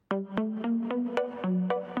Movie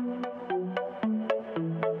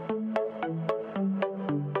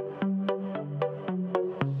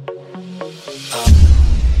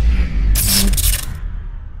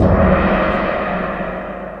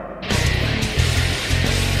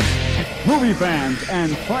fans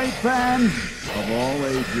and fight fans of all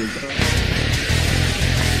ages.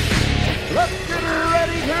 Let's get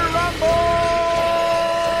ready to rumble!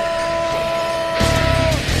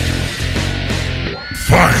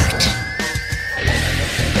 Fight!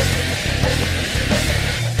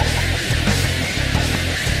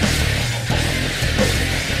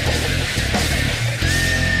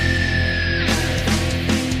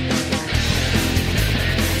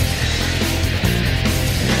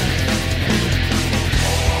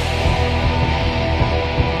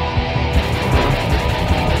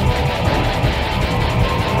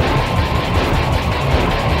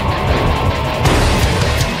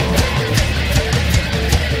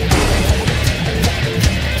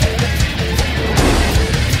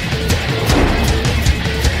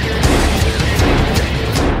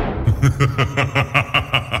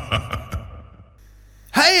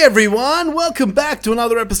 Hey everyone, welcome back to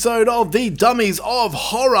another episode of the Dummies of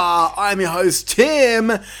Horror. I'm your host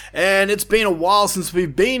Tim, and it's been a while since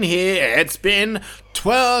we've been here. It's been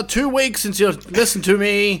 2 weeks since you listened to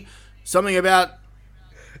me. Something about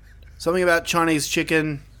Chinese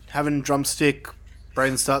chicken, having drumstick,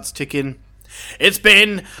 brain starts ticking. It's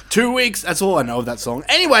been 2 weeks. That's all I know of that song.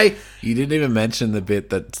 Anyway, you didn't even mention the bit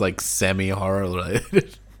that's like semi-horror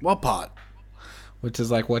related. What part? Which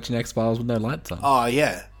is like watching X-Files with no lights on. Oh,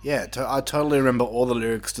 yeah. Yeah, I totally remember all the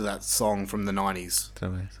lyrics to that song from the 90s.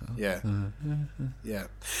 Tell me so. Yeah. Yeah.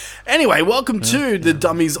 Anyway, welcome to the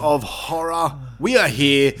Dummies of Horror. We are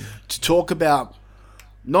here to talk about...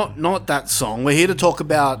 Not that song. We're here to talk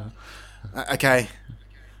about... Okay.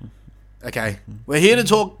 We're here to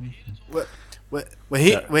talk...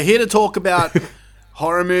 We're here to talk about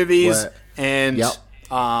horror movies and... Yep.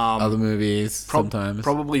 Other movies, sometimes.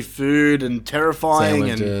 Probably food and terrifying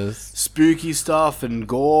Sandwiches. And spooky stuff and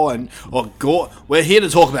gore. Gore. We're here to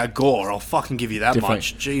talk about gore. I'll fucking give you that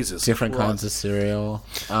much. Jesus. Different kinds of cereal.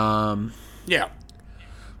 Yeah.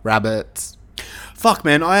 Rabbits. Fuck,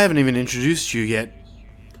 man. I haven't even introduced you yet.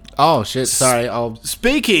 Oh, shit. Sorry.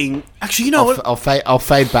 Actually, you know what? I'll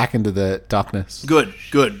fade back into the darkness. Good.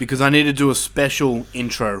 Because I need to do a special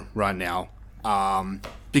intro right now.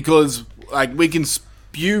 Because, like, we can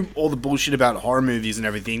spew all the bullshit about horror movies and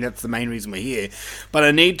everything. That's the main reason we're here. But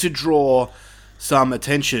I need to draw some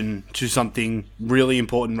attention to something really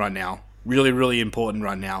important right now. Really, really important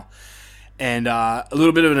right now. And a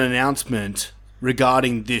little bit of an announcement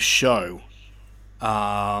regarding this show.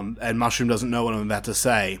 And Mushroom doesn't know what I'm about to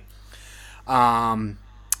say.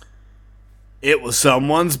 It was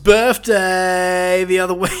someone's birthday the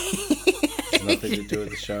other week. Nothing to do with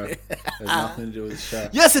the show. There's nothing to do with the show.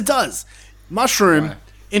 Yes, it does. Mushroom,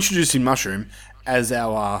 introducing Mushroom as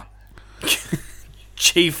our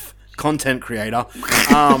chief content creator.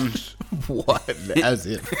 What? As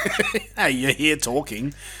if. Hey, you're here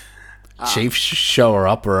talking. Chief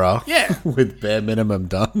shower-upper. Yeah. With bare minimum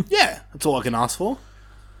done. Yeah, that's all I can ask for.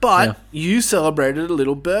 But you celebrated a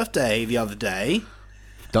little birthday the other day.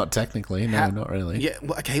 Not technically, no, not really. Yeah,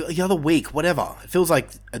 well, okay, the other week, whatever. It feels like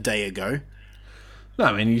a day ago. No,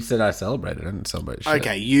 I mean, you said I celebrated. I didn't celebrate shit.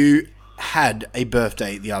 Okay, you had a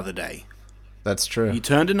birthday the other day. That's true. You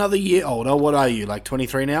turned another year older. What are you, like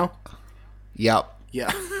 23 now? Yep.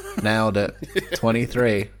 Yeah. Nailed it.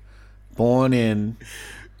 23. Born in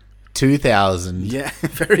 2000. Yeah,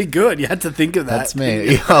 very good. You had to think of that. That's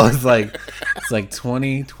me. I was like, it's like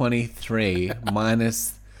 2023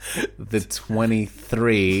 minus the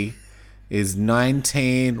 23 is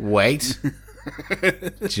 19. Wait.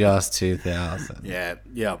 Just 2000. Yeah.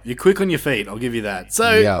 You're quick on your feet. I'll give you that.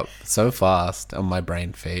 So, yep, so fast on my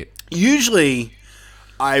brain feet. Usually,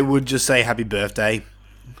 I would just say happy birthday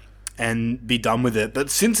and be done with it.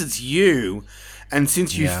 But since it's you, and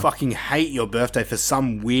since you fucking hate your birthday for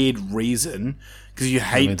some weird reason, because you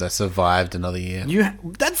hate... That means I survived another year.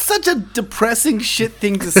 That's such a depressing shit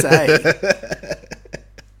thing to say.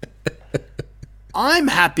 I'm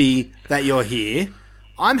happy that you're here.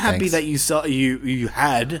 I'm happy that you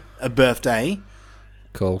had a birthday.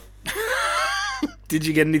 Cool. Did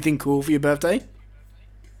you get anything cool for your birthday?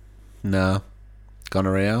 No.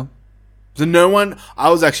 Gonorrhea. So no one...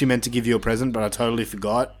 I was actually meant to give you a present, but I totally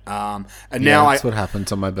forgot. And now that's what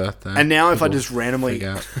happens on my birthday. And now if I just randomly...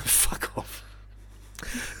 Fuck Fuck off.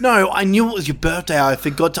 No, I knew it was your birthday. I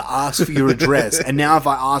forgot to ask for your address. And now if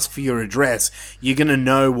I ask for your address, you're going to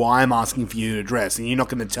know why I'm asking for your address. And you're not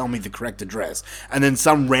going to tell me the correct address. And then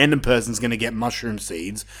some random person's going to get mushroom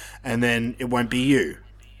seeds. And then it won't be you.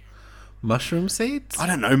 Mushroom seeds? I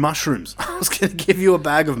don't know, mushrooms. I was going to give you a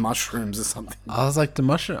bag of mushrooms or something. I was like,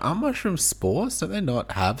 are mushroom spores? Don't they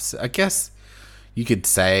not have... I guess you could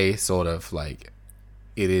say sort of like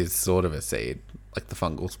it is sort of a seed. Like the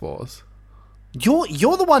fungal spores.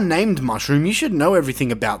 You're the one named Mushroom. You should know everything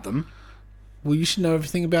about them. Well, you should know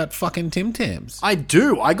everything about fucking Tim Tams. I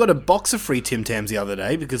do. I got a box of free Tim Tams the other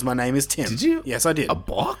day because my name is Tim. Did you? Yes, I did. A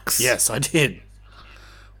box? Yes, I did.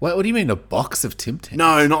 What do you mean a box of Tim Tams?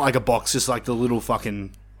 No, not like a box. Just like the little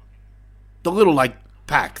like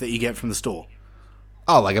pack that you get from the store.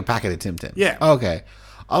 Oh, like a packet of Tim Tams. Yeah. Okay.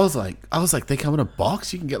 I was like, they come in a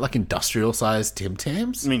box. You can get like industrial sized Tim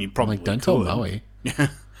Tams. I mean, you probably I'm like, don't tell could. Moe.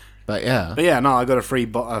 But yeah, no, I got a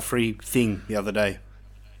free thing the other day.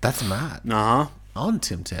 that's mad. Uh huh. On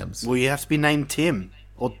Tim Tams Well, you have to be named Tim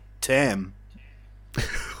or Tam.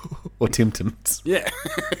 or Tim Tams. Yeah.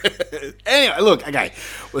 Anyway, look. Okay,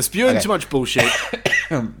 we're spewing too much bullshit.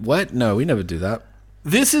 What? No, we never do that.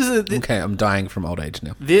 This is Okay, I'm dying from old age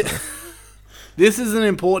now. this is an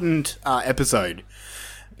important episode.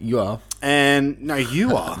 You are. And no,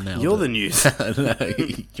 you are. Nailed You're it. the news. No,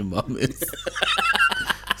 your mum is.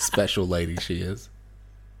 Special lady she is.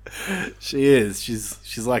 She is.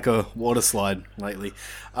 She's like a water slide lately.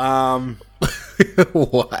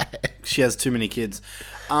 What? She has too many kids.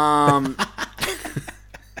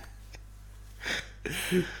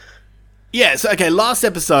 Yeah. So okay, last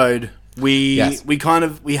episode we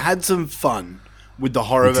had some fun with the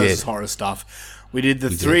horror versus horror stuff. We did the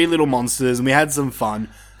three little monsters and we had some fun.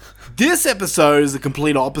 This episode is the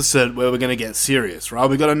complete opposite, where we're going to get serious, right?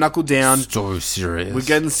 We've got to knuckle down. So serious. We're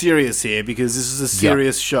getting serious here because this is a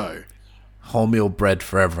serious show. Wholemeal bread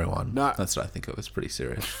for everyone. No. That's what I think. It was pretty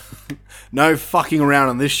serious. No fucking around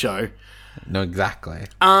on this show. No, exactly.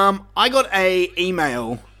 I got a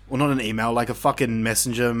email, well, not an email, like a fucking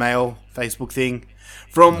messenger mail, Facebook thing,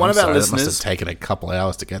 from one of our That listeners. must have taken a couple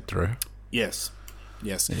hours to get through. Yes.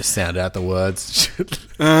 You just sound out the words.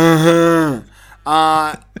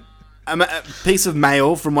 A piece of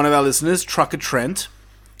mail from one of our listeners, Trucker Trent,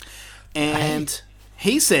 and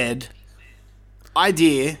he said,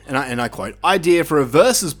 idea, and I quote, idea for a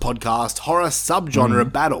versus podcast horror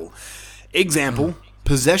subgenre battle. Example,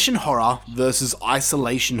 possession horror versus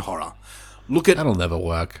isolation horror. That'll never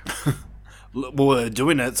work. Well, we're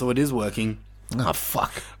doing it, so it is working. Oh,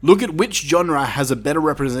 fuck. Look at which genre has a better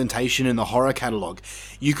representation in the horror catalogue.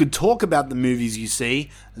 You could talk about the movies you see.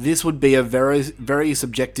 This would be a very, very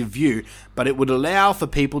subjective view, but it would allow for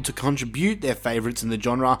people to contribute their favourites in the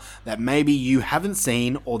genre that maybe you haven't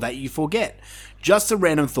seen or that you forget. Just a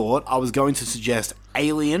random thought, I was going to suggest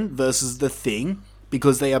Alien versus The Thing,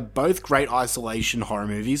 because they are both great isolation horror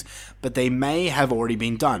movies, but they may have already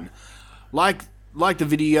been done. Like the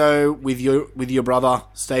video with your brother,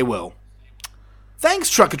 stay well.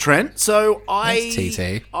 Thanks, Trucker Trent. So Thanks,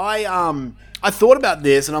 TT. I thought about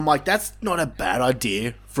this and I'm like, that's not a bad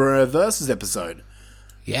idea for a versus episode.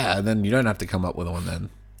 Yeah, and then you don't have to come up with one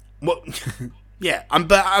then. Well, yeah,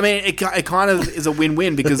 but I mean, it kind of is a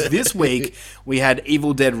win-win because this week we had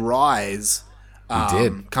Evil Dead Rise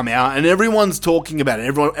come out, and everyone's talking about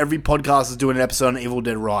it. Every podcast is doing an episode on Evil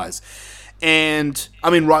Dead Rise, and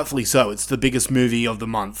I mean, rightfully so. It's the biggest movie of the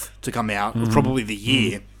month to come out, or probably the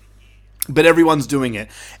year. But everyone's doing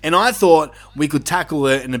it, and I thought we could tackle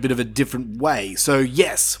it in a bit of a different way. So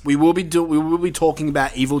yes, we will be talking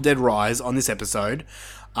about Evil Dead Rise on this episode,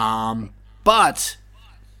 but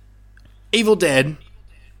Evil Dead,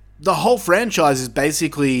 the whole franchise is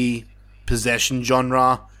basically possession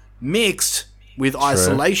genre mixed with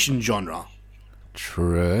isolation genre.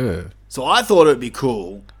 True. So I thought it would be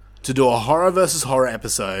cool to do a horror versus horror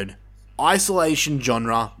episode, isolation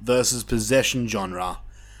genre versus possession genre.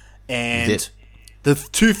 And the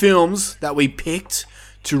two films that we picked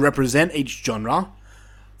to represent each genre,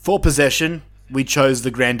 for possession, we chose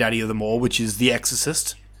the granddaddy of them all, which is The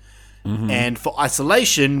Exorcist. And for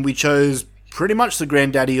isolation, we chose pretty much the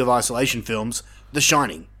granddaddy of isolation films, The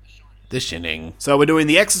Shining. The Shining. So we're doing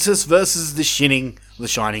The Exorcist versus The Shining.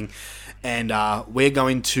 And we're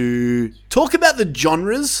going to talk about the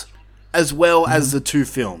genres as well as the two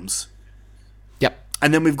films. Yep.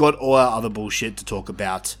 And then we've got all our other bullshit to talk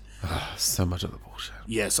about. So much of the bullshit.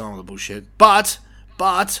 Yeah, some of the bullshit. But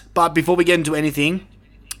before we get into anything,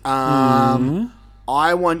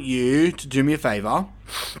 I want you to do me a favor.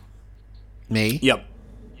 Me? Yep.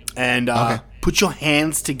 And put your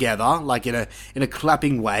hands together, like in a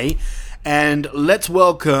clapping way, And let's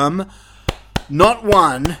welcome not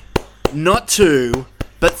one, not two,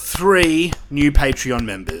 but 3 new Patreon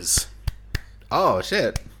members. Oh,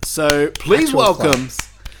 shit. So please Actual welcome... claps.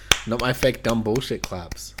 Not my fake dumb bullshit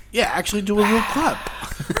claps. Yeah, actually do a real clap.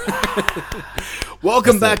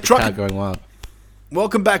 Welcome back, Trucker. Going wild.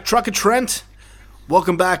 Welcome back, Trucker Trent.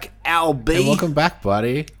 Welcome back, Al B. Hey, welcome back,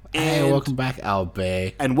 buddy. Hey, And- welcome back, Al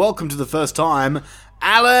B. And welcome to the first time,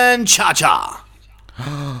 Alan Cha-Cha.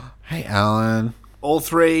 Hey, Alan. All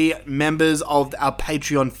 3 members of our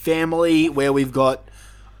Patreon family, where we've got...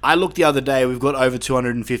 I looked the other day, we've got over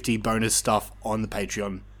 250 bonus stuff on the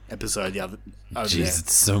Patreon episode over Jeez, there.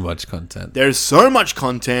 it's so much content. There's so much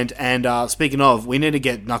content, and speaking of, we need to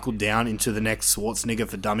get knuckled down into the next Schwarzenegger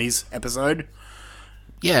for Dummies episode.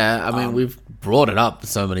 Yeah, I mean, we've brought it up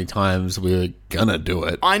so many times, we're gonna do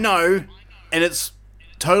it. I know, and it's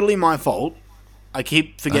totally my fault. I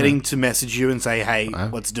keep forgetting to message you and say, hey,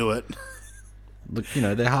 let's do it. Look, you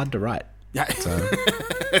know, they're hard to write. Yeah. So.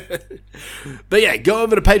 But yeah, go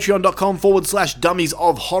over to patreon.com/dummies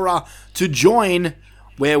of horror to join,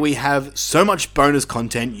 where we have so much bonus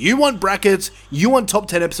content. You want brackets, you want top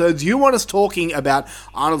 10 episodes, you want us talking about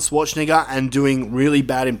Arnold Schwarzenegger and doing really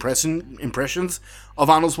bad impressions of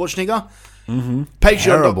Arnold Schwarzenegger? Mm-hmm.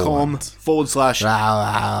 Patreon.com/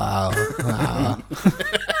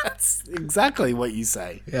 That's exactly what you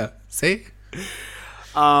say. Yeah, see?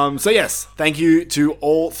 So yes, thank you to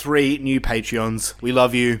all 3 new Patreons. We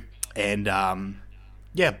love you, and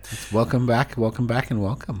yeah. Welcome back, and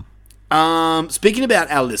welcome. Speaking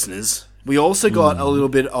about our listeners, we also got a little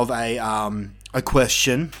bit of a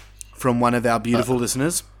question from one of our beautiful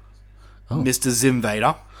listeners, Mr.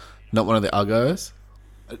 Zimvader. Not one of the Uggos?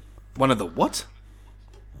 One of the what?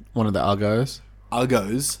 One of the Uggos?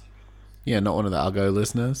 Uggos? Yeah, not one of the Uggo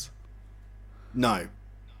listeners. No,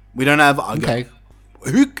 we don't have Uggo. Okay.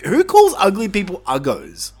 Who calls ugly people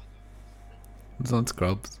Uggos? It's on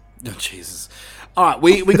Scrubs. Oh, Jesus. All right,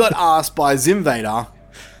 we got asked by Zimvader.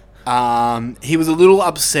 He was a little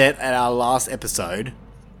upset at our last episode.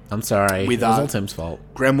 I'm sorry. With, it was all Tim's fault.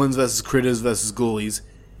 Gremlins versus Critters versus Ghoulies.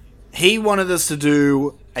 He wanted us to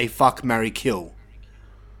do a fuck, marry, kill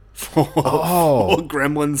for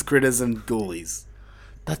Gremlins, Critters, and Ghoulies.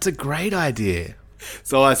 That's a great idea.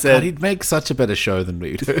 So I God, said, he'd make such a better show than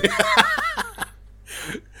we do.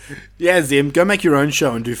 yeah, Zim, go make your own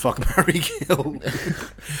show and do fuck, marry, kill.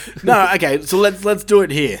 No, okay, so let's do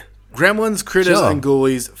it here. Gremlins, Critters, Sure. and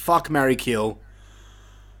Ghoulies, fuck, marry, kill.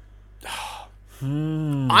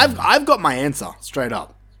 I've got my answer straight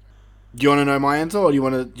up. Do you want to know my answer, or do you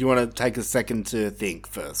want to take a second to think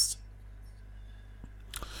first?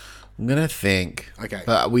 I'm going to think. Okay.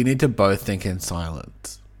 But we need to both think in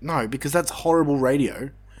silence. No, because that's horrible radio.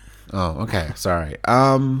 Oh, okay. Sorry.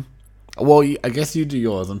 Well, I guess you do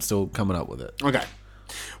yours. I'm still coming up with it. Okay.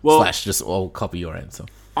 Well, / just I'll copy your answer.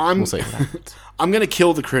 I'm We'll see what happens. I'm gonna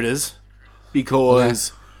kill the critters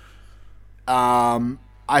because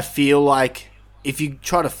I feel like if you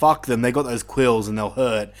try to fuck them, they got those quills and they'll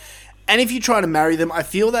hurt. And if you try to marry them, I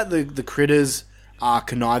feel that the critters are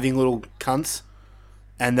conniving little cunts,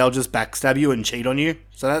 and they'll just backstab you and cheat on you.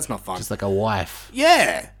 So that's not fun. Just like a wife.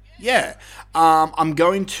 Yeah. I'm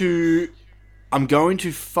going to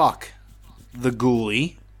fuck the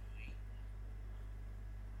ghoulie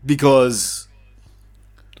because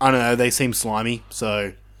I don't know, they seem slimy,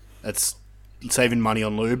 so that's saving money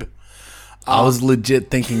on lube. I was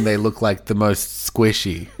legit thinking they look like the most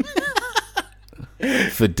squishy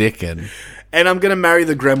for dickin'. And I'm gonna marry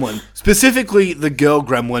the gremlin, specifically the girl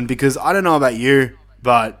gremlin, because I don't know about you,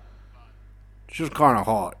 but she's kind of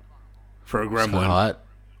hot for a gremlin. Hot.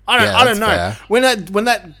 I don't know. Fair. When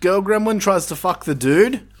that girl gremlin tries to fuck the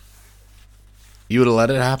dude, You would have let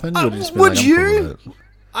it happen? You would've just been would like, I'm you? cool with it.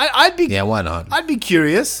 I'd be. Yeah, why not? I'd be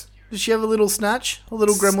curious. Does she have a little snatch? A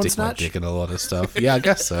little gremlin Stick my snatch? dick in a lot of stuff. Yeah, I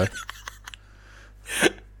guess so.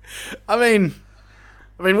 I mean,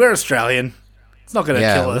 we're Australian. It's not going to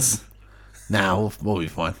Yeah. kill us. Nah, we'll be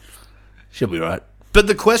fine. She'll be right. But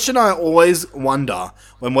the question I always wonder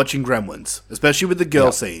when watching Gremlins, especially with the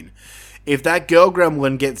girl scene, if that girl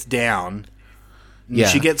gremlin gets down and Yeah.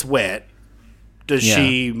 she gets wet, does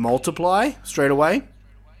she multiply straight away?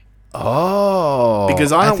 Oh.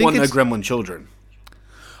 Because I don't think want no it's- gremlin children.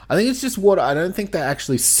 I think it's just water. I don't think they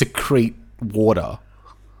actually secrete water.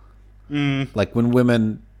 Like when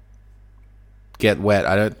women get wet,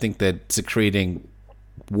 I don't think they're secreting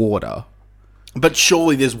water. But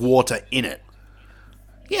surely there's water in it.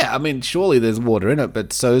 Yeah, I mean, surely there's water in it,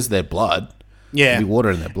 but so's their blood. Yeah. There'd be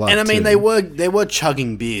water in their blood. And I mean, too. they were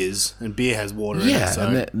chugging beers, and beer has water in it. So.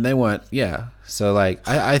 and they weren't. Yeah, so like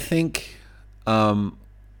I think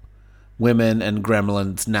women and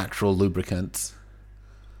gremlins natural lubricants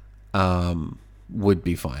would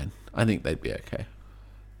be fine. I think they'd be okay.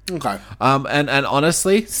 Okay. And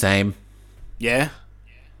honestly, same. Yeah.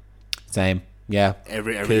 Same. Yeah.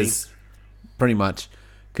 Everything. Pretty much.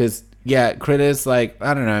 Because, yeah, critters, like,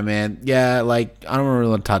 I don't know, man. Yeah, like, I don't really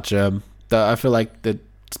want to touch them. I feel like they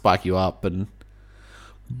spike you up and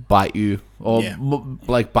bite you. Or,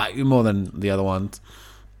 bite you more than the other ones.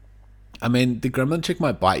 I mean, the gremlin chick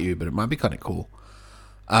might bite you, but it might be kind of cool.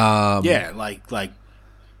 Yeah, like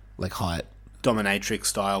height. dominatrix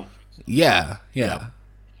style. Yeah. It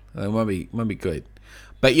might be good.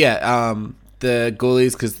 But yeah, the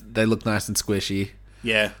ghoulies, because they look nice and squishy.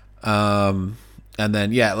 Yeah. And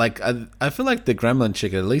then, yeah, like, I feel like the gremlin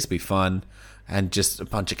chick would at least be fun and just a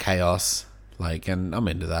bunch of chaos. Like, and I'm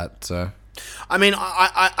into that, so. I mean,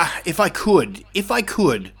 I if I could,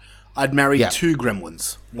 I'd marry two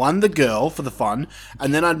gremlins. One, the girl for the fun,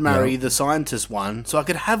 and then I'd marry the scientist one so I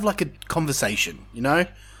could have, like, a conversation, you know?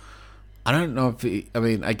 I don't know if...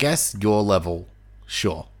 I guess your level,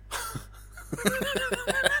 sure.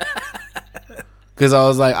 Because I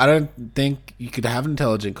was like, I don't think you could have an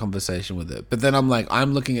intelligent conversation with it. But then I'm like,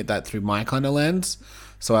 I'm looking at that through my kind of lens.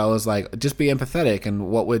 So I was like, just be empathetic. And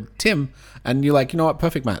what would Tim? And you're like, you know what?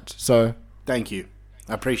 Perfect match. So... Thank you.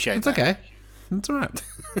 I appreciate that. It's okay. It's all right.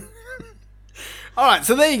 All right,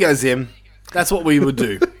 so there you go, Zim. That's what we would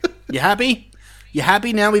do. You happy? You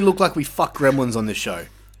happy? Now we look like we fuck gremlins on this show.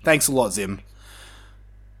 Thanks a lot, Zim.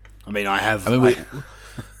 I mean, I have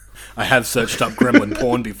searched up gremlin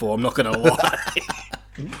porn before. I'm not going to lie.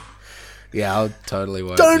 Yeah, I totally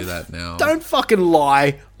won't do that now. Don't fucking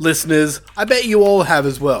lie, listeners. I bet you all have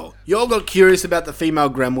as well. You all got curious about the female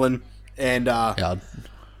gremlin, and yeah, I'll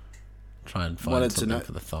try and find something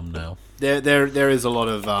for the thumbnail. There is a lot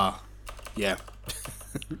of yeah.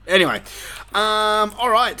 Anyway, all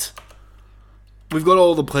right. We've got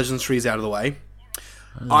all the pleasantries out of the way.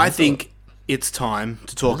 I think it's time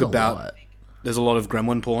to talk about... There's a lot of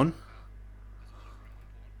gremlin porn.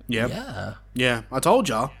 Yep. Yeah, I told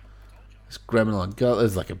ya. This gremlin girl,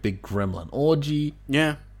 there's like a big gremlin orgy.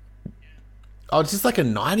 Yeah. Oh, it's just like a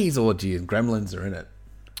 90s orgy and gremlins are in it.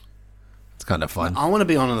 It's kind of fun. I want to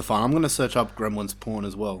be on the fun. I'm going to search up gremlins porn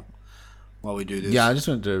as well while we do this. Yeah, I just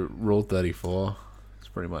went to Rule 34. It's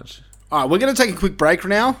pretty much... All right, we're going to take a quick break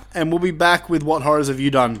now, and we'll be back with what horrors have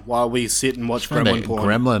you done while we sit and watch gremlin porn.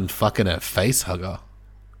 Gremlin fucking a face hugger.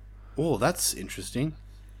 Oh, that's interesting.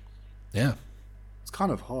 Yeah. It's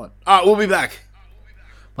kind of hot. All right, we'll be back.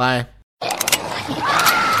 Bye.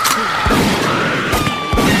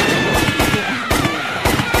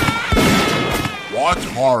 What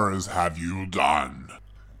horrors have you done?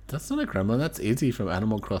 That's not a gremlin. That's Izzy from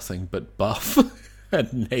Animal Crossing, but buff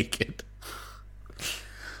and naked.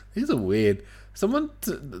 These are weird. There's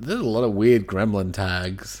a lot of weird gremlin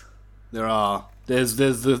tags. There are. There's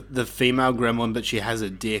the female gremlin, but she has a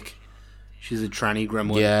dick. She's a tranny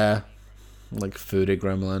gremlin. Yeah. Like foodie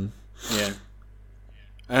gremlin. Yeah.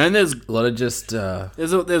 And then there's a lot of just...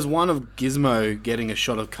 There's one of Gizmo getting a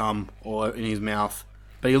shot of cum or in his mouth.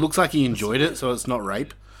 But he looks like he enjoyed it, so it's not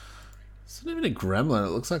rape. It's not even a gremlin. It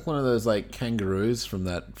looks like one of those like kangaroos from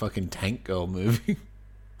that fucking Tank Girl movie.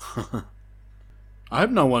 I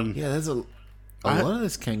hope no one... Yeah, there's a lot of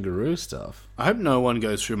this kangaroo stuff. I hope no one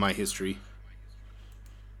goes through my history.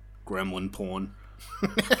 Gremlin porn.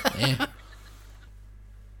 Yeah.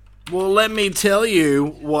 Well, let me tell you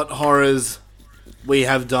what horrors we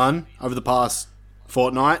have done over the past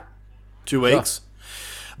fortnight, 2 weeks.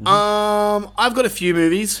 Mm-hmm. I've got a few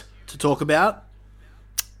movies to talk about.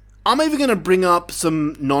 I'm even going to bring up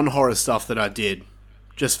some non-horror stuff that I did,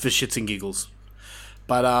 just for shits and giggles.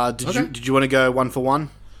 But did you want to go one for one?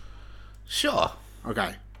 Sure.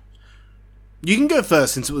 Okay. You can go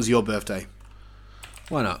first since it was your birthday.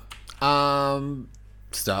 Why not?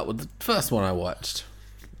 Start with the first one I watched.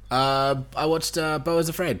 I watched Beau is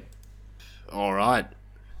Afraid. All right,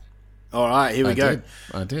 here we go.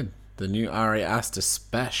 I did. The new Ari Aster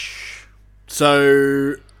special.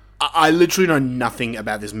 So, I literally know nothing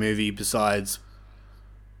about this movie besides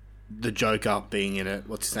the Joker being in it.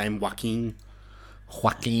 What's his name? Joaquin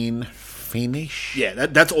Phoenix? Yeah,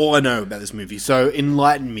 that's all I know about this movie. So,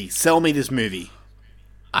 enlighten me. Sell me this movie.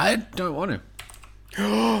 I don't want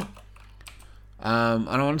to. I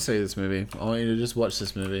don't want to see this movie. I want you to just watch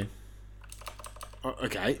this movie.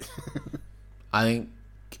 Okay. I think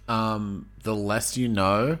the less you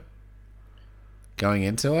know going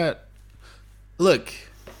into it, look,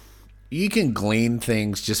 you can glean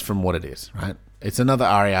things just from what it is, right? It's another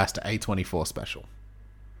Ari Aster A24 special.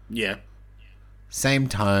 Yeah. Same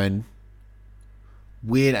tone,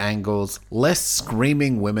 weird angles, less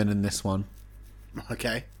screaming women in this one.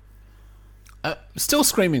 Okay. Still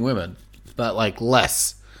screaming women, but like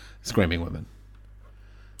less screaming women.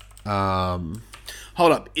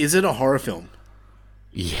 Hold up. Is it a horror film?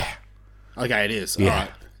 Yeah. Okay, it is. Yeah. All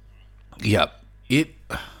right. Yep.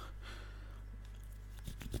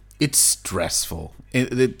 It's stressful.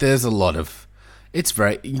 There's a lot of... It's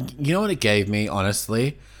very... You know what it gave me,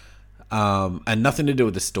 honestly? And nothing to do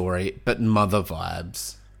with the story, but Mother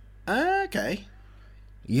vibes. Okay.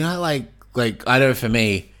 You know, like I know for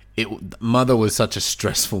me, Mother was such a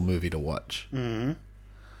stressful movie to watch. Mm-hmm.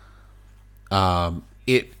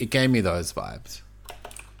 It gave me those vibes.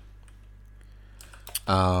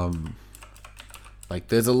 Like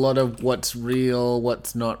there's a lot of what's real,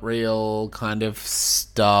 what's not real kind of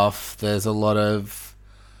stuff. There's a lot of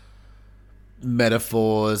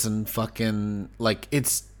metaphors and fucking like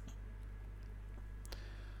it's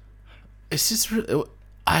just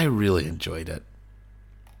I really enjoyed it.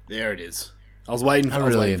 There it is. I was waiting. I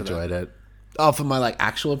really enjoyed it. Oh, for my like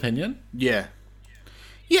actual opinion? Yeah.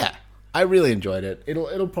 Yeah, I really enjoyed it.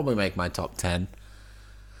 It'll probably make my top 10.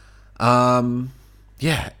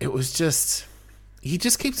 Yeah, it was just he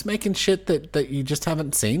just keeps making shit that you just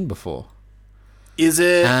haven't seen before. Is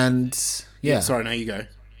it? And yeah, sorry, no, you go.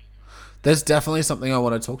 There's definitely something I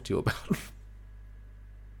want to talk to you about.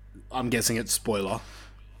 I'm guessing it's spoiler.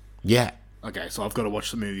 Yeah. Okay, so I've got to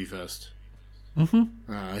watch the movie first.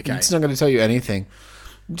 Mm-hmm. Okay. It's not going to tell you anything.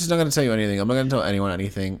 I'm just not going to tell you anything. I'm not going to tell anyone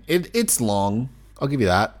anything. It's long. I'll give you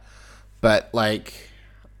that. But like,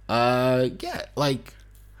 yeah, like,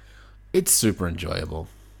 it's super enjoyable.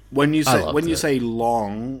 When you say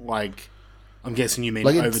long, like, I'm guessing you mean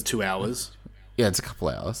Like over 2 hours. Yeah, it's a couple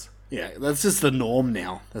hours. Yeah, that's just the norm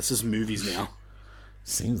now. That's just movies now.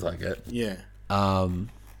 Seems like it. Yeah.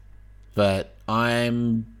 But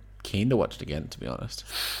I'm keen to watch it again, to be honest.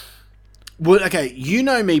 Well, okay, you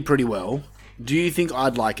know me pretty well. Do you think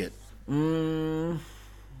I'd like it? I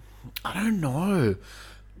don't know.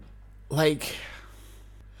 Like,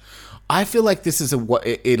 I feel like this is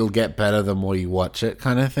it'll get better the more you watch it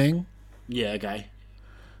kind of thing. Yeah, okay.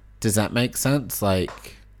 Does that make sense?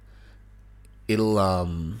 Like, it'll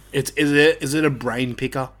Is it a brain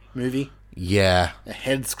picker movie? Yeah. A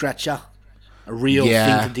head scratcher? A real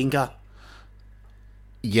thinker dinker?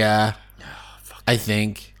 Yeah. I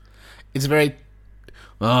think it's very.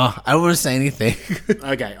 I don't want to say anything.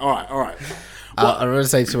 Okay, all right. I don't want to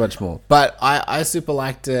say too much more, but I super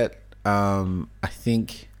liked it. I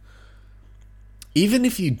think even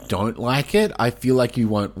if you don't like it, I feel like you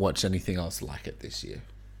won't watch anything else like it this year.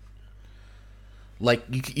 Like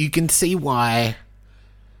you can see why.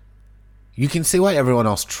 You can see why everyone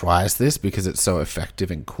else tries this because it's so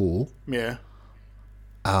effective and cool. Yeah.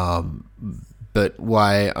 But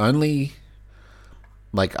why only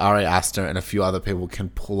like Ari Aster and a few other people can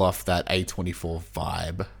pull off that A24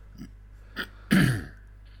 vibe.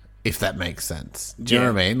 If that makes sense. Do you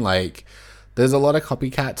know what I mean? Like, there's a lot of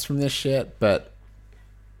copycats from this shit, but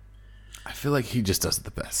I feel like he just does it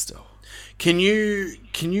the best still. Can you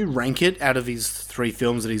rank it out of his 3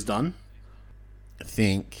 films that he's done? I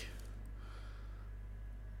think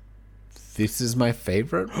this is my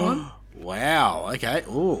favorite one. Wow. Okay.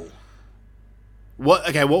 Ooh.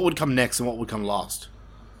 What would come next and what would come last?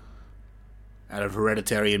 Out of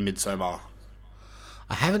Hereditary and Midsommar.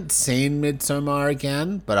 I haven't seen Midsommar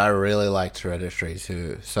again, but I really liked Hereditary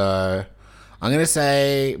too. So I'm going to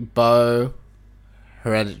say Bo,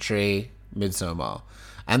 Hereditary, Midsommar.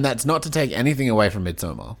 And that's not to take anything away from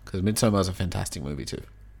Midsommar, because Midsommar is a fantastic movie too.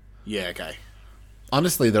 Yeah, okay.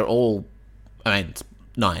 Honestly, they're all, I mean,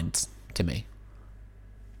 9s to me.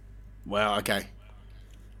 Wow, okay.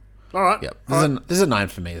 All right. Yep. This is a 9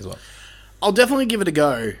 for me as well. I'll definitely give it a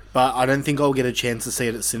go, but I don't think I'll get a chance to see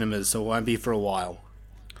it at cinemas, so it won't be for a while.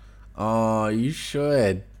 Oh, you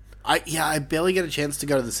should. I barely get a chance to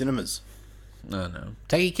go to the cinemas. No.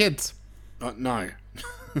 Take your kids. No.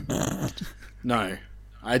 No.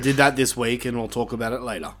 I did that this week, and we'll talk about it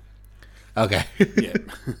later. Okay. Yeah.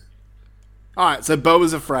 Alright, so Beau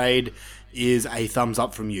is Afraid is a thumbs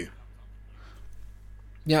up from you.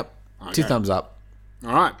 Yep. Okay. 2 thumbs up.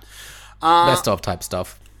 Alright. Best of type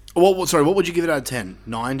stuff. What would you give it out of 10?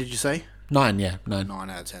 9, did you say? 9, yeah. 9. 9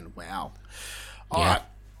 out of 10. Wow. Yeah. Alright.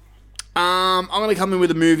 I'm going to come in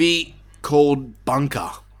with a movie called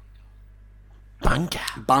Bunker.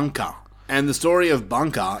 Bunker. And the story of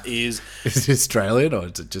Bunker is... Is it Australian, or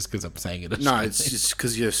is it just because I'm saying it Australian? No, it's just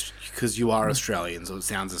because you are Australian, so it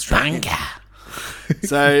sounds Australian. Bunker.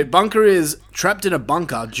 So, Bunker is trapped in a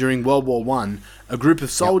bunker during World War One. A group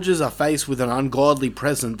of soldiers are faced with an ungodly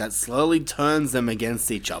present that slowly turns them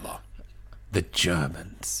against each other. The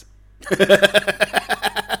Germans.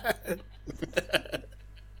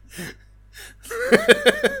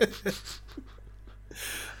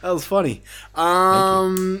 That was funny.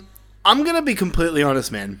 I'm gonna be completely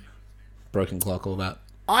honest, man. Broken clock, all that.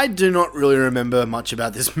 I do not really remember much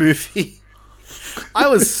about this movie. I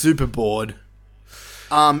was super bored.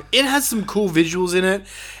 It has some cool visuals in it.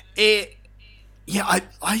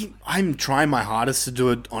 I'm trying my hardest to do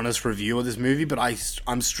an honest review of this movie, but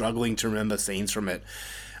I'm struggling to remember scenes from it.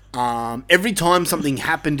 Every time something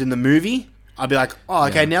happened in the movie, I'd be like, oh,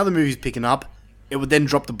 okay, now the movie's picking up. It would then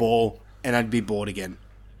drop the ball, and I'd be bored again.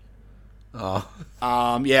 Oh.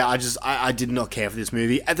 I did not care for this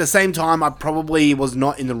movie. At the same time, I probably was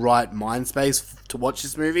not in the right mind space to watch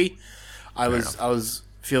this movie. I was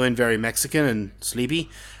feeling very Mexican and sleepy,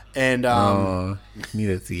 and need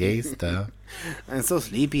a siesta. I'm so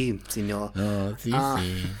sleepy, senor. Oh, sí.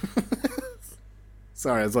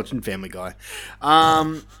 Sorry, I was watching Family Guy.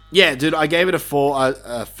 Dude, I gave it a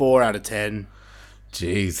 4 out of 10.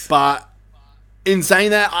 Jeez. But in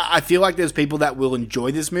saying that, I feel like there's people that will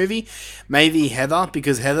enjoy this movie. Maybe Heather,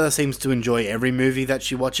 because Heather seems to enjoy every movie that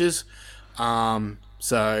she watches. I mean,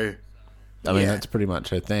 that's pretty much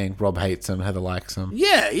her thing. Rob hates him, Heather likes him.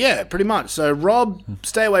 Yeah, pretty much. So, Rob,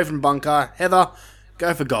 stay away from Bunker. Heather,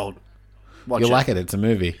 go for gold. Watch You'll like it, it's a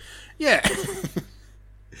movie. Yeah.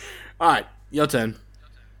 Alright, your turn.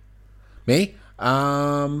 Me?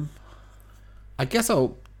 I guess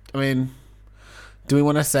do we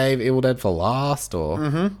want to save Evil Dead for last, or?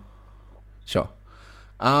 Mm-hmm. Sure.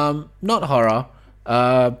 Not horror,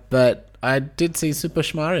 but I did see Super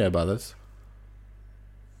Mario Brothers.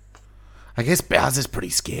 I guess Bowser's pretty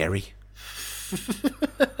scary.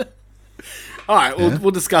 Alright, we'll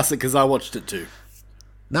discuss it, because I watched it too.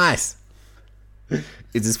 Nice.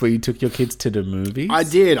 Is this where you took your kids to the movies? I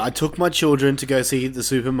did. I took my children to go see the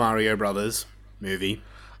Super Mario Brothers movie.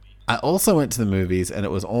 I also went to the movies, and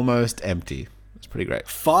it was almost empty. It's pretty great.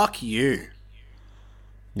 Fuck you.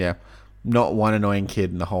 Yeah. Not one annoying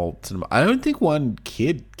kid in the whole cinema. I don't think one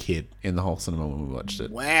kid in the whole cinema when we watched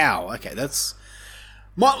it. Wow. Okay, that's...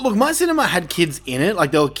 My cinema had kids in it.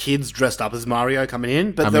 Like, there were kids dressed up as Mario coming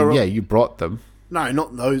in. But you brought them. No,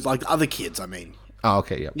 not those. Like, other kids, I mean. Oh,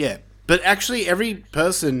 okay, yeah. Yeah. But actually, every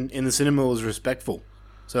person in the cinema was respectful.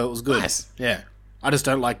 So it was good. Nice. Yeah. I just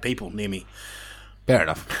don't like people near me. Fair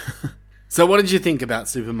enough. So what did you think about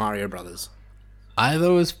Super Mario Brothers? I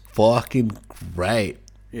thought it was fucking great.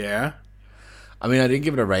 Yeah. I mean, I didn't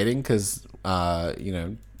give it a rating because, I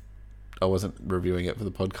wasn't reviewing it for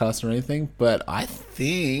the podcast or anything, but I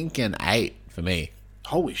think an 8 for me.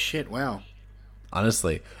 Holy shit, wow.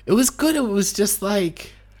 Honestly. It was good. It was just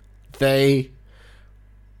like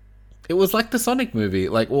it was like the Sonic movie,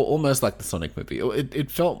 almost like the Sonic movie.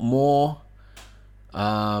 It felt more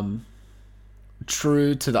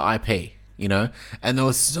true to the IP, And there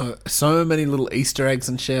was so many little Easter eggs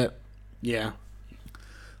and shit. Yeah.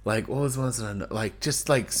 Like, what was one? Like, just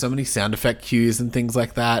like so many sound effect cues and things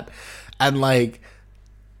like that. And like,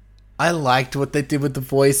 I liked what they did with the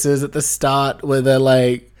voices at the start, where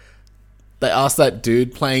they asked that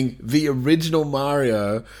dude playing the original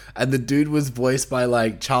Mario, and the dude was voiced by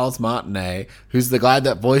like Charles Martinet, who's the guy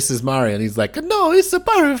that voices Mario, and he's like, "No, it's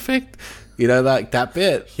perfect," like that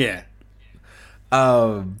bit. Yeah.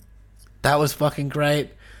 That was fucking great.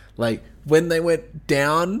 Like when they went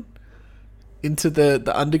down into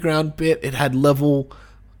the underground bit, it had level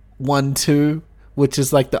 1, 2, which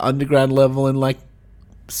is like the underground level in like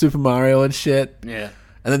Super Mario and shit. Yeah.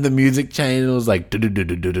 And then the music changed, and it was like that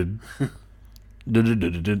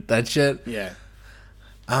shit. Yeah.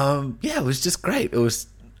 It was just great. It was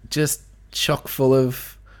just chock full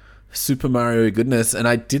of Super Mario goodness, and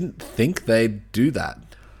I didn't think they'd do that.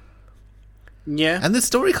 Yeah. And the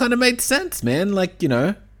story kind of made sense, man. Like, they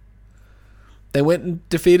went and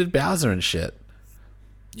defeated Bowser and shit.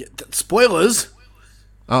 Yeah, spoilers.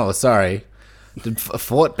 Oh, sorry.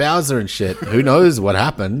 Fought Bowser and shit. Who knows what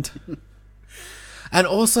happened? And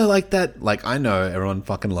also, like that, like, I know everyone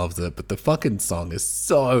fucking loves it, but the fucking song is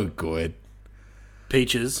so good.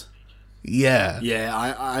 Peaches. Yeah. Yeah,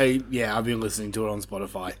 I've been listening to it on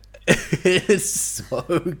Spotify. It's so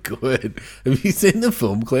good. Have you seen the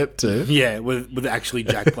film clip too? Yeah, with actually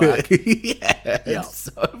Jack Black. It's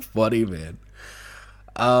so funny, man.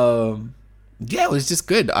 It was just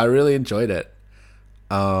good. I really enjoyed it.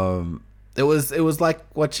 It was like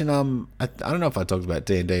watching I don't know if I talked about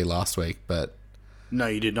D&D last week, but no,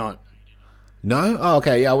 you did not. No? Oh,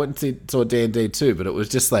 okay. Yeah, I went and saw D&D too, but it was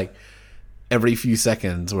just like every few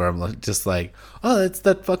seconds where I'm just like, oh, it's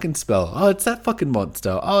that fucking spell. Oh, it's that fucking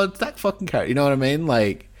monster. Oh, it's that fucking character. You know what I mean?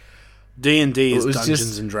 Like, D&D is was Dungeons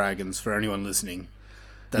just- and Dragons for anyone listening.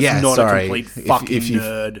 That's Yeah, not sorry. a complete If- fucking if you've-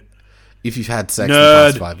 nerd. If you've had sex in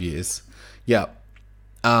Nerd. the past 5 years. Yeah.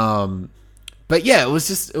 But yeah, it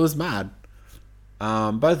was mad.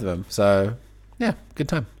 Both of them. So, yeah, good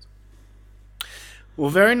time. Well,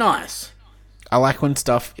 very nice. I like when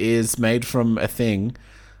stuff is made from a thing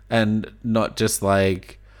and not just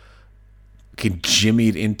like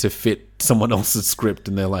jimmied in to fit someone else's script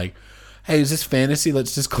and they're like, hey, is this fantasy?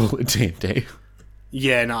 Let's just call it D&D.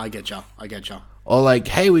 Yeah, no, I get you. Or like,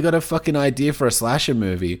 hey, we got a fucking idea for a slasher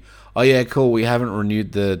movie. Oh yeah, cool. We haven't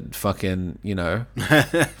renewed the fucking,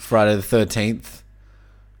 Friday the 13th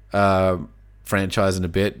franchise in a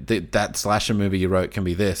bit. That slasher movie you wrote can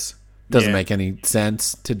be this. Doesn't Yeah. make any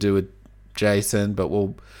sense to do with Jason, but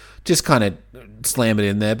we'll just kind of slam it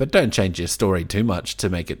in there. But don't change your story too much to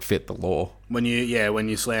make it fit the lore. When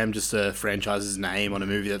you slam just a franchise's name on a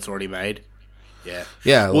movie that's already made. Yeah.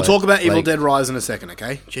 Yeah, We'll talk about Evil like- Dead Rise in a second,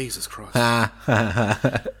 okay? Jesus Christ.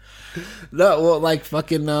 No, well, like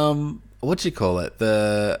fucking what you call it?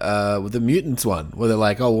 The mutants one, where they're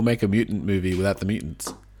like, oh, we'll make a mutant movie without the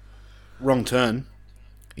mutants. Wrong turn.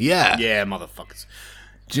 Yeah. Yeah, motherfuckers.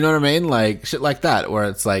 Do you know what I mean? Like shit like that, where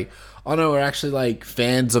it's like, oh no, we're actually like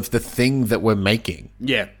fans of the thing that we're making.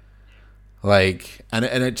 Yeah. Like, and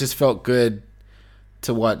it just felt good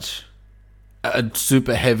to watch a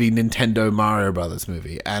super heavy Nintendo Mario Brothers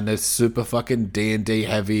movie and a super fucking D&D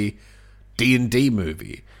heavy D&D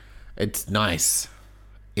movie. It's nice.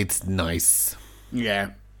 It's nice.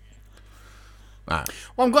 Yeah. Alright.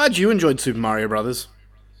 Well, I'm glad you enjoyed Super Mario Brothers.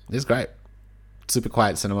 It's great. Super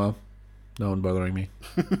quiet cinema. No one bothering me.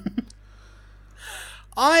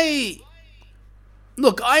 I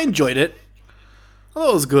enjoyed it. I thought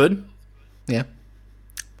it was good. Yeah.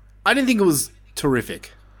 I didn't think it was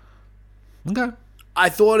terrific. Okay. I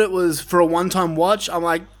thought it was, for a one-time watch, I'm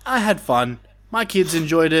like, I had fun. My kids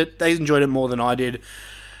enjoyed it. They enjoyed it more than I did.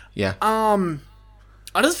 Yeah. I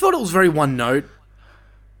just felt it was very one-note.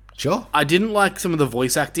 Sure. I didn't like some of the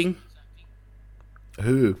voice acting.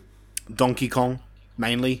 Who? Donkey Kong,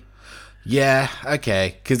 mainly. Yeah,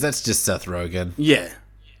 okay. Because that's just Seth Rogen. Yeah.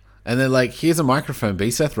 And then, like, here's a microphone.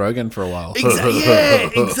 Be Seth Rogen for a while.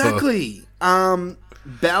 Exactly.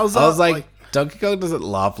 Bowser. I was like, Donkey Kong doesn't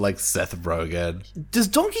laugh like Seth Rogen. does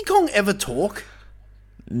Donkey Kong ever talk?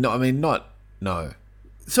 No, I mean, no.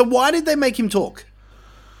 So why did they make him talk?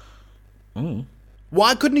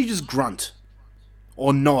 Why couldn't he just grunt?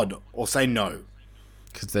 Or nod? Or say no?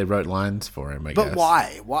 Because they wrote lines for him, I guess. But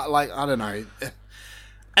why? Why? Like, I don't know.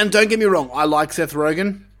 And don't get me wrong, I like Seth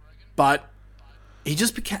Rogen, but it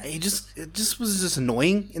just was just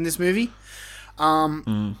annoying in this movie.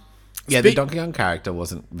 Yeah, the Donkey Kong character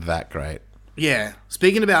wasn't that great. Yeah.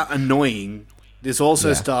 Speaking about annoying, this also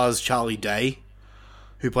Yeah. stars Charlie Day,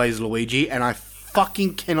 who plays Luigi, and I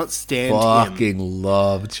fucking cannot stand him. Fucking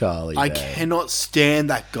love Charlie I Day. cannot stand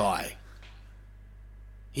that guy.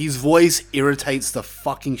 His voice irritates the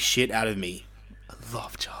fucking shit out of me. I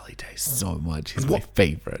love Charlie Day so much. He's my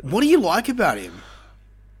favorite. What do you like about him?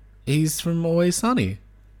 He's from Always Sunny.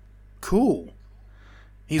 Cool.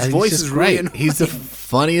 His And voice he's is just really great. annoying. He's the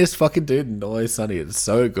funniest fucking dude in Always Sunny. It's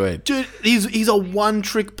so good. Dude, he's a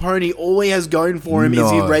one-trick pony. All he has going for him is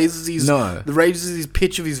he No. raises No. his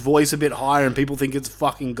pitch of his voice a bit higher, and people think it's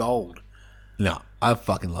fucking gold. No, I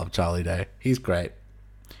fucking love Charlie Day. He's great.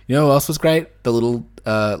 You know who else was great? The little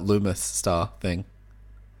Loomis star thing.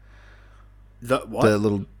 The what?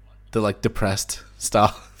 The like depressed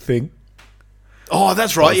star thing. Oh,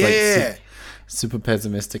 that's right. That was, Yeah, like, super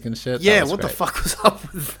pessimistic and shit. yeah. That was What the great. fuck was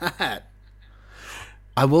up with that?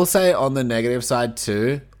 I will say on the negative side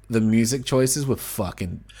too, the music choices were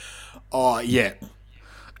fucking. Oh, yeah.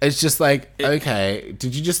 It's just like, okay,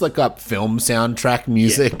 did you just look up film soundtrack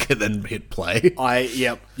music and then hit play?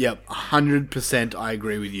 Yep. 100% I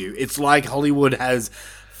agree with you. It's like Hollywood has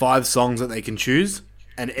 5 songs that they can choose,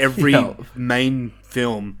 and every Yeah. main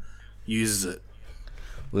film uses it.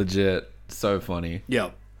 Legit, so funny.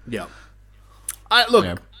 Yep. Yeah.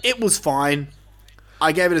 It was fine.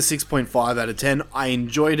 I gave it a 6.5 out of 10. I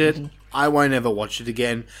enjoyed it. I won't ever watch it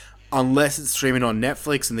again. Unless it's streaming on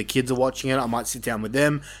Netflix and the kids are watching it, I might sit down with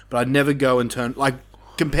them. But I'd never go and turn... Like,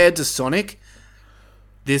 compared to Sonic,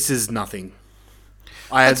 this is nothing.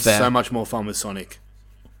 I had That's fair. so much more fun with Sonic.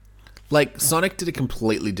 Like Sonic did a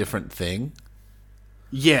completely different thing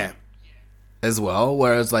Yeah. as well,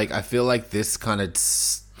 whereas like I feel like this kind of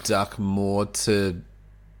stuck more to.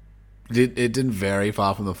 It didn't vary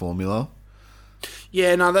far from the formula.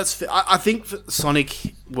 Yeah, no, that's... I think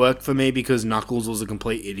Sonic worked for me because Knuckles was a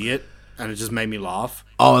complete idiot, and it just made me laugh.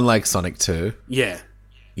 Oh, and like Sonic 2. Yeah.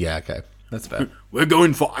 Yeah, okay. That's fair. We're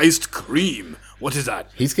going for iced cream. What is that?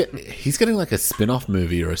 He's getting like a spin-off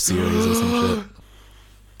movie or a series or some shit.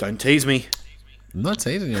 Don't tease me. I'm not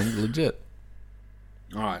teasing you, I'm legit.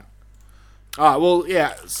 Alright, well,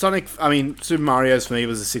 yeah, Super Mario's for me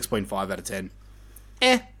was a 6.5 out of 10.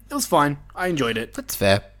 It was fine. I enjoyed it. That's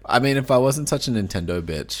fair. I mean, if I wasn't such a Nintendo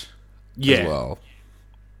bitch as well.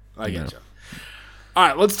 I get you.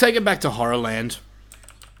 Alright, let's take it back to Horrorland.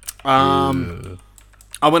 I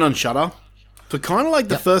went on Shudder. For kind of like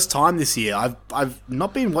the first time this year. I've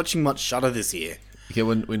not been watching much Shudder this year. Yeah,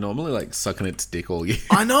 when we normally like sucking its dick all year.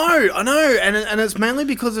 I know, and it's mainly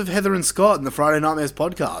because of Heather and Scott and the Friday Nightmares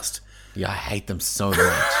podcast. Yeah, I hate them so much.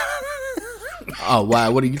 Oh wow,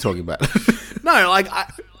 what are you talking about? No, like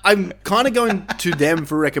I'm kind of going to them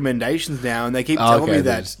for recommendations now, and they keep telling me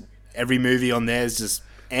that every movie on there is just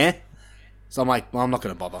So I'm like, well, I'm not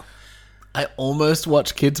going to bother. I almost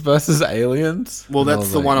watched Kids vs. Aliens. Well,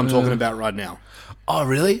 that's the one I'm talking about right now. Oh,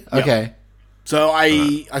 really? Okay. So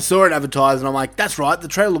I saw it advertised, and I'm like, that's right, the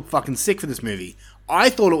trailer looked fucking sick for this movie. I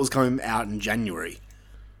thought it was coming out in January.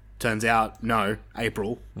 Turns out, no,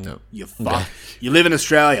 April. No. You fuck. You live in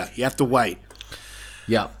Australia. You have to wait.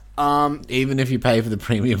 Yeah. Even if you pay for the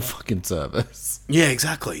premium fucking service. Yeah,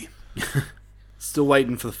 exactly. Still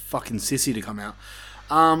waiting for the fucking sissy to come out.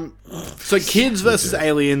 So Kids vs.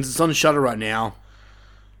 Aliens, it's on Shudder right now.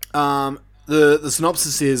 The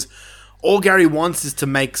synopsis is, all Gary wants is to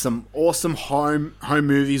make some awesome home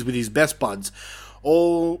movies with his best buds.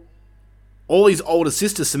 All his older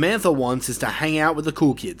sister Samantha wants is to hang out with the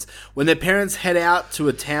cool kids. When their parents head out to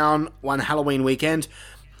a town one Halloween weekend,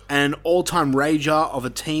 an all-time rager of a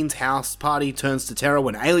teen's house party turns to terror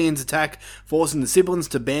when aliens attack, forcing the siblings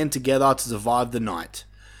to band together to survive the night.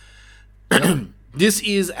 This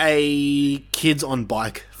is a kids on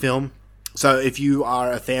bike film. So if you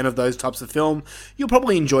are a fan of those types of film, you'll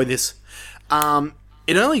probably enjoy this.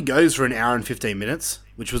 It only goes for an hour and 15 minutes,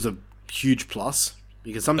 which was a huge plus.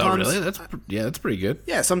 Because sometimes... Oh, really? That's pretty good.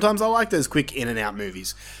 Yeah, sometimes I like those quick in and out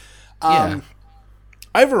movies.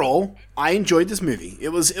 Overall, I enjoyed this movie. It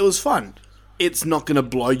was fun. It's not going to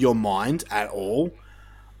blow your mind at all.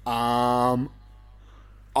 I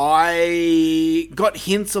got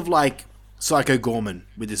hints of like Psycho Gorman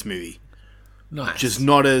with this movie. Nice. Just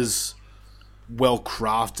not as well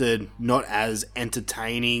crafted, not as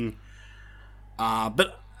entertaining.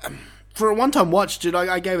 But for a one-time watch, dude,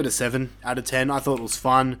 I gave it a 7 out of 10. I thought it was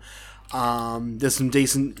fun. There's some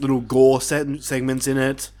decent little gore segments in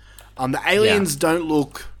it. The aliens don't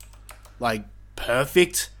look like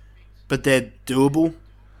perfect, but they're doable.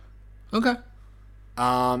 Okay.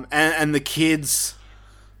 And the kids,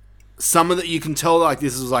 some of that you can tell like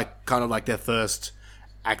this is like kind of like their first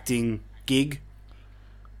acting gig.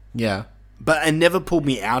 Yeah. But it never pulled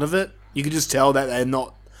me out of it. You could just tell that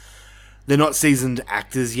they're not seasoned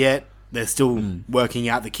actors yet. They're still working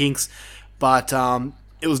out the kinks. But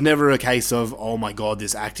it was never a case of, oh my god,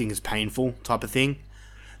 this acting is painful type of thing.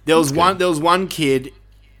 There was one kid,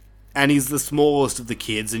 and he's the smallest of the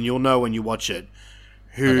kids, and you'll know when you watch it,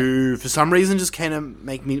 who for some reason just kind of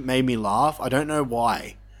made me laugh. I don't know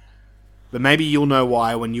why, but maybe you'll know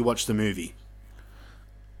why when you watch the movie.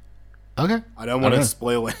 Okay. I don't want to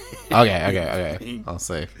spoil it. Okay. I'll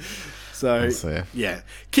see. So, yeah.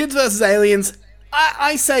 Kids vs. Aliens,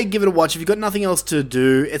 I say give it a watch if you've got nothing else to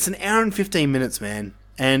do. It's an hour and 15 minutes, man,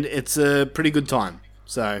 and it's a pretty good time.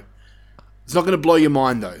 So... It's not going to blow your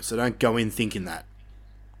mind, though, so don't go in thinking that.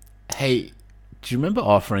 Hey, do you remember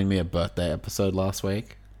offering me a birthday episode last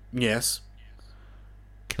week? Yes.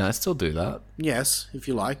 Can I still do that? Yes, if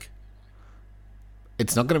you like.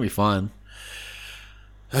 It's not going to be fun.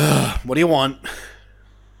 What do you want?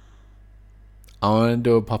 I want to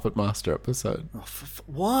do a Puppet Master episode. Oh,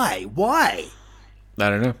 why? Why? I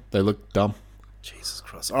don't know. They look dumb. Jesus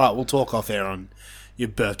Christ. All right, we'll talk off air on your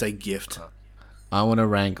birthday gift. I want to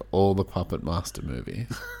rank all the Puppet Master movies.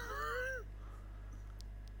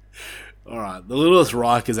 Alright, The Littlest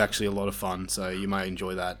Reich is actually a lot of fun, so you may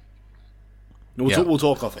enjoy that. We'll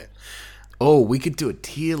talk off it. Oh, we could do a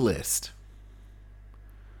tier list.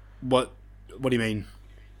 What do you mean?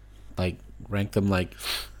 Like, rank them like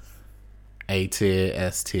A tier,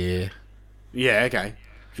 S tier. Yeah, okay.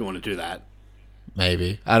 If you want to do that.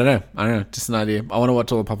 Maybe. I don't know. Just an idea. I want to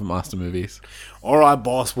watch all the Puppet Master movies. Alright,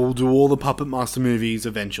 boss. We'll do all the Puppet Master movies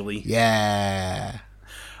eventually. Yeah.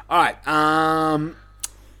 Alright,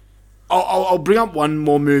 I'll bring up one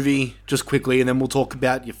more movie just quickly, and then we'll talk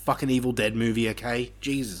about your fucking Evil Dead movie, okay?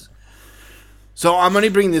 Jesus. So I'm only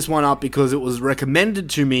bringing this one up because it was recommended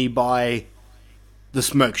to me by The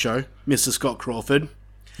Smoke Show, Mr. Scott Crawford.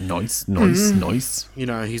 Nice. You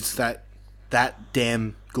know, he's that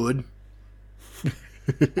damn good.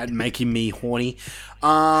 at making me horny.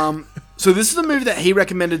 So this is a movie that he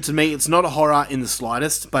recommended to me. It's not a horror in the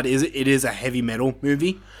slightest, but it is a heavy metal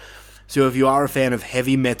movie. So if you are a fan of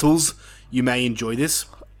heavy metals, you may enjoy this.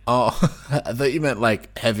 Oh, I thought you meant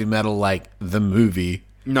like heavy metal, like the movie.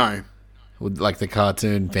 No. Like the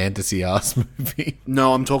cartoon fantasy ass movie.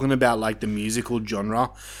 No, I'm talking about like the musical genre.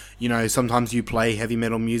 You know, sometimes you play heavy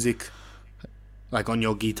metal music, like on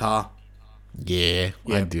your guitar. Yeah,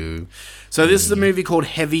 I do. So this is a movie called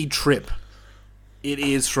Heavy Trip. It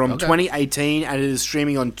is from 2018, and it is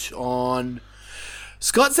streaming on...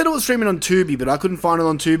 Scott said it was streaming on Tubi, but I couldn't find it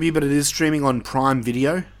on Tubi, but it is streaming on Prime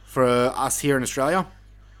Video for us here in Australia.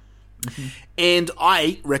 Mm-hmm. And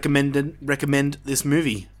I recommend this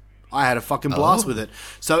movie. I had a fucking blast with it.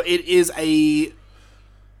 So it is a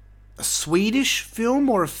Swedish film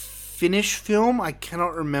or a Finnish film. I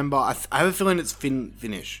cannot remember. I have a feeling it's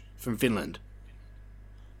Finnish, from Finland.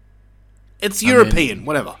 It's European,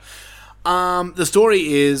 whatever. The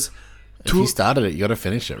story is... If you started it, you got to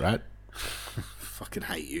finish it, right? Fucking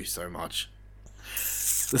hate you so much.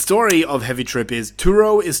 The story of Heavy Trip is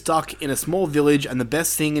Turo is stuck in a small village, and the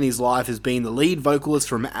best thing in his life is being the lead vocalist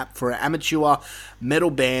for an amateur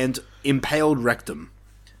metal band, Impaled Rectum.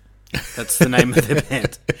 That's the name of their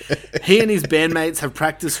band. He and his bandmates have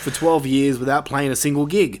practiced for 12 years without playing a single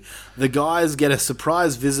gig. The guys get a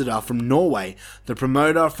surprise visitor from Norway, the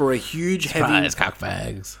promoter for a huge heavy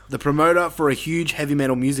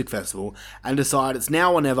metal music festival, and decide it's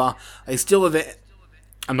now or never. They still have it.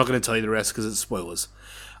 I'm not going to tell you the rest because it's spoilers.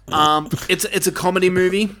 It's a comedy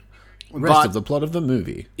movie. Rest of the plot of the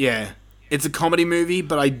movie. Yeah, it's a comedy movie,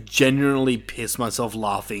 but I genuinely piss myself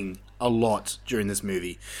laughing a lot during this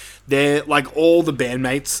movie. They're like, all the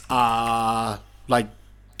bandmates are like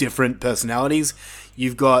different personalities.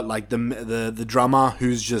 You've got like the drummer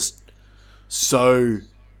who's just so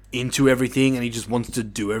into everything and he just wants to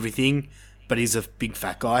do everything, but he's a big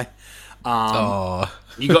fat guy.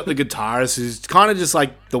 You got the guitarist who's kind of just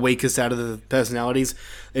like the weakest out of the personalities.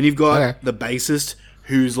 Then you've got the bassist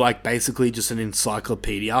who's like basically just an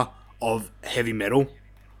encyclopedia of heavy metal.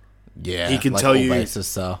 Yeah, he can like tell all you.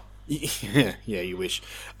 Bassists are. Yeah, you wish.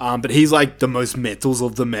 But he's like the most metals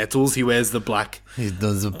of the metals. He wears the black. He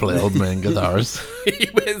doesn't play old man guitars. He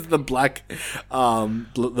wears the black,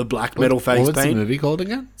 the black metal face paint. What's the movie called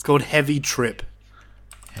again? It's called Heavy Trip.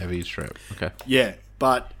 Heavy Trip. Okay. Yeah,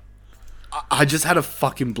 but I just had a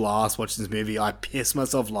fucking blast watching this movie. I pissed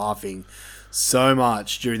myself laughing so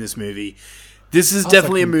much during this movie. This is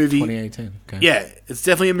definitely a movie. 2018. Okay. Yeah, it's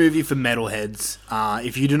definitely a movie for metalheads.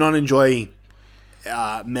 If you do not enjoy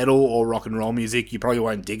metal or rock and roll music, you probably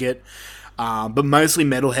won't dig it. But mostly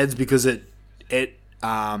metalheads, because it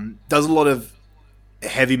does a lot of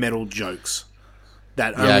heavy metal jokes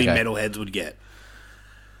that only metalheads would get.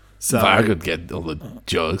 So I could get all the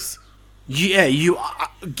jokes. Yeah, you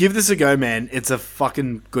give this a go, man. It's a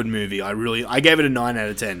fucking good movie. I gave it a 9 out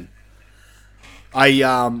of 10.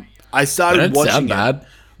 I started watching sound it. Bad.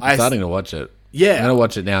 I'm starting to watch it. Yeah, I'm gonna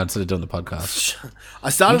watch it now instead of doing the podcast. I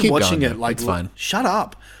started watching going, it like it's fine. Shut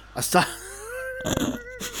up. I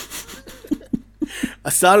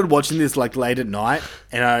started watching this like late at night,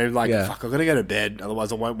 and I fuck, I gotta go to bed,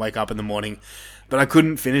 otherwise I won't wake up in the morning. But I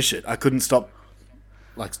couldn't finish it. I couldn't stop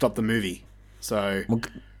the movie. So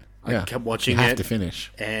I kept watching it. You have to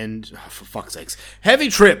finish. And for fuck's sakes, Heavy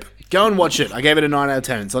Trip. Go and watch it. I gave it a 9 out of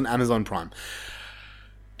 10. It's on Amazon Prime.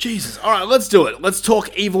 Jesus. All right, let's do it. Let's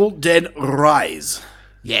talk Evil Dead Rise.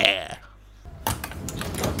 Yeah.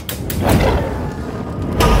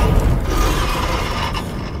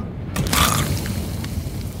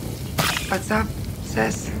 What's up,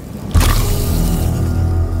 sis?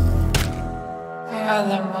 I had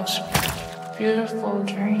the most beautiful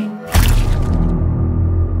dream.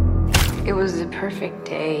 It was the perfect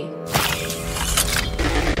day.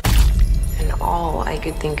 And all I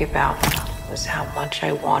could think about was how much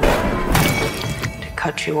I wanted to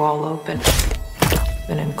cut you all open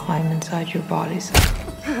and then climb inside your bodies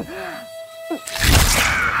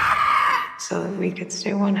so that we could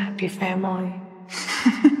stay one happy family.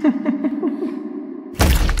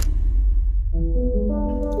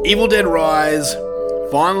 Evil Dead Rise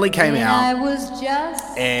finally came out,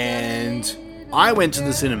 and I went to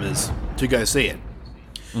the cinemas to go see it,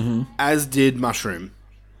 as did Mushroom.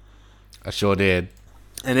 I sure did.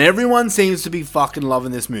 And everyone seems to be fucking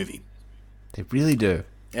loving this movie. They really do.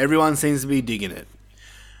 Everyone seems to be digging it.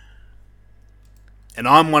 And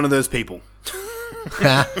I'm one of those people.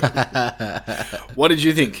 What did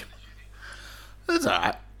you think? It was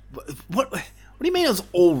alright. What do you mean it was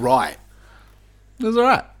alright? It was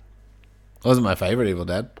alright. It wasn't my favourite Evil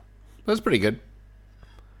Dead. But it was pretty good.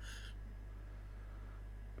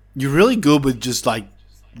 You're really good with just like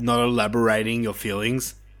not elaborating your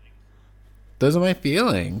feelings. Those are my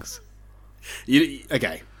feelings.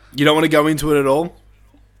 Okay? You don't want to go into it at all.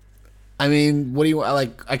 I mean, what do you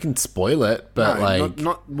like? I can spoil it, but No, like,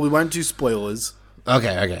 not. We won't do spoilers.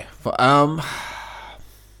 okay.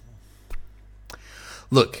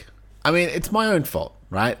 Look, I mean, it's my own fault,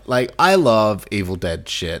 right? Like, I love Evil Dead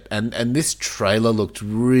shit, and this trailer looked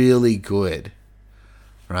really good,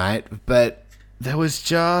 right? But there was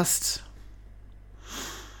just,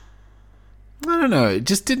 I don't know, it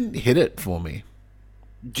just didn't hit it for me.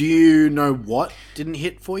 Do you know what didn't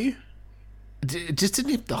hit for you? It just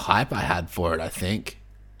didn't hit the hype I had for it, I think.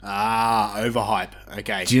 Ah, overhype.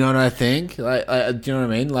 Okay. Do you know what I think? Like, do you know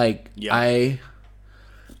what I mean? Like, Yeah.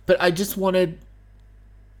 But I just wanted.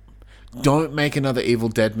 Don't make another Evil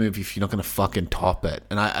Dead movie if you're not going to fucking top it.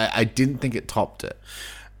 And I didn't think it topped it.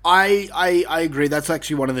 I agree. That's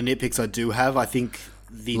actually one of the nitpicks I do have. I think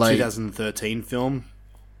the 2013 film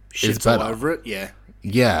shits all over it. Yeah.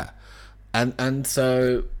 Yeah. And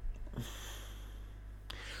so.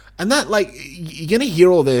 And that, like, you're going to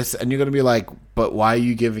hear all this and you're going to be like, but why are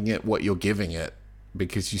you giving it what you're giving it?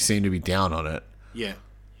 Because you seem to be down on it. Yeah.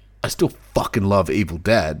 I still fucking love Evil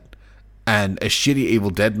Dead. And a shitty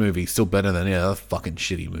Evil Dead movie is still better than any other fucking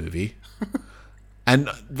shitty movie. And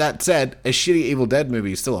that said, a shitty Evil Dead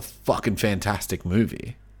movie is still a fucking fantastic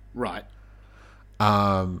movie. Right.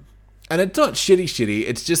 And it's not shitty.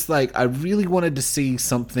 It's just like, I really wanted to see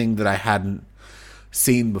something that I hadn't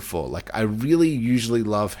seen before. Like, I really usually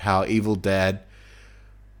love how Evil Dead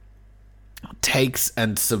takes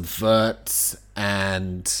and subverts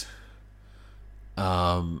and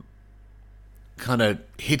kind of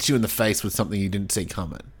hits you in the face with something you didn't see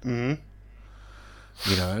coming. Mm-hmm.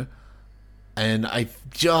 You know? And I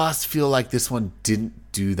just feel like this one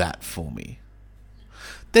didn't do that for me.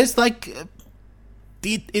 There's like...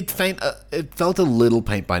 It felt a little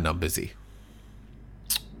paint by numbersy.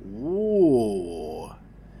 Ooh.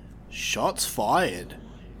 Shots fired.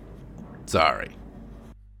 Sorry.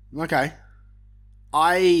 Okay.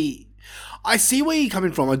 I see where you're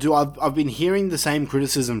coming from. I do. I've been hearing the same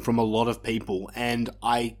criticism from a lot of people, and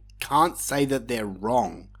I can't say that they're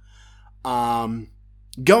wrong.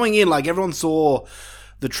 Going in, like, everyone saw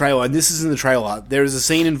the trailer, and this is in the trailer. There is a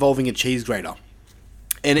scene involving a cheese grater,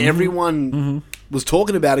 and everyone was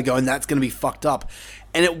talking about it, going, "That's going to be fucked up,"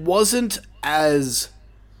 and it wasn't as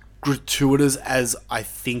gratuitous as I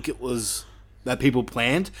think it was that people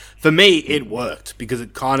planned. For me, it worked because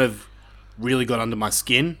it kind of really got under my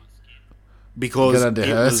skin. Because got under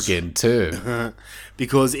her skin too.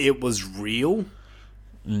 Because it was real.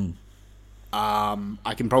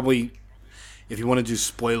 I can probably, if you want to do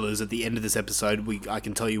spoilers at the end of this episode, I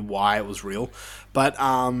can tell you why it was real. But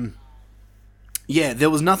yeah,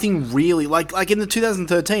 there was nothing really like in the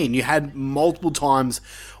 2013. You had multiple times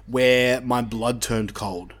where my blood turned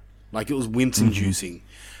cold. Like, it was wince-inducing.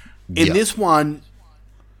 In this one,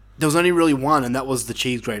 there was only really one, and that was the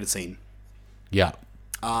cheese grater scene. Yeah.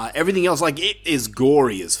 Everything else, like, it is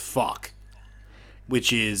gory as fuck,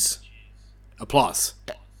 which is a plus.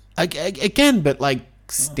 Again, but like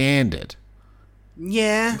standard.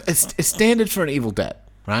 Yeah. It's standard for an Evil Dead,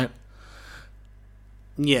 right?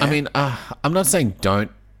 Yeah. I mean, I'm not saying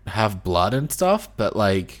don't have blood and stuff, but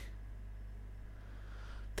like,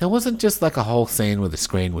 there wasn't just like a whole scene where the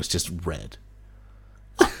screen was just red.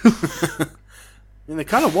 And it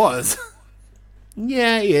kind of was.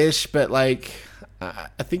 Yeah, ish, but like,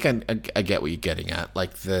 I think I get what you're getting at.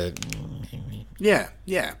 Like Yeah.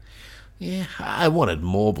 I wanted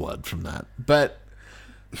more blood from that, but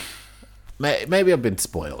maybe I've been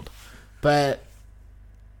spoiled. But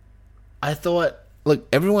I thought, look,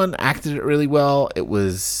 everyone acted it really well. It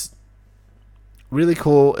was really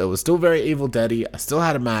cool. It was still very Evil Dead-y. I still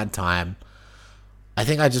had a mad time. I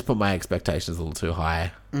think I just put my expectations a little too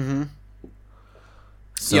high. Mm-hmm.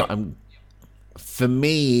 So for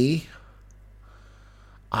me,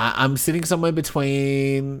 I'm sitting somewhere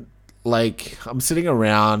between, like, I'm sitting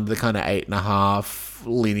around the kind of 8.5,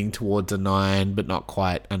 leaning towards a 9, but not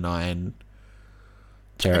quite a 9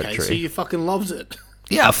 territory. Okay, so you fucking loved it.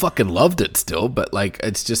 Yeah, I fucking loved it still, but like,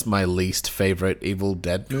 it's just my least favorite Evil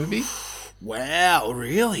Dead movie. Wow,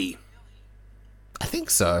 really? I think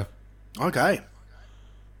so. Okay.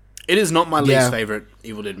 It is not my least favorite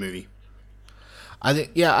Evil Dead movie. I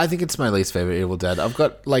think it's my least favorite Evil Dead. I've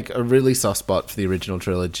got like a really soft spot for the original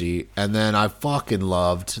trilogy, and then I fucking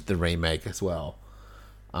loved the remake as well.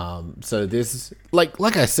 So this, like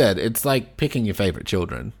I said, it's like picking your favorite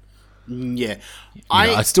children. Yeah,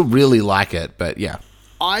 I still really like it, but yeah,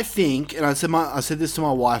 I think, and I said this to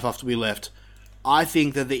my wife after we left. I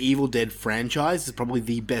think that the Evil Dead franchise is probably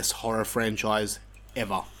the best horror franchise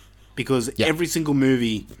ever. Because every single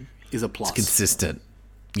movie is a plus. It's consistent.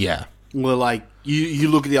 Yeah. Well, like, you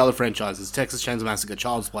look at the other franchises, Texas Chainsaw Massacre,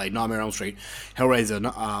 Child's Play, Nightmare on Elm Street,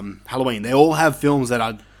 Hellraiser, Halloween. They all have films that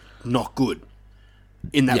are not good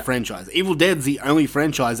in that franchise. Evil Dead's the only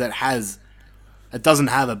franchise that doesn't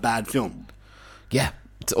have a bad film. Yeah.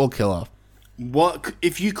 It's all killer. What,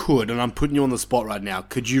 if you could, and I'm putting you on the spot right now,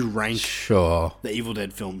 could you rank Sure. the Evil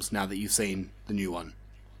Dead films now that you've seen the new one?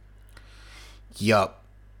 Yup.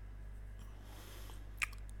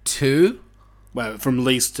 2. Well, from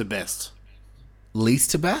least to best.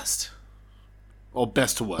 Least to best? Or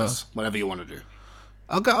best to worst. Whatever you want to do.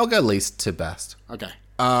 I'll go least to best. Okay.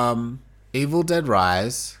 Evil Dead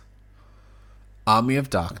Rise, Army of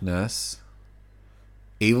Darkness,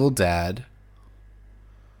 Evil Dead.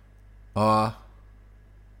 What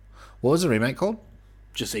was the remake called?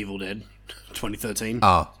 Just Evil Dead 2013.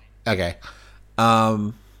 Oh, okay.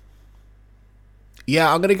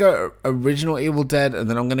 Yeah, I'm gonna go original Evil Dead, and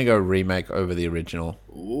then I'm gonna go remake over the original,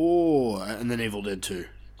 Ooh, and then Evil Dead 2.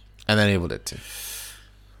 and then Evil Dead 2.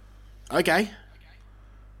 Okay.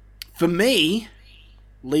 For me,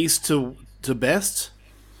 least to best,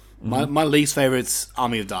 my least favorite's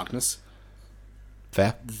Army of Darkness.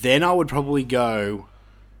 Fair. Then I would probably go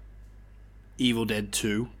Evil Dead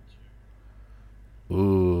 2.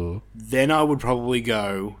 Ooh. Then I would probably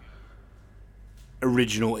go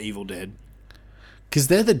original Evil Dead. Because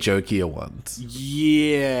they're the jokier ones.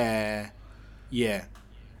 Yeah. Yeah.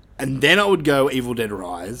 And then I would go Evil Dead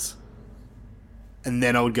Rise. And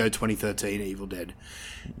then I would go 2013 Evil Dead.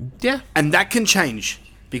 Yeah. And that can change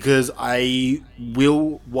because I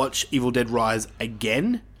will watch Evil Dead Rise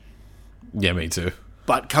again. Yeah, me too.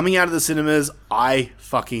 But coming out of the cinemas, I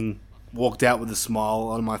fucking walked out with a smile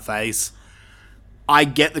on my face. I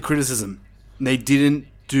get the criticism. They didn't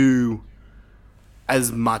do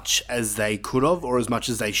as much as they could have or as much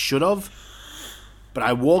as they should have. But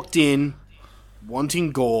I walked in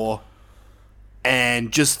wanting gore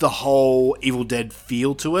and just the whole Evil Dead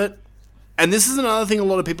feel to it. And this is another thing a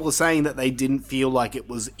lot of people are saying, that they didn't feel like it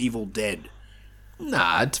was Evil Dead.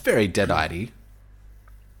 Nah, it's very Dead-eyed-y.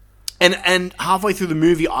 And halfway through the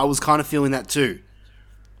movie, I was kind of feeling that too.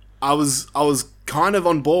 I was kind of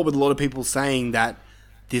on board with a lot of people saying that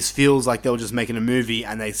this feels like they were just making a movie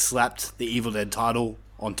and they slapped the Evil Dead title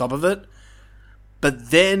on top of it. But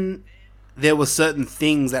then there were certain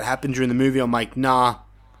things that happened during the movie. I'm like, nah,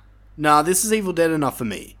 this is Evil Dead enough for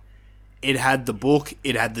me. It had the book,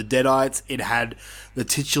 it had the Deadites, it had the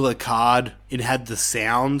titular card, it had the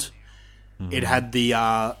sound, it had the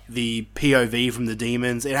POV from the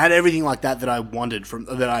demons, it had everything like that I wanted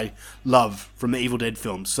that I love from the Evil Dead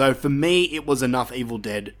films. So for me, it was enough Evil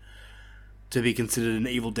Dead to be considered an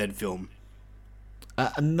Evil Dead film.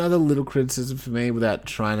 Another little criticism for me, without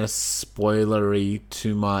trying to spoilery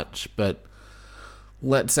too much, but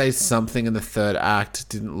let's say something in the third act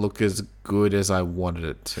didn't look as good as I wanted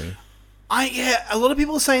it to. A lot of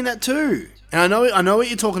people are saying that too, and I know what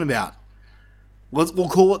you're talking about. We'll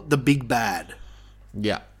call it the big bad.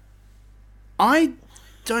 Yeah. I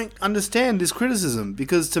don't understand this criticism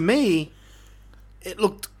because to me, it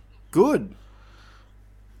looked good.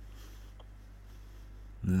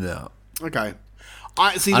 No. Okay.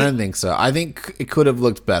 I don't think so. I think it could have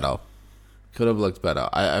looked better.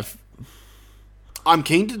 I'm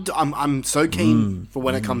keen to. I'm so keen for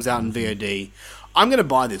when it comes out in VOD. I'm going to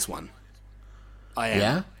buy this one. I am.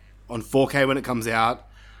 Yeah? On 4K when it comes out.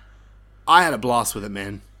 I had a blast with it,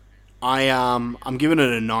 man. I'm giving it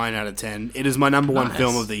a 9 out of 10. It is my number one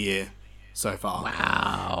film of the year so far.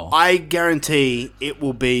 Wow. I guarantee it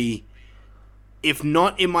will be, if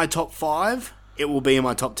not in my top 5, it will be in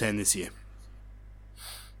my top 10 this year.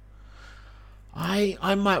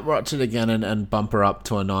 I might watch it again and bump her up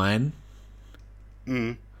to a 9.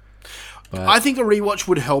 But I think a rewatch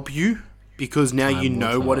would help you because now you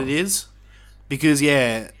know what it is. Because,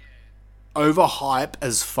 overhype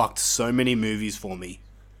has fucked so many movies for me.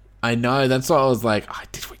 I know, that's why I was like, I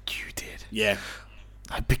did what you did. Yeah.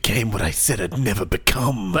 I became what I said I'd never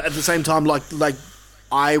become. But at the same time, like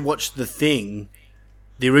I watched the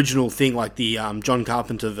original Thing, like the John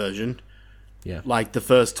Carpenter version. Yeah. Like the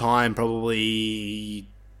first time probably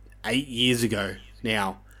 8 years ago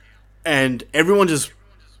now. And everyone just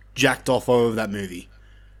jacked off over that movie.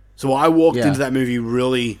 So I walked into that movie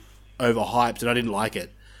really overhyped and I didn't like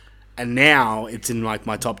it. And now it's in like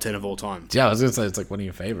my top 10 of all time. Yeah, I was going to say it's like one of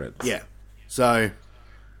your favorites. Yeah. So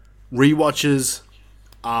rewatches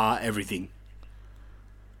are everything.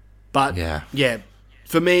 But yeah,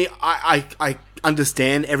 For me, I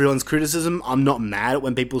understand everyone's criticism. I'm not mad at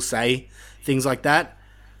when people say things like that.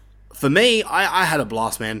 For me, I had a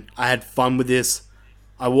blast, man. I had fun with this.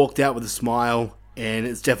 I walked out with a smile, and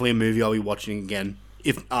it's definitely a movie I'll be watching again,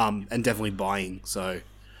 and definitely buying. So,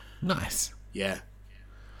 Nice. yeah,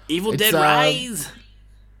 Evil It's, Dead Rise.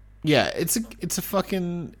 Yeah, it's a good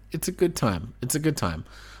time. It's a good time.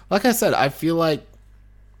 Like I said, I feel like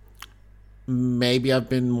maybe I've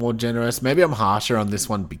been more generous. Maybe I'm harsher on this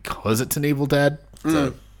one because it's an Evil Dead.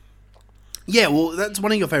 So Yeah, well, that's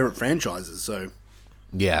one of your favorite franchises. So,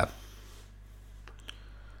 yeah.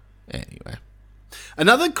 Anyway,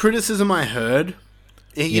 another criticism I heard.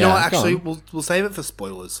 You know Yeah, what? go Actually, on. we'll save it for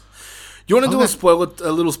spoilers. You want to do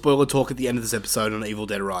a little spoiler talk at the end of this episode on Evil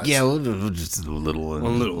Dead Rise? yeah, we'll just a little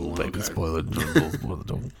baby okay. spoiler.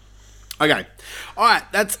 Okay. Alright,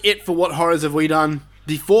 that's it for What Horrors Have We Done.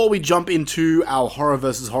 Before we jump into our horror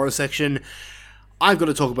versus horror section, I've got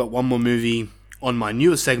to talk about one more movie on my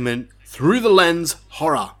newest segment, Through the Lens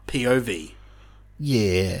Horror POV.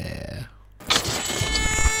 Yeah.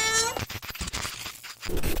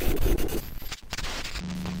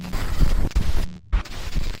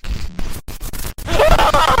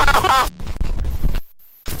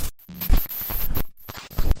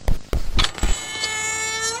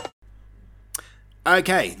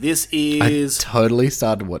 Okay, this is... I totally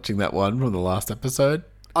started watching that one from the last episode.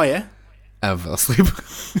 Oh, yeah? And I fell asleep.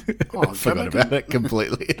 Oh, I forgot about it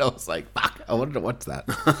completely. And I was like, fuck, I wanted to watch that.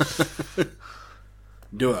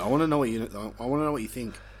 Do it. I want to know what you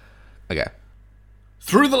think. Okay.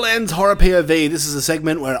 Through the Lens Horror POV. This is a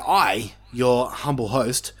segment where I, your humble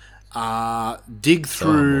host, dig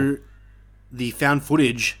through the found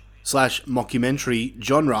footage / mockumentary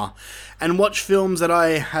genre and watch films that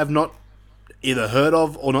I have not either heard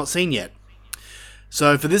of or not seen yet.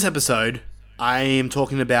 So for this episode, I am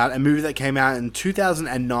talking about a movie that came out in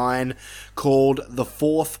 2009 called The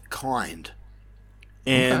Fourth Kind.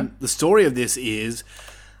 And the story of this is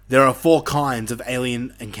there are 4 kinds of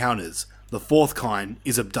alien encounters. The 4th kind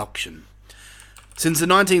is abduction. Since the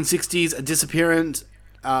 1960s, a disappearance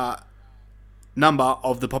number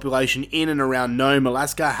of the population in and around Nome,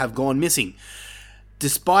 Alaska have gone missing.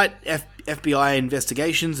 Despite FBI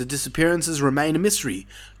investigations, the disappearances remain a mystery.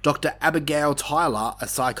 Dr. Abigail Tyler, a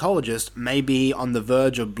psychologist, may be on the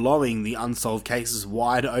verge of blowing the unsolved cases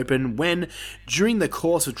wide open when, during the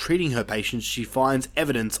course of treating her patients, she finds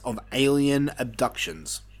evidence of alien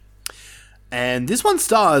abductions. And this one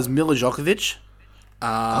stars Mila Djokovic,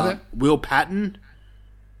 Will Patton,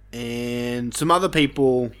 and some other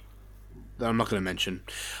people that I'm not going to mention.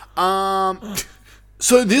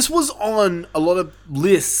 So this was on a lot of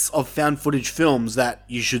lists of found footage films that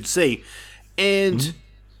you should see. And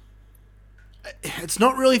it's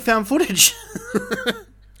not really found footage.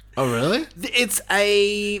 Oh, really? It's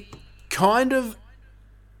a kind of,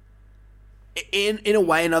 in a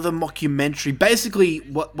way, another mockumentary. Basically,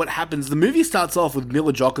 what happens, the movie starts off with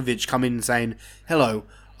Mila Djokovic coming and saying, "Hello,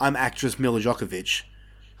 I'm actress Mila Djokovic."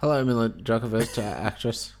 Hello, Mila Djokovic,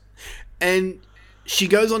 actress. And she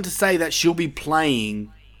goes on to say that she'll be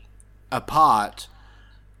playing a part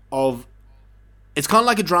of... It's kind of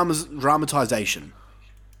like a dramatization,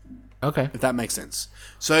 Okay. if that makes sense.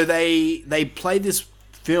 So they play this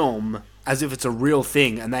film as if it's a real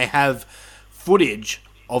thing, and they have footage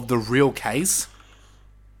of the real case,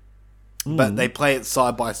 but they play it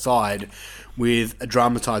side by side with a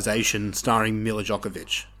dramatization starring Mila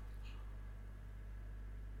Djokovic.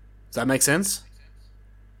 Does that make sense?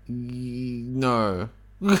 No.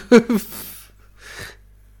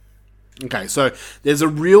 Okay, so there's a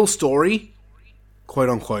real story, quote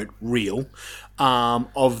unquote real,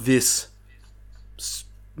 of this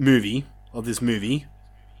movie.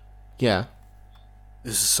 Yeah.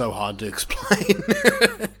 This is so hard to explain.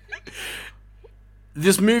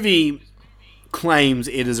 This movie claims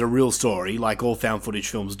it is a real story, like all found footage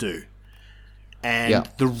films do. And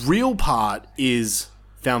the real part is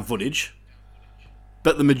found footage,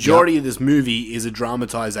 but the majority of this movie is a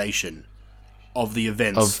dramatization of the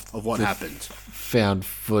events of what happened. Found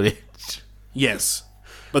footage. Yes,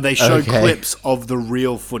 but they show Okay. clips of the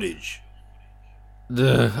real footage.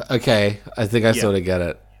 Okay, I think I sort of get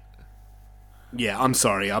it. Yeah, I'm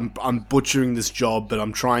sorry. I'm butchering this job, but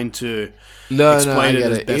I'm trying to I explain it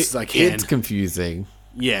get as best as I can. It's confusing.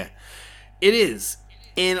 Yeah, it is.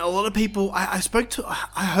 And a lot of people, I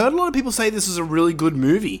heard a lot of people say this is a really good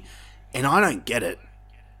movie, and I don't get it.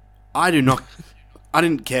 I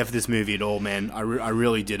didn't care for this movie at all, man. I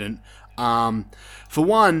really didn't. For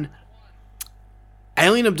one,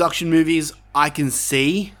 alien abduction movies, I can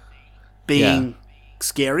see being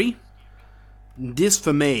scary. This,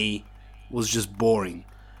 for me, was just boring.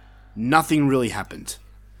 Nothing really happened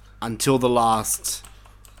until the last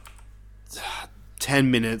 10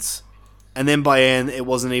 minutes, and then by end it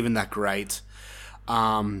wasn't even that great.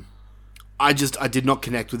 I did not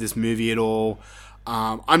connect with this movie at all.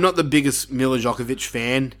 I'm not the biggest Mila Djokovic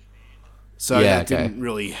fan, so that didn't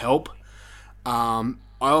really help. I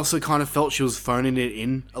also kind of felt she was phoning it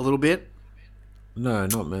in a little bit. No,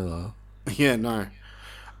 not Mila. Yeah, no.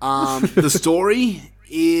 The story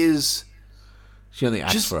is... She only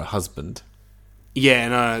acts for her husband. Yeah,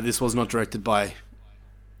 no, this was not directed by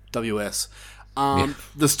WS.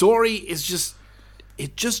 The story is just...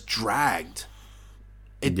 It just dragged.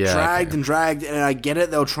 It dragged and dragged, and I get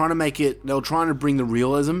it. They were trying to make it... They were trying to bring the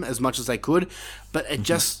realism as much as they could, but it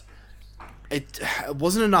just... It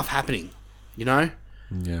wasn't enough happening, you know?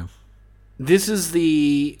 Yeah. This is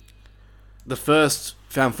the first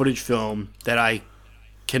found footage film that I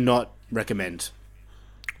cannot recommend.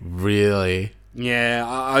 Really? Yeah,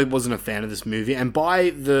 I wasn't a fan of this movie. And by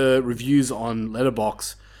the reviews on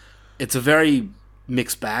Letterboxd, it's a very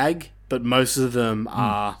mixed bag, but most of them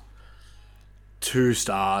are 2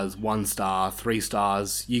 stars, 1 star, 3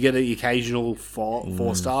 stars. You get the occasional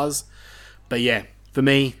 4 stars. But yeah, for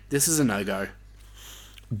me, this is a no-go.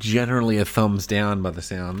 Generally a thumbs down by the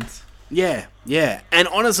sounds. Yeah. And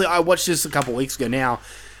honestly, I watched this a couple of weeks ago now.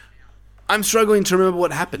 I'm struggling to remember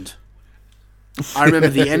what happened. I remember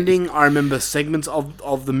the ending. I remember segments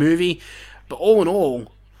of the movie. But all in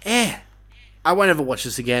all, I won't ever watch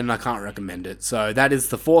this again, and I can't recommend it. So that is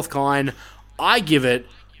The Fourth Kind. I give it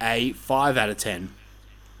a 5 out of 10.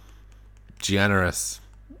 Generous.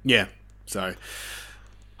 Yeah. So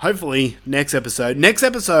hopefully next episode,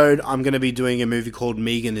 I'm going to be doing a movie called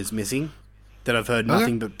Megan is Missing that I've heard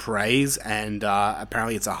nothing but praise, and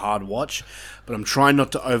apparently it's a hard watch. But I'm trying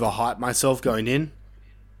not to overhype myself going in.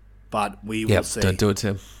 But we will see. Don't do it,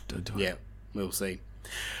 Tim. Don't do it. Yeah, we'll see.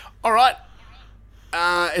 All right.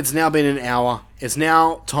 It's now been an hour. It's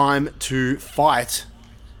now time to fight.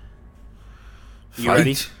 You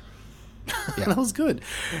ready? Yeah. That was good.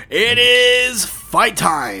 It is fight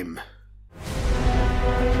time.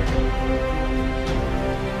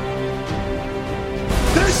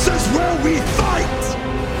 This is where we fight!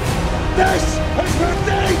 This is where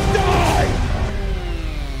they die!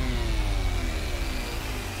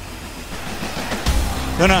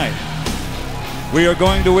 Tonight, we are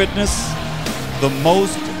going to witness the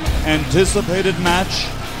most anticipated match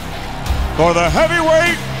for the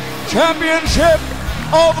heavyweight championship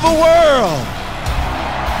of the world.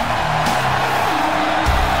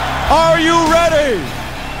 Are you ready?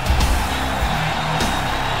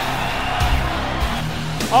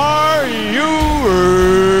 Are you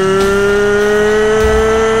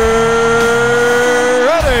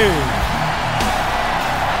ready?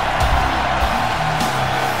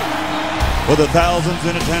 For the thousands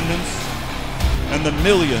in attendance and the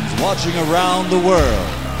millions watching around the world,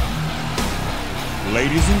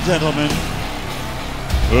 ladies and gentlemen,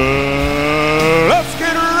 let's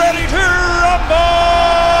get ready to rumble!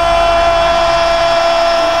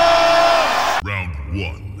 Round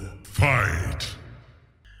 1. Fight.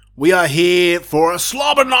 We are here for a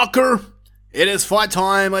slobber knocker. It is fight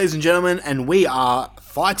time, ladies and gentlemen, and we are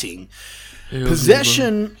fighting the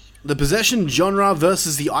possession genre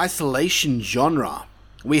versus the isolation genre.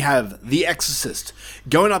 We have The Exorcist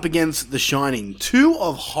going up against The Shining, 2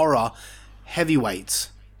 of horror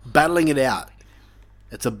heavyweights battling it out.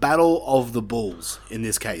 It's a battle of the bulls in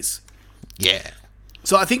this case. Yeah.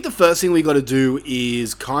 So I think the first thing we got to do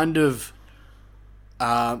is kind of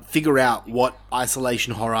figure out what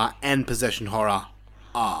isolation horror and possession horror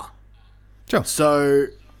are. Sure. So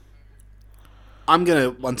I'm going to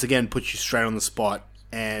once again put you straight on the spot.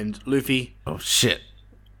 And Luffy, Oh, shit.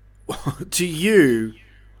 to you,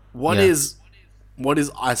 what is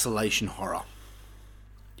isolation horror?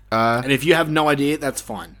 And if you have no idea, that's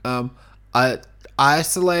fine.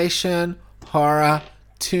 Isolation horror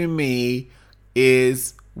to me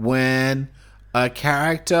is when a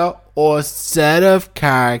character or set of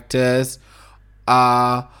characters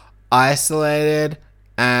are isolated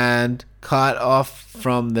and cut off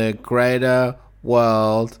from the greater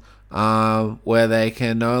world, where they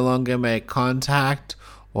can no longer make contact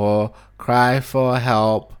or cry for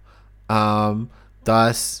help.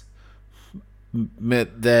 Thus,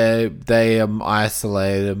 they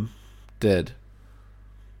isolated.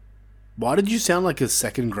 Why did you sound like a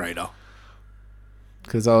second grader?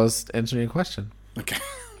 Because I was answering a question. Okay,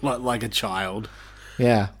 like a child.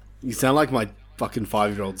 Yeah. You sound like my fucking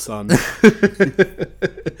 5-year-old son.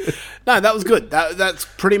 No, that was good. That's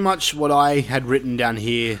pretty much what I had written down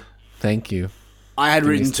here. Thank you. I had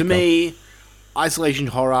written, to me, Isolation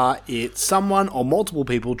horror, it's someone or multiple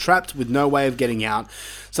people trapped with no way of getting out.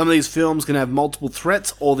 Some of these films can have multiple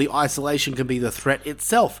threats, or the isolation can be the threat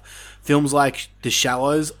itself. Films like The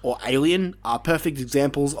Shallows or Alien are perfect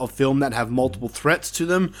examples of film that have multiple threats to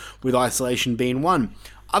them, with isolation being one.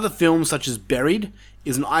 Other films, such as Buried,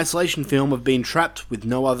 is an isolation film of being trapped with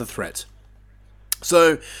no other threat.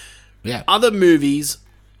 So, Yeah. other movies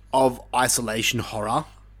of isolation horror,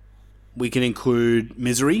 we can include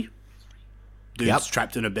Misery. Dude's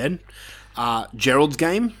trapped in a bed. Gerald's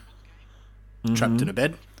Game. Trapped in a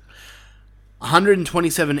bed.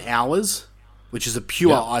 127 Hours, which is a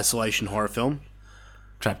pure isolation horror film.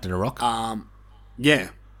 Trapped in a rock. Yeah.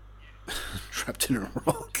 Trapped in a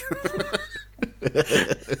rock.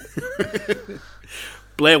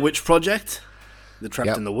 Blair Witch Project. The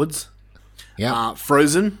Trapped in the Woods. Yeah.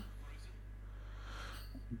 Frozen.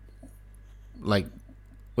 Like,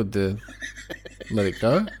 with the Let It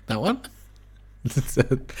Go? That one?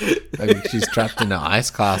 I mean, she's trapped in an ice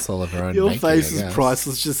castle of her own Your making, face I is guess.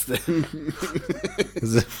 priceless just then.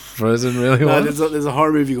 Is it Frozen really No, one? there's a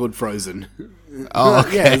horror movie called Frozen. Oh,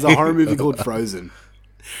 okay. Yeah, there's a horror movie called Frozen.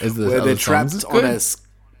 Is the Where other they're songs trapped as on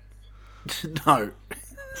good? a... No.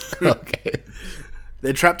 Okay.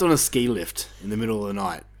 They're trapped on a ski lift in the middle of the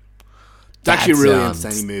night. It's That actually a really sounds-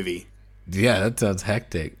 entertaining movie. Yeah, that sounds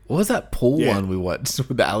hectic. What was that pool Yeah. one we watched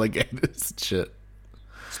with the alligators and shit?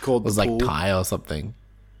 It's called It was The like Pool. Thai or something.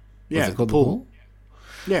 Yeah, Was it called The The Pool?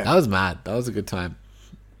 Yeah. That was mad. That was a good time.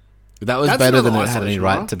 That was That's better than another it had any isolation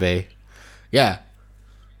right horror. to be. Yeah.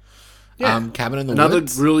 Yeah. Cabin in the Another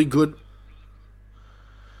Woods. really good...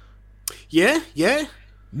 Yeah, yeah.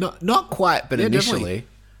 Not quite, but Yeah, initially. definitely.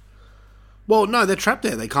 Well, no, they're trapped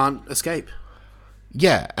there. They can't escape.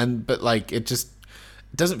 Yeah, but like it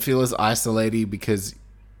doesn't feel as isolating because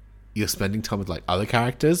you're spending time with like other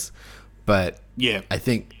characters. But Yeah. I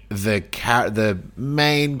think the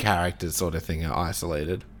main characters sort of thing are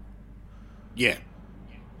isolated. Yeah.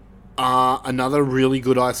 Another really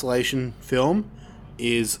good isolation film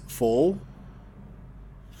is Fall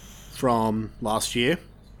from last year.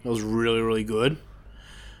 It was really, really good.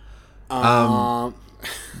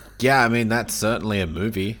 Yeah, I mean that's certainly a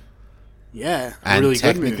movie. Yeah, a And really good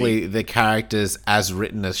technically, movie. the characters, as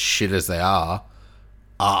written as shit as they are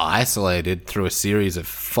isolated through a series of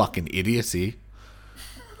fucking idiocy.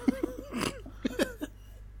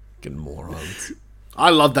 Fucking morons. I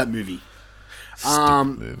love that movie.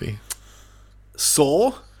 Stupid movie.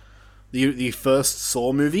 Saw, the first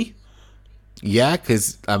Saw movie. Yeah,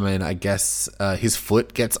 because, I mean, I guess his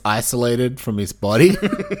foot gets isolated from his body.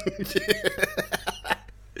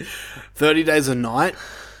 30 Days a Night.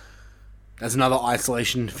 That's another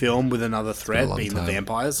isolation film with another thread, long being time. the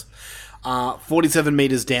vampires. 47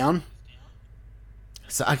 Meters Down.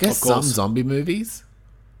 So I guess Of course. some zombie movies.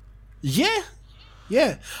 Yeah.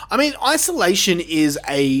 Yeah. I mean, isolation is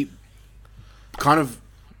a kind of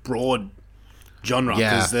broad genre.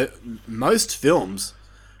 Yeah. Because most films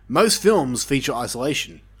feature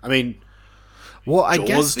isolation. I mean, Well, I Jaws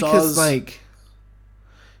guess because, does. like,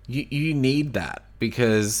 you need that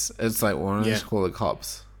because it's like, why don't you Yeah. just call the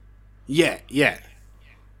cops? yeah.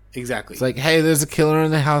 Exactly. It's like, hey, there's a killer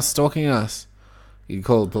in the house stalking us. You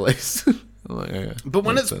call the police. I'm like, okay, but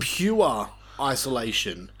when makes it's sense. pure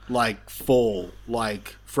isolation, like Fall,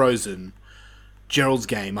 like Frozen, Gerald's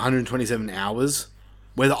Game, 127 Hours,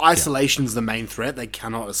 where the isolation's the main threat, they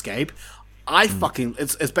cannot escape.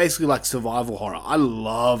 It's basically like survival horror. I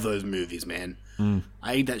love those movies, man.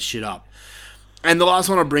 I eat that shit up. And the last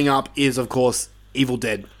one I'll bring up is, of course, Evil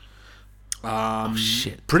Dead.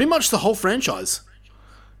 shit. Pretty much the whole franchise.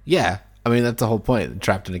 Yeah, I mean that's the whole point.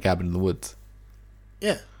 Trapped in a cabin in the woods.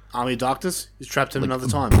 Yeah. Army of Darkness is trapped in another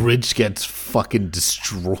time. Bridge gets fucking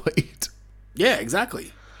destroyed. Yeah,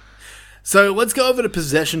 exactly. So let's go over to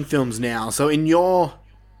possession films now. So in your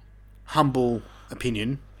humble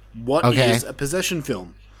opinion, what Okay. is a possession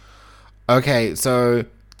film? Okay, so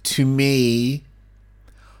to me,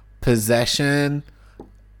 possession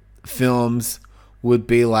films would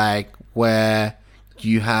be like where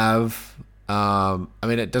you have. I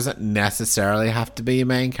mean, it doesn't necessarily have to be a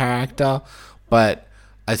main character, but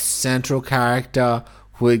a central character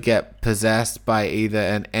would get possessed by either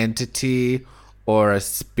an entity or a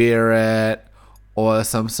spirit or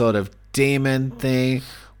some sort of demon thing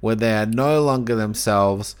where they are no longer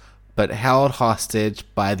themselves but held hostage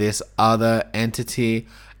by this other entity,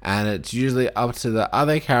 and it's usually up to the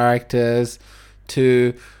other characters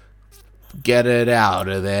to get it out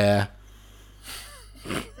of there.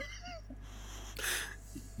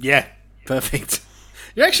 Yeah, perfect.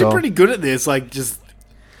 You're actually So- pretty good at this. Like, just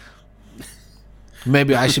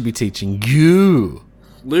Maybe I should be teaching you.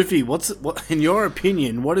 Luffy, what in your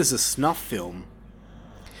opinion? What is a snuff film?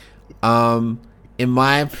 In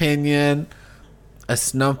my opinion, a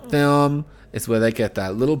snuff film is where they get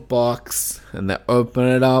that little box and they open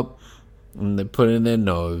it up and they put it in their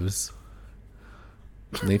nose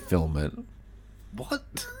and they film it.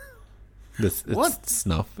 What? It's What?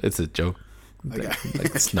 snuff. It's a joke. Okay.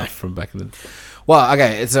 Like snuff from back in the... Well,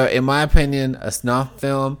 okay, so in my opinion, a snuff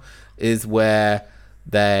film is where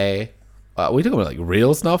they... Are we talking about like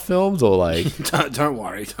real snuff films or like... Don't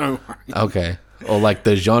worry. Okay. Or like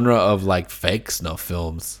the genre of like fake snuff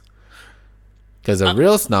films. Because a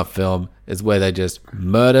real snuff film is where they just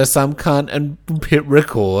murder some cunt and hit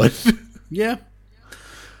record. Yeah.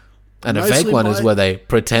 And a Mostly fake one is where they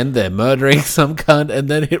pretend they're murdering some cunt and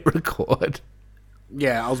then hit record.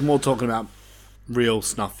 Yeah, I was more talking about real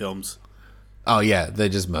snuff films. Oh yeah, they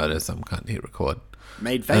just murder some cunt and hit record.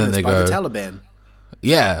 Made And famous then they by go- the Taliban.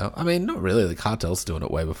 Yeah, I mean, not really. The cartel's doing it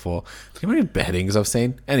way before. How many beheadings I've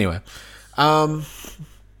seen? Anyway, I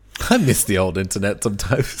miss the old internet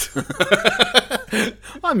sometimes.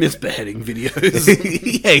 I miss beheading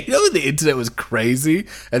videos. Yeah, you know when the internet was crazy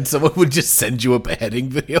and someone would just send you a beheading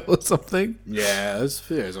video or something? Yeah, those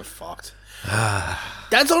videos are fucked.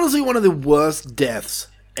 That's honestly one of the worst deaths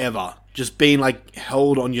ever. Just being like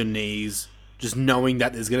held on your knees, just knowing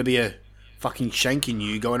that there's gonna be a fucking shank in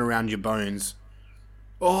you going around your bones.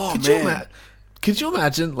 Oh man. Could you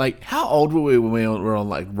imagine, like, how old were we when we were on,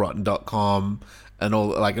 like, Rotten.com and all,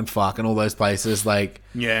 like, and fuck and all those places, like,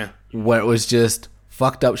 Yeah. where it was just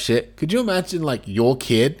fucked up shit? Could you imagine, like, your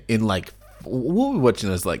kid in, like, what were we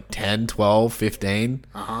watching as, like, 10, 12, 15?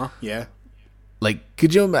 Yeah. Like,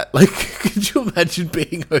 could you imagine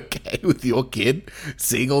being okay with your kid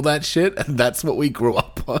seeing all that shit? And that's what we grew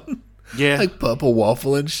up on? Yeah. Like, Purple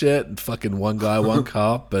Waffle and shit, and fucking One Guy, One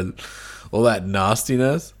Cup, and all that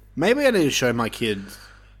nastiness. Maybe I need to show my kid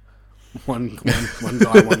one guy,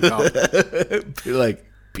 one cup. Be like,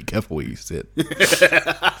 be careful where you sit.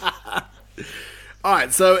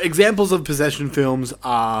 Alright, so examples of possession films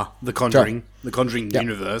are The Conjuring. Sure. The Conjuring Yep.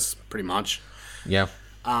 universe, pretty much. Yeah.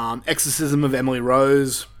 Exorcism of Emily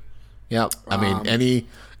Rose. Yeah. I mean, any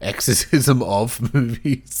exorcism of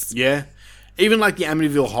movies. Yeah. Even like the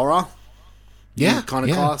Amityville Horror. Yeah. Kind of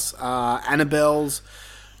yeah. class. Annabelle's.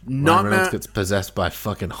 Ryan Nightmare. Reynolds gets possessed by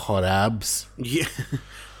fucking hot abs. Yeah.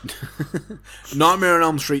 Nightmare on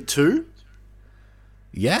Elm Street 2.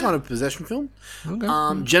 Yeah. Kind of possession film.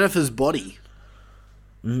 Okay. Jennifer's Body.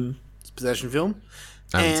 It's a possession film.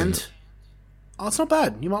 I haven't seen And it. it's not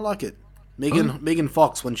bad. You might like it. Megan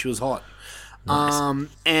Fox when she was hot. Nice.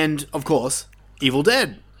 And of course, Evil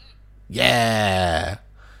Dead. Yeah.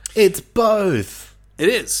 It's both. It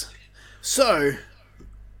is. So,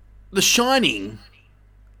 The Shining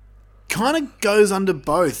kind of goes under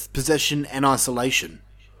both possession and isolation.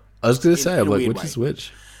 I was going to say, in I'm a like, weird which way. is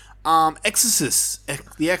which?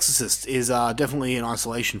 The Exorcist is definitely an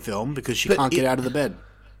isolation film because she But can't get out of the bed.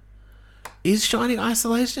 Is Shining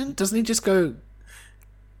isolation? Doesn't he just go...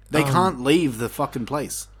 They can't leave the fucking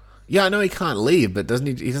place. Yeah, I know he can't leave, but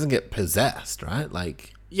doesn't he doesn't get possessed, right?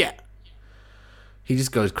 Like, Yeah. he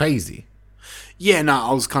just goes crazy. Yeah, no,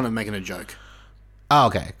 I was kind of making a joke. Oh,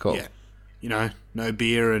 okay, cool. Yeah. You know, no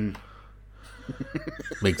beer and...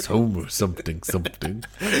 Makes home or something.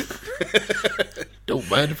 Don't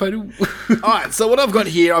mind if I do. Alright, so what I've got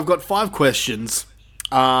here, I've got 5 questions,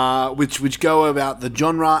 which go about the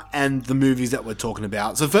genre and the movies that we're talking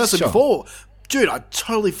about. So firstly, Sure. before... Dude, I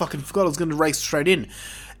totally fucking forgot I was going to race straight in.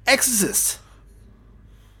 Exorcist.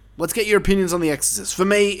 Let's get your opinions on The Exorcist. For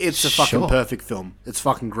me, it's a fucking Sure. perfect film. It's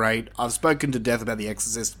fucking great. I've spoken to death about The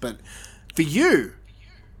Exorcist, but for you,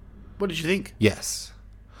 what did you think? Yes.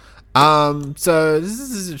 So this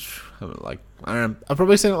is like, I don't know, I've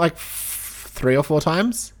probably seen it like 3 or 4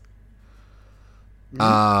 times.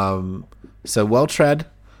 So well tread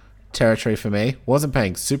territory for me. Wasn't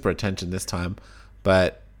paying super attention this time,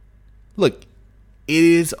 but look, it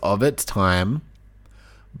is of its time.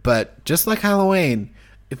 But just like Halloween,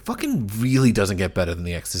 it fucking really doesn't get better than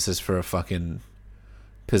The Exorcist for a fucking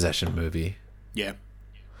possession movie. Yeah.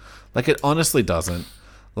 Like, it honestly doesn't.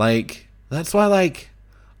 Like, that's why, like,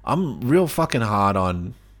 I'm real fucking hard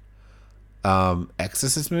on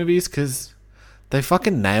Exorcist movies, because they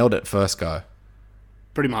fucking nailed it first go.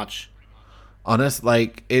 Pretty much. Honest,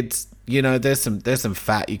 like, it's, you know, there's some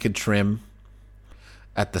fat you could trim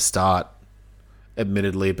at the start,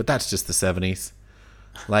 admittedly, but that's just the 70s.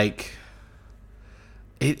 Like,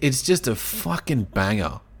 it's just a fucking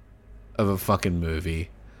banger of a fucking movie.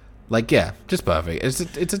 Like, yeah, just perfect.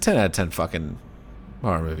 It's a 10 out of 10 fucking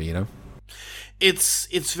horror movie, you know?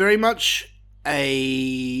 It's very much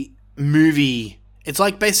a movie It's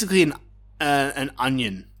like basically an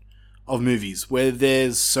onion of movies where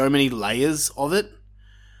there's so many layers of it.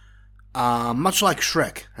 Much like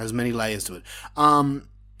Shrek has many layers to it.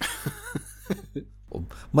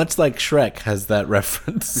 Much like Shrek has that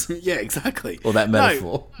reference. Yeah, exactly. Or that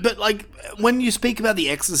metaphor. No, but like when you speak about The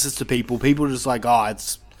Exorcist to people, people are just like, oh,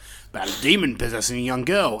 it's about a demon possessing a young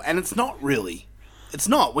girl. And it's not really. It's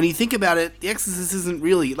not. When you think about it, The Exorcist isn't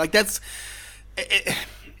really like that's.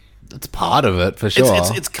 It's part of it, for sure.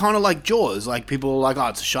 It's kind of like Jaws. Like, people are like, oh,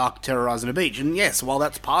 it's a shark terrorizing a beach. And yes, while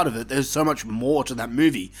that's part of it, there's so much more to that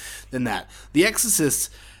movie than that. The Exorcist,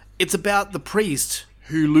 it's about the priest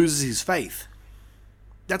who loses his faith.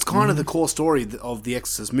 That's kind of the core story of the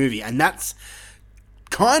Exorcist movie. And that's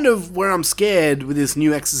kind of where I'm scared with this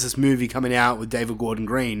new Exorcist movie coming out with David Gordon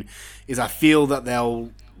Green, is I feel that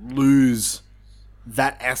they'll lose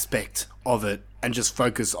that aspect of it and just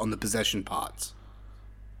focus on the possession parts.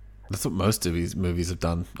 That's what most of these movies have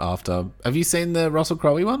done after. Have you seen the Russell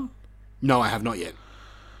Crowe one? No, I have not yet.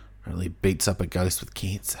 Really beats up a ghost with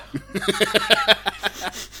cancer.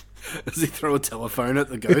 Does he throw a telephone at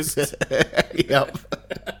the ghost? Yep.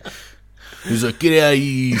 He's like, get out of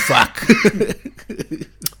here, you fuck.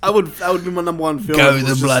 That would be my number one film. Go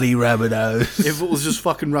the bloody rabbitohs. If it was just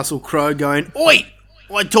fucking Russell Crowe going, oi,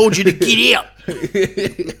 I told you to get out.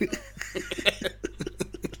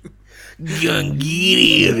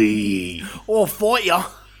 Gungiri. Or fight ya.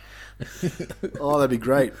 Oh, that'd be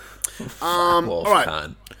great. All right.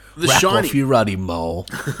 Cunt. The Wrap Shining. off, you ruddy mole.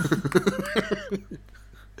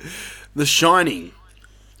 The Shining.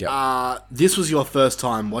 Yep. This was your first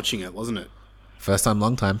time watching it, wasn't it? First time,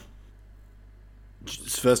 long time.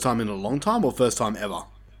 First time in a long time or first time ever?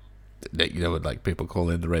 You know what, like, people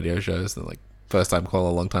call in the radio shows, they're like, first time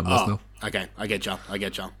caller, long time listener. Okay, I get ya.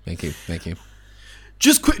 Thank you.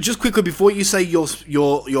 Just quickly before you say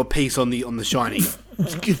your piece on the Shining,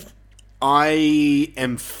 I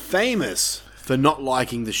am famous for not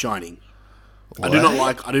liking The Shining. What?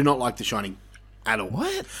 I do not like The Shining at all.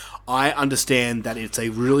 What? I understand that it's a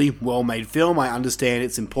really well-made film. I understand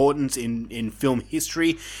its importance in film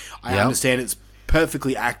history. I understand it's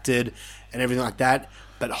perfectly acted and everything like that.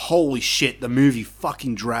 But holy shit, the movie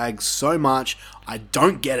fucking drags so much. I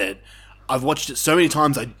don't get it. I've watched it so many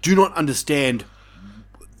times. I do not understand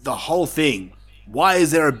the whole thing. Why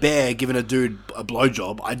is there a bear giving a dude a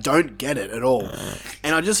blowjob? I don't get it at all.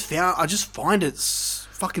 And I just find it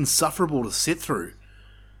fucking sufferable to sit through.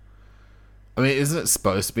 I mean, isn't it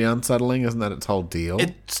supposed to be unsettling? Isn't that its whole deal?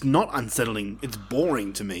 It's not unsettling. It's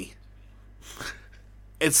boring to me.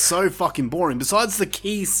 It's so fucking boring. Besides the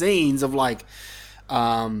key scenes of like,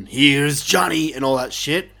 here's Johnny and all that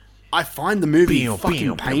shit, I find the movie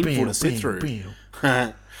fucking painful to sit through.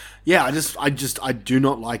 Yeah, I do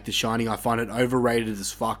not like The Shining. I find it overrated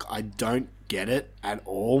as fuck. I don't get it at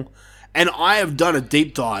all. And I have done a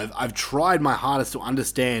deep dive. I've tried my hardest to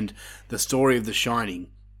understand the story of The Shining.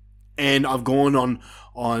 And I've gone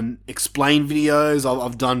on explain videos.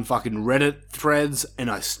 I've done fucking Reddit threads.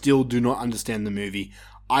 And I still do not understand the movie.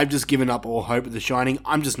 I've just given up all hope of The Shining.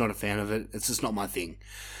 I'm just not a fan of it. It's just not my thing.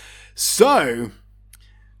 So,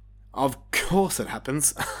 of course it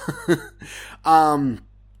happens.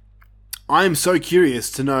 I am so curious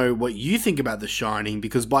to know what you think about The Shining,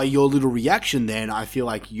 because by your little reaction then, I feel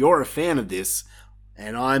like you're a fan of this,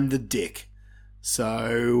 and I'm the dick.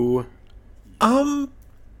 So...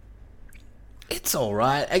 It's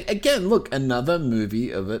alright. Again, look, another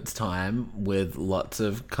movie of its time with lots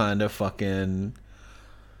of kind of fucking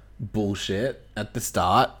bullshit at the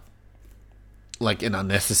start. Like, an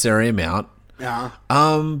unnecessary amount. Yeah.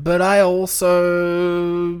 But I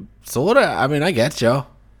also... Sorta, I mean, I get you.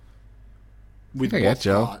 I get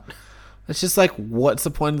you. It's just like, what's the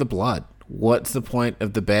point of the blood? What's the point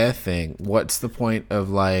of the bear thing? What's the point of,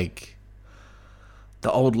 like, the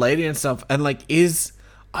old lady and stuff? And, like,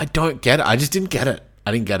 I don't get it. I just didn't get it.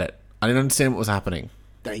 I didn't get it. I didn't understand what was happening.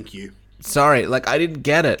 Thank you. Sorry, like, I didn't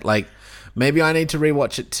get it. Like, maybe I need to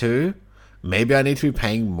rewatch it too. Maybe I need to be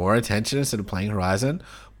paying more attention instead of playing Horizon.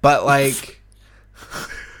 But, like,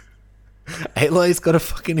 Aloy's got to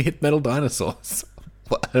fucking hit metal dinosaurs.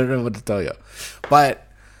 I don't know what to tell you. But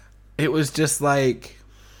it was just like,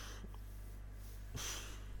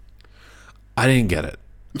 I didn't get it.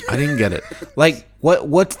 Like,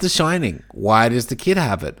 what's The Shining? Why does the kid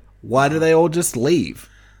have it? Why do they all just leave?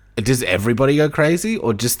 Does everybody go crazy,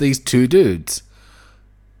 or just these two dudes?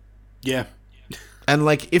 Yeah. And,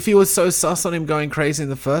 like, if he was so sus on him going crazy in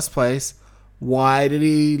the first place, why did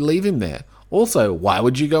he leave him there? Also, why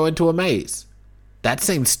would you go into a maze? That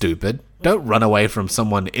seems stupid. Don't run away from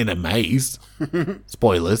someone in a maze.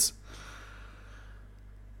 Spoilers.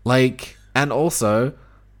 Like, And also,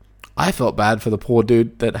 I felt bad for the poor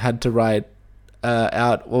dude that had to write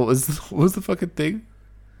out what was the fucking thing?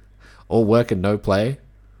 All work and no play.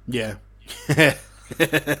 Yeah.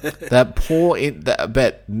 That poor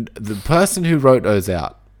the person who wrote those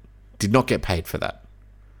out did not get paid for that.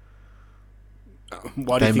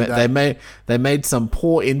 Why do you think that? They made some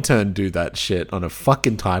poor intern do that shit on a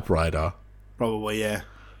fucking typewriter. Probably, yeah.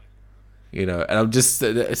 You know, and I'm just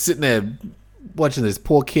sitting there watching this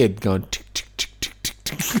poor kid going tick, tick, tick, tick, tick,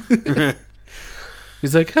 tick.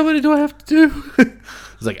 He's like, how many do I have to do?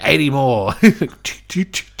 It's like 80 more.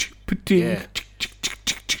 Yeah.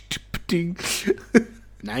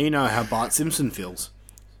 Now you know how Bart Simpson feels.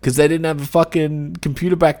 Because they didn't have a fucking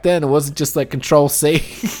computer back then. It wasn't just like Control C,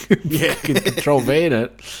 Yeah. Control V in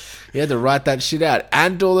it. You had to write that shit out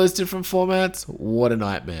and all those different formats. What a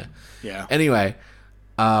nightmare. Yeah. Anyway,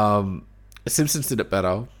 Simpsons did it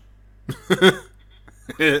better.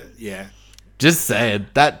 Yeah. Just saying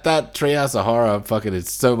that Treehouse of Horror fucking is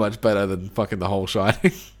so much better than fucking The Whole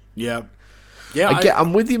Shining. Yeah. Yeah.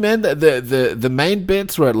 I'm with you, man. The main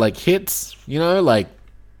bits where it like hits, you know, like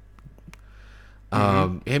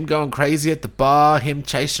him going crazy at the bar, him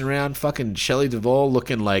chasing around fucking Shelley Duvall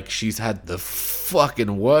looking like she's had the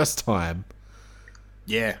fucking worst time.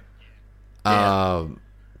 Yeah. The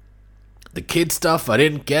kid stuff I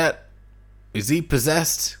didn't get. Is he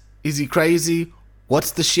possessed? Is he crazy?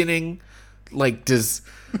 What's the shinning? Like, does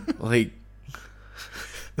like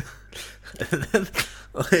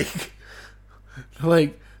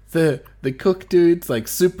like the cook dude's like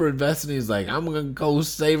super invested. He's like, I'm gonna go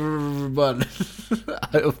save everybody.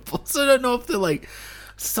 I also don't know if they're like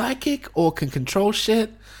psychic or can control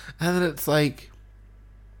shit. And then it's like,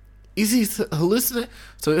 is he hallucinate?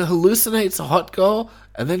 So he hallucinates a hot girl,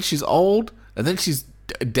 and then she's old, and then she's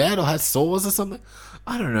dead or has sores or something.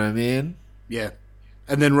 I don't know, man. Yeah.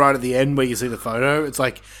 And then right at the end where you see the photo, it's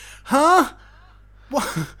like, huh?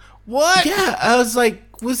 What? Yeah, I was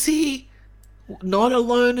like, was he not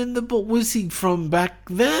alone in the book? Was he from back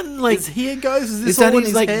then? Like, Is he a ghost? Is this is that all in his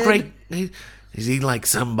his like head? great? Is he like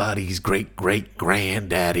somebody's great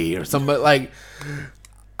granddaddy or somebody? Like,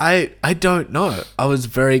 I don't know. I was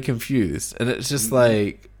very confused, and it's just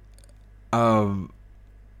like,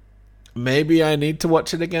 maybe I need to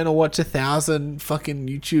watch it again or watch 1,000 fucking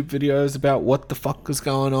YouTube videos about what the fuck was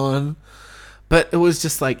going on. But it was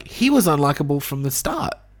just like, he was unlikable from the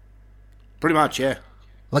start. Pretty much, yeah.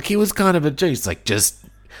 Like, he was kind of a jerk. He's like, just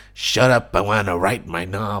shut up, I want to write my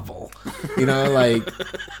novel. You know, like,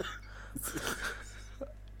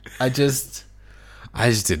 I just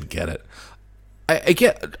didn't get it. I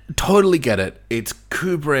totally get it. It's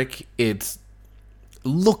Kubrick. It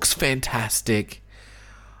looks fantastic.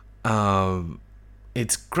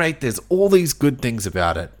 It's great. There's all these good things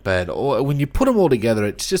about it, but when you put them all together,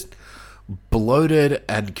 it's just bloated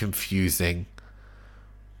and confusing.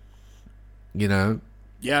 You know?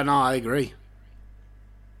 Yeah, no, I agree.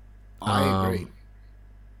 I agree.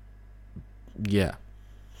 Yeah.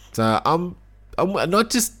 So I'm not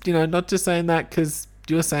just saying that because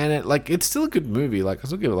you're saying it. Like, it's still a good movie. Like, I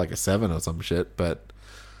still give it like a 7 or some shit. But,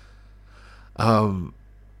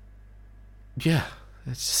 yeah,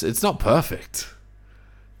 it's not perfect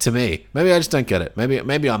to me. Maybe I just don't get it.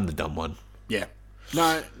 Maybe I'm the dumb one. Yeah.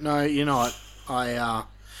 No, you know what?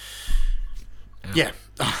 Yeah.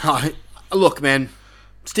 Look, man,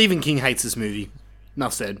 Stephen King hates this movie.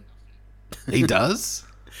 Enough said. He does?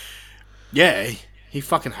 Yeah, he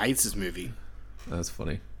fucking hates this movie. That's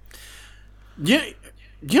funny. Yeah,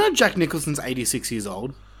 you know Jack Nicholson's 86 years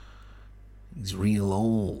old? He's real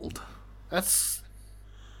old. That's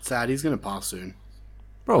sad. He's going to pass soon.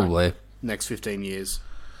 Probably. Next 15 years.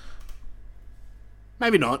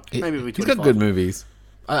 Maybe not. Maybe it'll be 25. He's got good movies.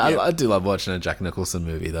 Yeah. I do love watching a Jack Nicholson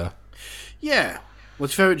movie, though. Yeah.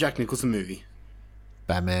 What's your favourite Jack Nicholson movie?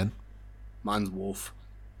 Batman. Mine's Wolf.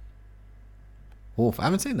 Wolf. I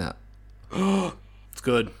haven't seen that. It's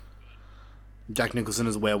good. Jack Nicholson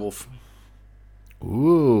is a werewolf.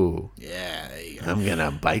 Ooh. Yeah, there you go. I'm gonna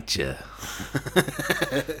bite you.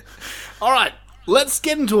 All right, let's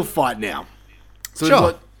get into a fight now. So Sure.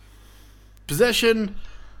 we've got Possession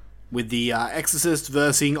with the Exorcist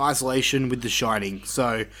versus Isolation with The Shining.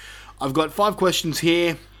 So I've got 5 questions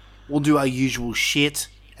here. We'll do our usual shit,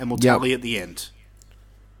 and we'll Yep. tally at the end.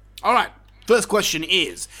 All right, first question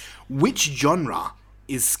is, which genre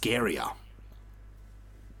is scarier?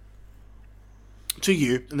 To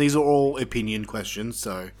you, and these are all opinion questions,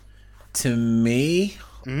 so... To me,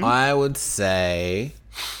 I would say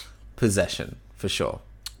Possession, for sure.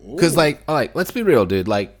 Because, like, let's be real, dude.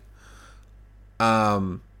 Like,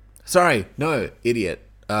 sorry, no, idiot.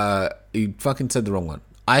 You fucking said the wrong one.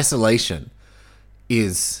 isolation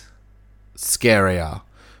is scarier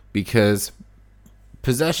because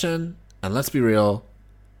possession, and let's be real,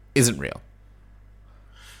 isn't real.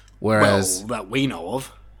 Whereas Well, that we know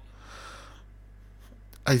of.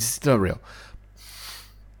 it's not real.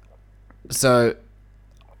 So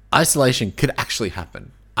isolation could actually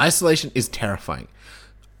happen. Isolation is terrifying.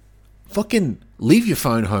 Fucking leave your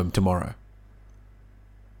phone home tomorrow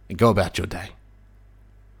and go about your day.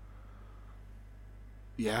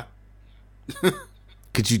 Yeah.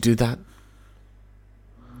 Could you do that?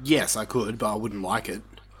 Yes, I could, but I wouldn't like it.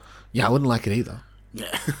 Yeah, I wouldn't like it either.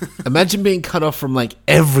 Yeah. Imagine being cut off from like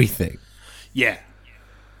everything Yeah.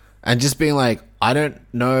 and just being like, I don't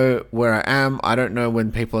know where I am. I don't know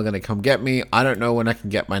when people are going to come get me. I don't know when I can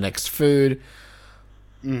get my next food.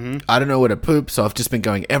 I don't know where to poop, so I've just been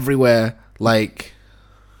going everywhere. Like,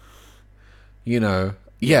 you know,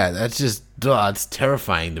 yeah, that's just, it's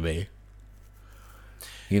terrifying to me.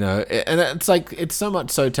 You know, and it's like, it's so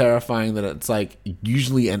much so terrifying that it's like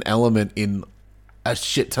usually an element in a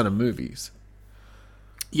shit ton of movies.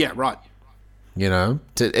 Yeah, right. You know,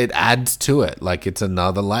 it adds to it, like it's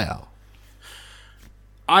another layer.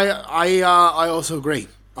 I also agree.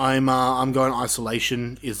 I'm going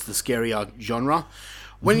isolation is the scarier genre.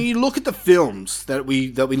 When you look at the films that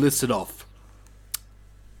we listed off,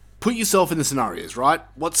 put yourself in the scenarios, right?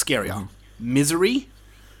 What's scarier? Misery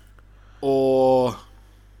or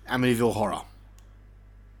Amityville Horror?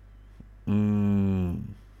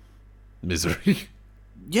 Misery.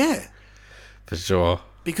 Yeah. For sure.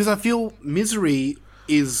 Because I feel Misery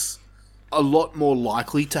is a lot more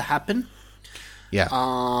likely to happen. Yeah.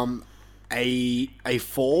 A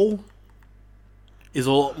fall is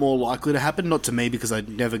a lot more likely to happen. Not to me because I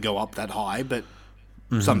never go up that high, but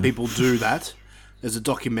some people do that. There's a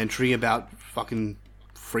documentary about fucking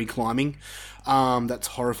free climbing. That's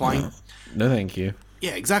horrifying. No, thank you.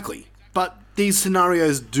 Yeah, exactly. But these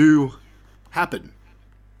scenarios do happen.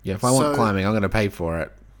 Yeah, if I want climbing, I'm going to pay for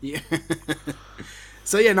it. Yeah.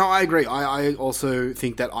 So yeah, no, I agree. I also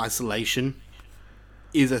think that isolation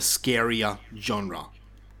is a scarier genre.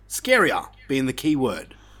 Scarier being the key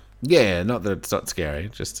word. Yeah, not that it's not scary,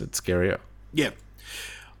 just it's scarier. Yeah.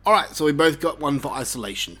 All right, so we both got one for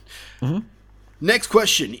isolation. Next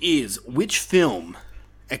question is, which film,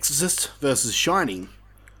 Exorcist versus Shining,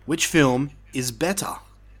 which film is better?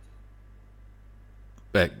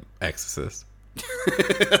 Exorcist.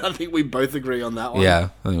 I think we both agree on that one. Yeah,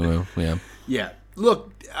 I think we will. Yeah. Yeah.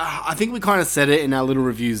 Look, I think we kind of said it in our little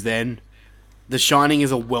reviews then. The Shining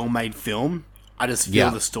is a well-made film. I just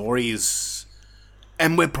feel the story is...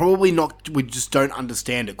 And we're probably not... We just don't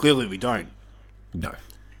understand it. Clearly we don't. No.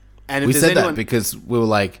 And if We there's said anyone, that because we were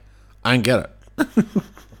like, I don't get it.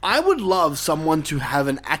 I would love someone to have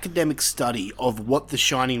an academic study of what The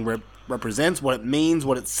Shining represents, what it means,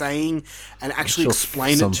 what it's saying, and actually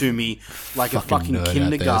explain it to me like a fucking nerd out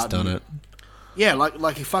kindergarten. there has done it. Yeah,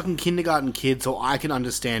 like a fucking kindergarten kid, so I can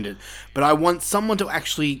understand it. But I want someone to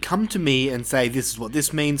actually come to me and say, this is what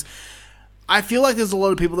this means. I feel like there's a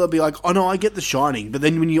lot of people that'll be like, oh no, I get The Shining. But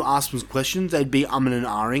then when you ask them questions, they'd be umming and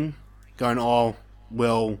ahhing, going, oh,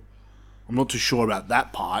 well, I'm not too sure about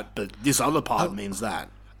that part, but this other part means that.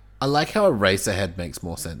 I like how Eraserhead makes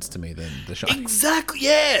more sense to me than The Shining. Exactly,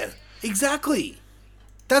 yeah, exactly.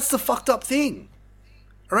 That's the fucked up thing.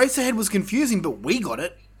 Eraserhead was confusing, but we got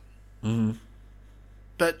it.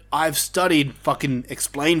 But I've studied fucking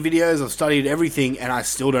explain videos, I've studied everything, and I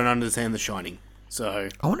still don't understand The Shining. So,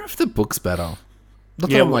 I wonder if the book's better. Not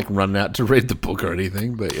Yeah, that I'm well- like running out to read the book or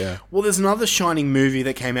anything, but yeah. well, there's another Shining movie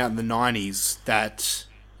that came out in the 90s that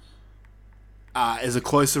is a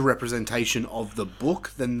closer representation of the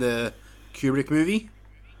book than the Kubrick movie.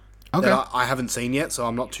 Okay. That I haven't seen yet, so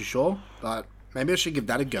I'm not too sure. But maybe I should give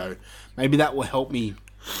that a go. Maybe that will help me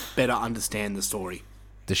better understand the story.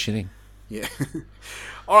 The shitting. Yeah.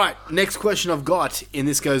 All right, next question I've got, and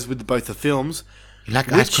this goes with both the films. You like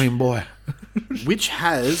ice cream, boy? Which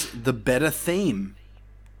has the better theme?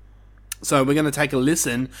 So we're going to take a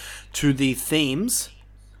listen to the themes.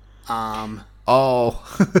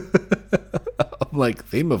 Oh. I'm like,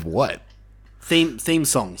 theme of what? Theme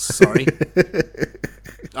songs, sorry.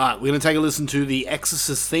 All right, we're going to take a listen to the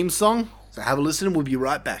Exorcist theme song. So have a listen and we'll be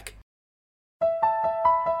right back.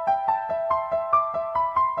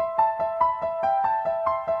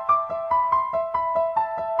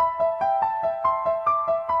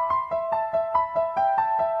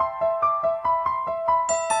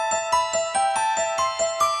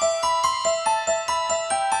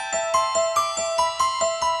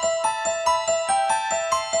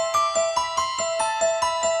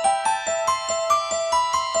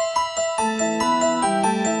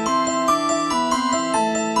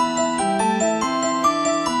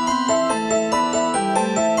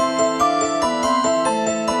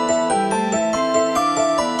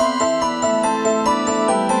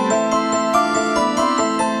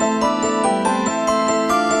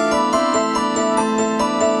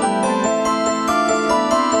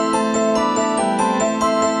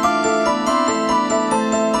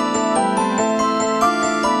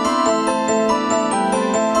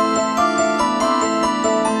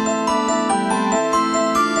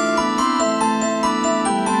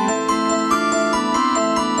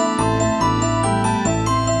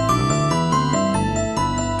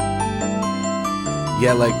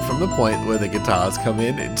 Yeah, like from the point where the guitars come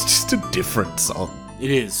in, it's just a different song. It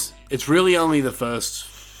is. It's really only the first.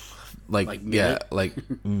 Like yeah, minute. like,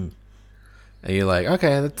 and you're like,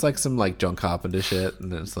 okay, that's like some like John Carpenter shit,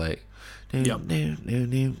 and then it's like, Yep. and then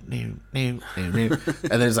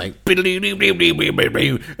it's like,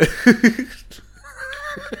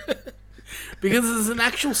 Because it's an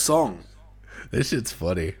actual song. this shit's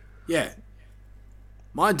funny. Yeah.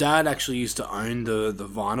 My dad actually used to own the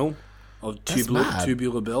vinyl of mad.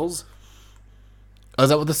 Tubular Bells. Oh, is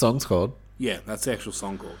that what the song's called? Yeah, that's the actual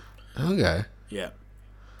song called. Okay. Yeah.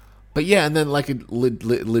 But yeah, and then like it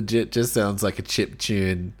legit just sounds like a chip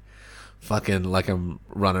tune, fucking like I'm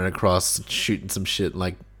running across shooting some shit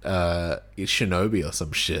like Shinobi or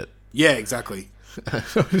some shit. Yeah, exactly.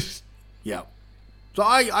 Yeah. So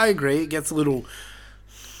I agree. It gets a little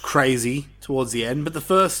crazy towards the end, but the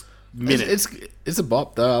first minute, it's a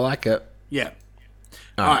bop though. I like it. yeah.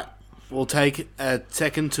 All right. We'll take a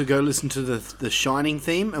second to go listen to the Shining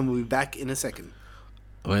theme, and we'll be back in a second.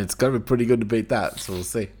 I mean, it's got to be pretty good to beat that, so we'll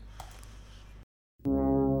see.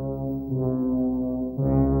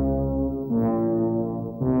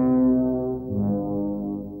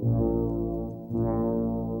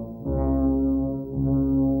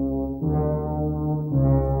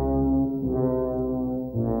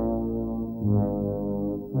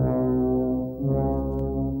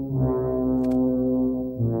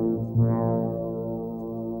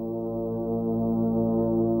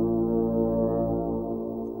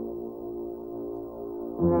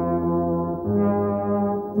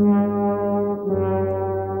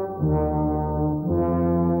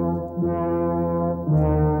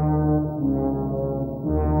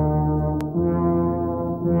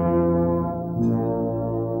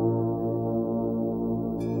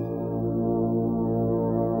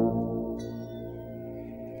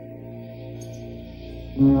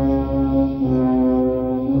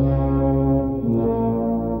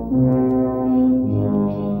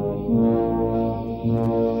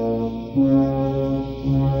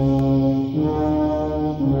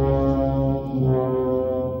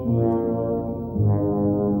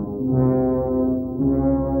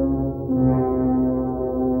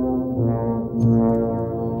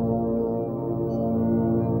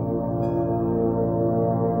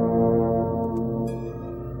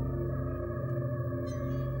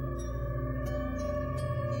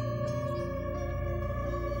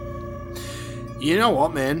 You know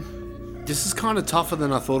what, man? This is kind of tougher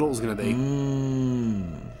than I thought it was going to be.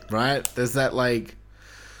 Right? There's that like,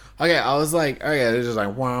 okay, I was like, okay, it's just like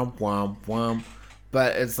womp womp womp,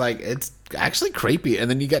 but it's like it's actually creepy, and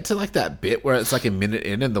then you get to like that bit where it's like a minute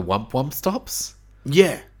in and the womp womp stops,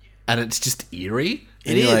 Yeah. and it's just eerie. It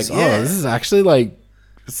And you're is, like, yeah. oh, this is actually like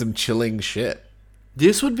some chilling shit.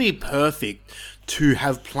 This would be perfect to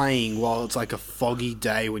have playing while it's like a foggy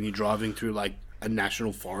day when you're driving through like a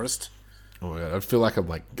national forest. Oh my god, I feel like I'm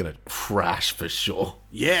like gonna crash for sure.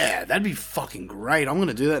 Yeah, that'd be fucking great. I'm going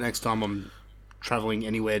to do that next time I'm traveling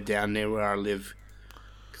anywhere down near where I live.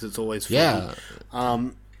 Because it's always foggy. Yeah.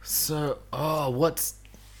 So, this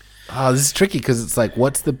is tricky because it's like,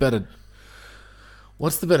 what's the better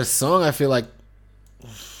song? I feel like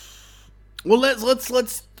Well, let's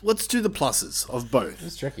do the pluses of both.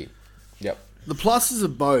 it's tricky. Yep. The pluses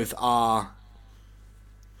of both are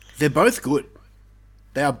they're both good.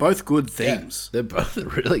 They are both good themes. They're both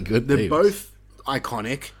really good. They're themes. both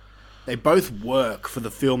iconic. They both work for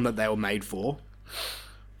the film that they were made for.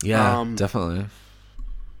 Yeah, definitely.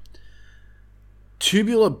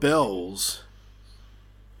 Tubular Bells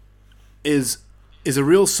is a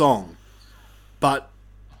real song, but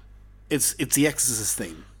it's the Exorcist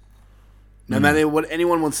theme. No matter what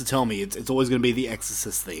anyone wants to tell me, it's always going to be the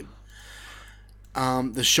Exorcist theme.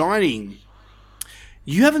 The Shining.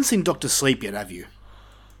 You haven't seen Doctor Sleep yet, have you?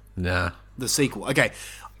 Nah. The sequel. Okay,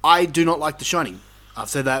 I do not like The Shining. I've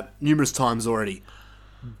said that numerous times already.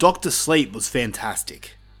 Doctor Sleep was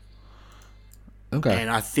fantastic. Okay. And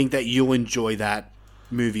I think that you'll enjoy that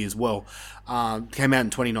movie as well. Came out in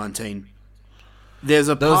 2019. There's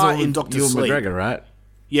a part in Doctor Ewan Sleep. McGregor, right?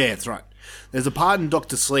 Yeah, that's right. There's a part in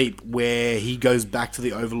Doctor Sleep where he goes back to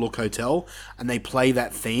the Overlook Hotel and they play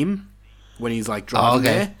that theme when he's like driving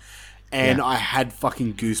there. And I had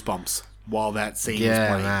fucking goosebumps while that scene was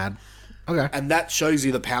playing. Man. Okay. And that shows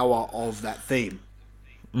you the power of that theme.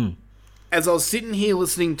 As I was sitting here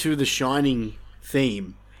listening to the Shining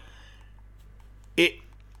theme,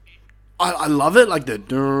 I love it, like the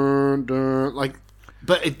dun, dun, like,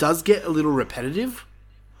 but it does get a little repetitive.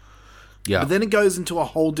 Yeah. But then it goes into a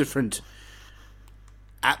whole different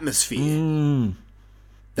atmosphere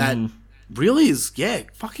that really is,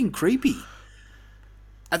 fucking creepy.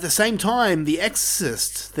 at the same time, the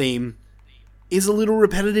Exorcist theme is a little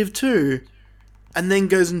repetitive too, and then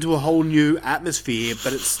goes into a whole new atmosphere,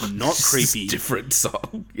 but it's not creepy. Different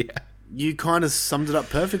song. Yeah. You kind of summed it up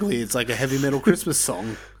perfectly. It's like a heavy metal Christmas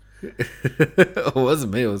song. It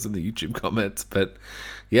wasn't me, it was in the YouTube comments, but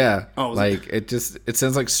yeah. Oh, like it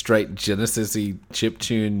sounds like straight Genesis-y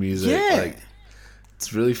chiptune music. Yeah. Like,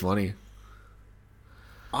 it's really funny.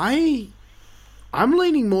 I'm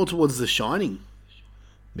leaning more towards The Shining.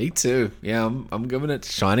 Me too. Yeah, I'm giving it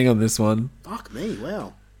Shining on this one. Fuck me,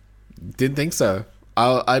 wow. Didn't think so.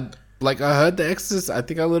 I heard The Exorcist. I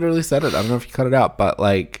think I literally said it. I don't know if you cut it out, but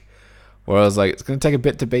like, where I was like, it's gonna take a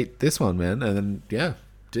bit to beat this one, man. And then yeah,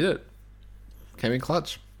 did it. Came in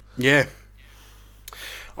clutch. Yeah.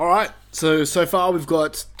 All right. So far we've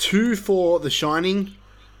got 2 for The Shining.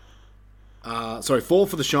 4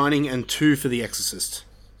 for The Shining and 2 for The Exorcist.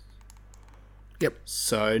 Yep.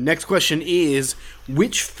 So next question is,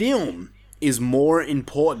 which film is more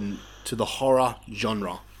important to the horror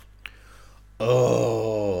genre?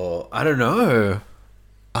 Oh, I don't know.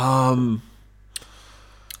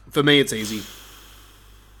 For me, it's easy.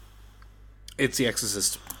 It's The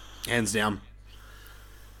Exorcist, hands down.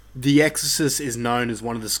 The Exorcist is known as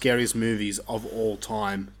one of the scariest movies of all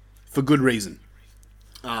time, for good reason.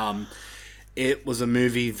 It was a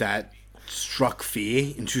movie that struck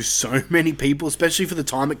fear into so many people, especially for the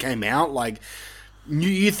time it came out. Like,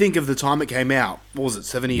 you think of the time it came out, what was it,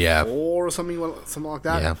 74 or something like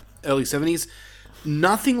that? Yeah. Early 70s.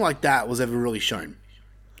 Nothing like that was ever really shown.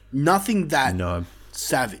 Nothing that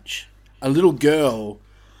savage. A little girl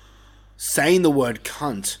saying the word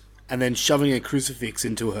cunt and then shoving a crucifix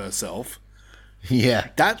into herself. Yeah.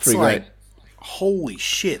 That's pretty like, great. holy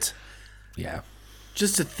shit. Yeah.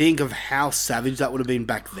 Just to think of how savage that would have been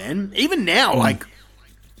back then. Even now, like,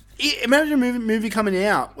 imagine a movie coming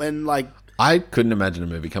out when, like... I couldn't imagine a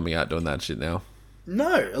movie coming out doing that shit now.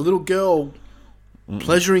 No, a little girl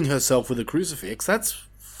pleasuring herself with a crucifix. That's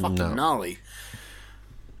fucking gnarly.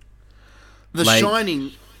 The Like-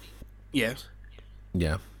 Shining... Yes.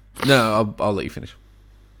 Yeah. No, I'll let you finish.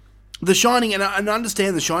 The Shining, and I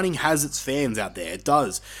understand The Shining has its fans out there. It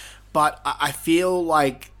does. But I feel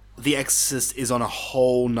like The Exorcist is on a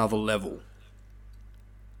whole nother level.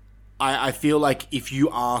 I feel like if you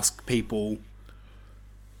ask people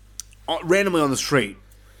randomly on the street,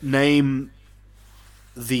 name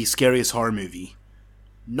the scariest horror movie,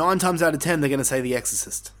 9 times out of 10 they're going to say The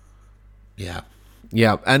Exorcist. Yeah.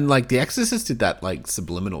 Yeah, and like The Exorcist did that like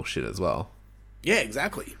subliminal shit as well. Yeah,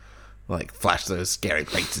 exactly. Like flash those scary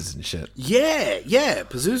faces and shit. Yeah,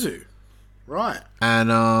 Pazuzu. Right.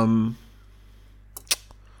 And I'm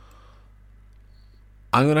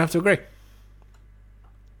gonna have to agree.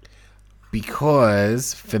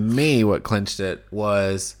 Because for me what clinched it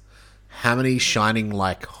was how many Shining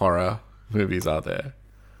like horror movies are there?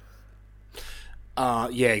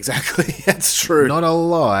 Yeah, exactly. That's true. Not a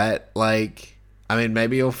lot. Like, I mean,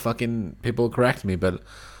 maybe people will correct me, but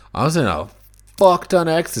I was in a fuck ton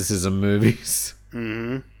of exorcism movies.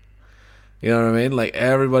 Mm-hmm. You know what I mean? Like,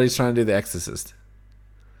 everybody's trying to do The Exorcist.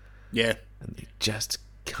 Yeah. And they just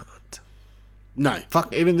can't. No.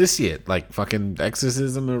 Fuck, even this year. Like, fucking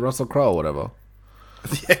Exorcism of Russell Crowe or whatever.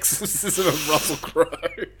 The Exorcism of Russell Crowe.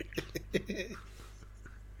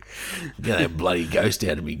 Get that bloody ghost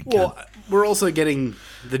out of me. Well, we're also getting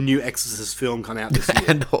the new Exorcist film come out this year.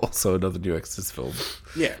 And also another new Exorcist film.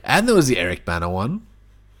 Yeah. And there was the Eric Bana one.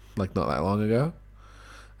 Like, not that long ago.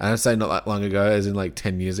 And I say not that long ago, as in like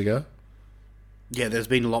 10 years ago. Yeah, there's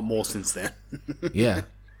been a lot more since then. Yeah.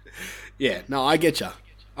 Yeah, no, I get you.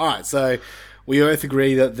 Alright, so we both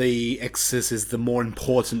agree that The Exorcist is the more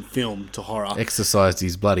important film to horror. Exercised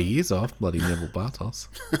his bloody ears off, bloody Neville Bartos.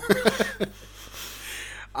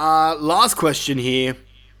 Last question here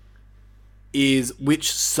is, which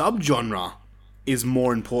subgenre is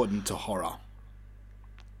more important to horror?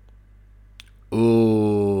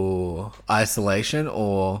 Ooh, isolation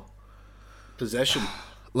or Possession.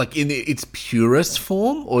 like in its purest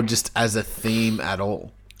form or just as a theme at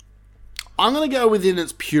all? I'm going to go within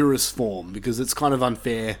its purest form because it's kind of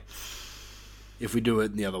unfair if we do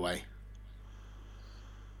it the other way.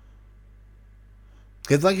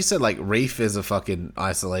 Because like you said, like Reef is a fucking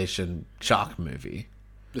isolation shark movie.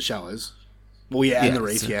 The Shallows. Well, yeah, and Yeah, The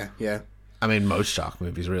Reef, so- yeah. I mean, most shark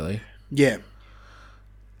movies really. Yeah.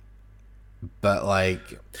 But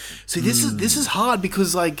like, See, this is hard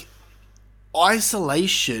because, like,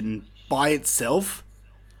 isolation by itself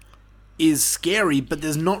is scary, but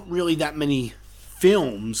there's not really that many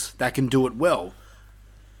films that can do it well.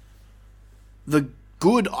 The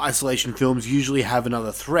good isolation films usually have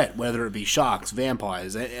another threat, whether it be sharks,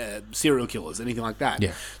 vampires, serial killers, anything like that.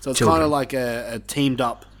 Yeah. So it's Children. kind of like a teamed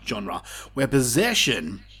up genre, where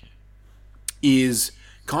possession is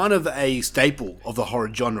kind of a staple of the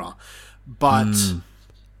horror genre, but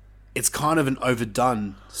it's kind of an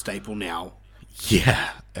overdone staple now.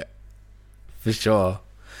 Yeah, for sure.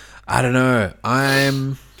 I don't know.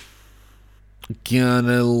 I'm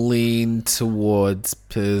gonna lean towards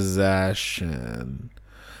possession.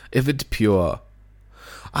 If it's pure.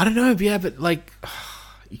 I don't know, yeah, but like,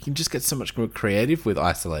 you can just get so much more creative with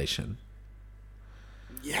isolation.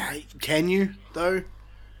 Yeah, can you, though?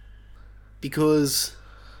 Because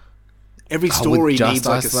every story just needs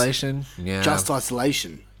like isolation. Yeah, just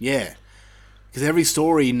isolation, yeah. Because every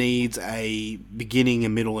story needs a beginning, a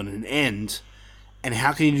middle, and an end. And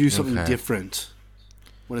how can you do something different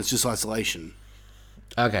when it's just isolation?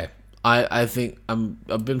 Okay, I think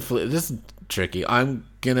I've been this is tricky. I'm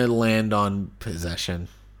gonna land on possession.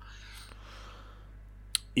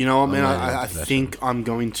 You know, I think I'm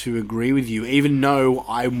going to agree with you, even though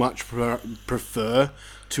I much prefer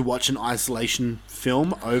to watch an isolation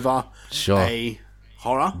film over a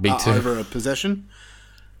horror, Me too. over a possession.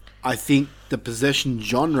 I think the possession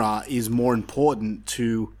genre is more important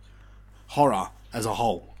to horror as a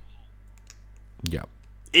whole. Yeah.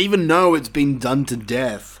 Even though it's been done to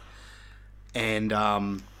death, and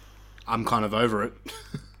I'm kind of over it,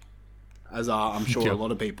 as I'm sure a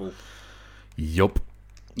lot of people. Yup.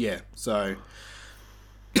 Yeah, so...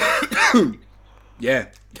 yeah.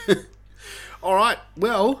 All right,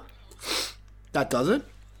 well, that does it.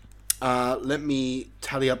 Let me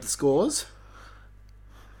tally up the scores.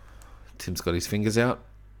 Tim's got his fingers out.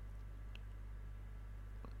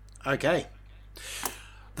 Okay.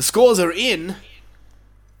 The scores are in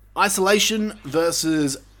Isolation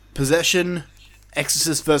versus Possession,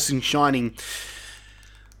 Exorcist versus Shining.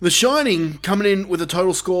 The Shining coming in with a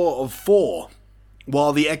total score of 4,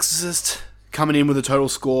 while The Exorcist coming in with a total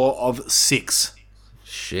score of 6.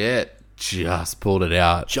 Shit. Just pulled it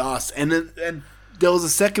out. And there was a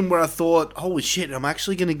second where I thought, holy shit, I'm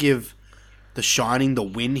actually going to give The Shining the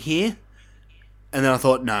win here. And then I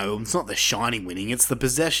thought, no, it's not The Shining winning, it's the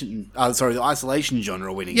possession, the isolation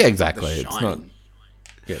genre winning. Yeah, exactly. The It's not. Shining.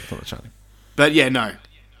 Yeah, it's not The Shining. But yeah, no.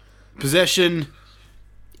 Possession,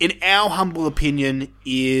 in our humble opinion,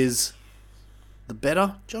 is the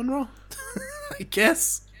better genre, I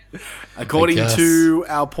guess. According to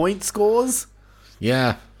our point scores.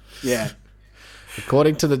 Yeah. Yeah.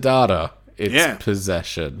 According to the data, it's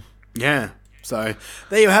possession. Yeah. So,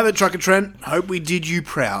 there you have it, Trucker Trent. Hope we did you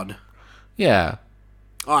proud. Yeah.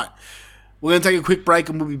 Alright. We're going to take a quick break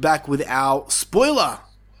and we'll be back with our spoiler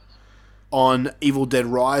on Evil Dead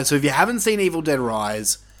Rise. So if you haven't seen Evil Dead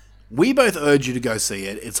Rise, we both urge you to go see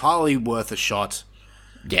it. It's highly worth a shot.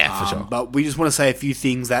 Yeah, for sure. But we just want to say a few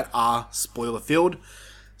things that are spoiler-filled.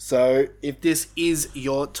 So if this is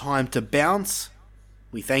your time to bounce,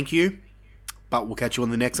 we thank you. But we'll catch you on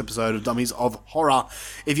the next episode of Dummies of Horror.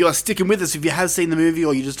 If you are sticking with us, if you have seen the movie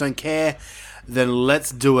or you just don't care, then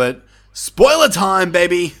let's do it. Spoiler time,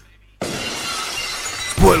 baby!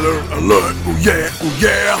 Spoiler alert, oh yeah, oh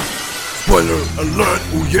yeah. Spoiler alert,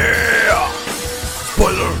 oh yeah.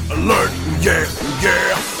 Spoiler alert, oh yeah, oh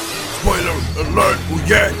yeah. Spoiler alert, oh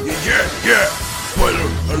yeah, yeah, yeah, yeah. Spoiler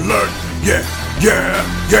alert, yeah, yeah,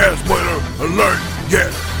 yeah. Spoiler alert,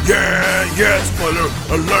 yeah, yeah, yeah. Spoiler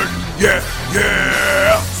alert, yeah,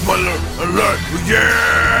 yeah. Spoiler alert, oh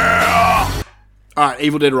yeah. Alright,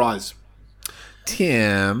 Evil Dead Rise.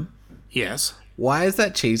 Tim, Yes. why is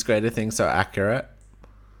that cheese grater thing so accurate?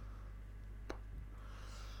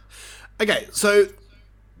 Okay, so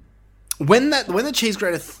when the cheese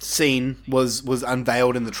grater scene was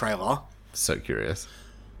unveiled in the trailer, So curious.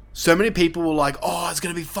 so many people were like, "Oh, it's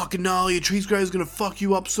gonna be fucking gnarly. Your cheese grater's gonna fuck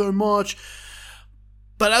you up so much."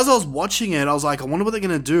 But as I was watching it, I was like, "I wonder what they're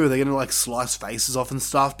gonna do. Are they gonna like slice faces off and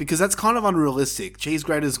stuff?" Because that's kind of unrealistic. Cheese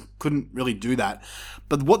graters couldn't really do that.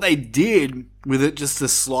 But what they did with it, just a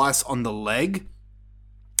slice on the leg,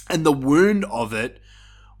 and the wound of it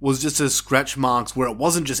was just a scratch marks where it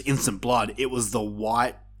wasn't just instant blood. It was the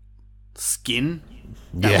white skin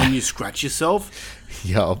that when you scratch yourself.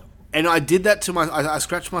 Yo. And I did that to I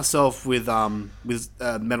scratched myself with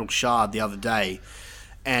metal shard the other day,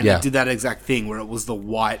 and I did that exact thing where it was the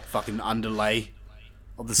white fucking underlay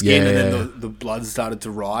of the skin, and then the blood started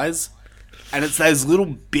to rise, and it's those little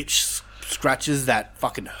bitch scratches that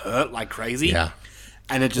fucking hurt like crazy. Yeah.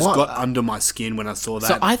 And it just got under my skin when I saw that.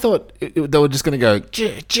 So I thought they were just going to go,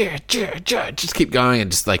 just keep going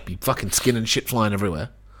and just like be fucking skin and shit flying everywhere.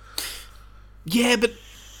 Yeah, but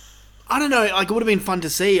I don't know. Like, it would have been fun to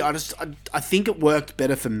see. I think it worked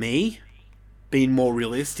better for me, being more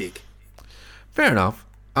realistic. Fair enough.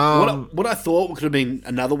 What I thought could have been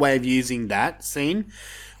another way of using that scene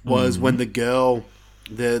was when the girl,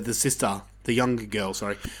 the sister, the younger girl,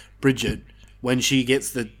 sorry, Bridget, when she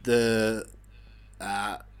gets when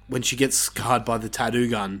she gets scarred by the tattoo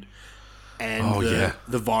gun, and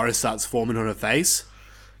the virus starts forming on her face.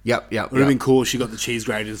 Yep. It would have been cool if she got the cheese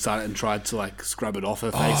grater and started and tried to like scrub it off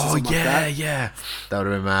her face or something like that. Yeah. That would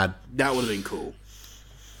have been mad. That would have been cool.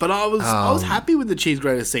 But I was happy with the cheese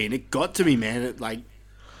grater scene. It got to me, man. It like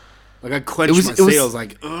I clenched my seat. I was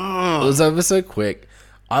like, ugh. It was over so quick.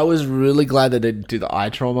 I was really glad they didn't do the eye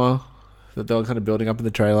trauma that they were kind of building up in the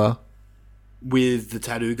trailer. With the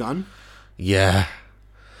tattoo gun? Yeah.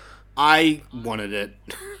 I wanted it.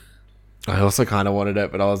 I also kind of wanted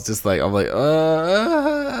it, but I was just like,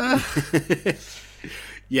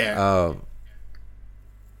 Yeah.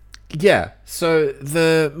 Yeah. So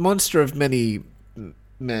the monster of many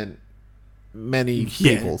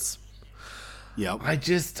peoples. Yep. I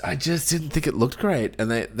just didn't think it looked great,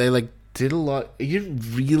 and they like did a lot. You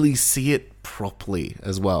didn't really see it properly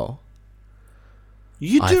as well.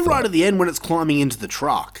 You do right at the end when it's climbing into the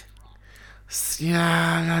truck.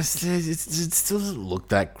 Yeah, it still doesn't look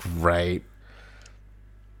that great.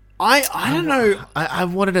 I don't know. I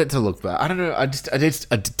wanted it to look bad. I don't know. I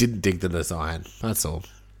didn't dig the design. That's all.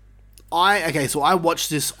 So I watched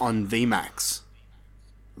this on VMAX.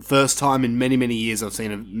 First time in many, many years I've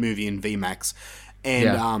seen a movie in VMAX. And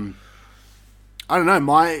I don't know,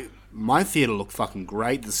 my theater looked fucking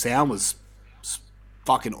great. The sound was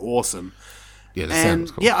fucking awesome. Yeah, the sound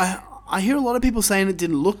was cool. Yeah, I hear a lot of people saying it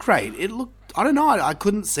didn't look great. It looked, I don't know, I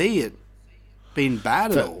couldn't see it being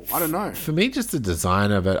bad at all. I don't know. For me, just the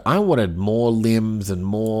design of it, I wanted more limbs and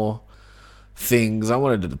more things. I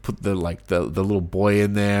wanted to put the little boy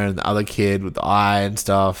in there and the other kid with the eye and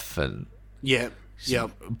stuff, and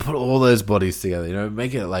put all those bodies together.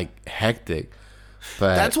 Make it like hectic.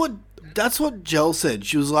 But that's what Jel said.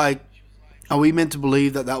 She was like, "Are we meant to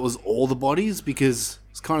believe that was all the bodies? Because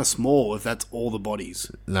it's kind of small if that's all the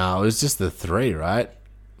bodies." No, it was just the 3, right?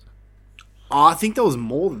 Oh, I think there was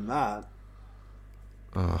more than that.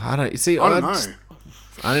 Oh, I don't know.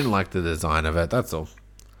 I didn't like the design of it. That's all.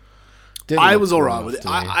 I was alright with it.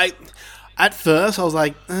 I at first I was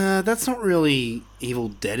like, that's not really Evil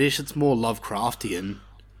Deadish. It's more Lovecraftian.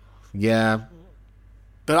 Yeah.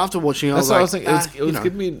 But after watching it, I was thinking. It was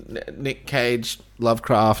giving me Nick Cage,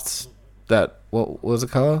 Lovecraft. What was the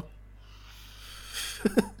color?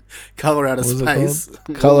 Color out of space.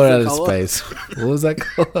 Color out of space. What was that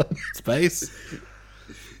color? Space?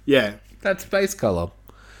 Yeah. That space color.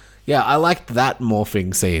 Yeah, I liked that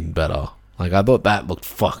morphing scene better. Like, I thought that looked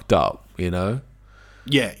fucked up, Yeah.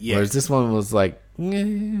 Whereas this one was like,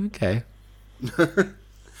 okay. I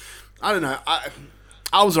don't know.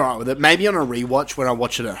 I was alright with it. Maybe on a rewatch when I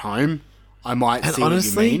watch it at home, I might see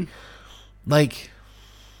honestly, what you mean. Like,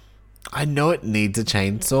 I know it needs a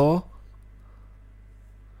chainsaw,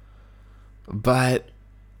 but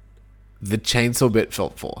the chainsaw bit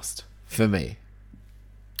felt forced for me.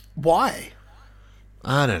 Why?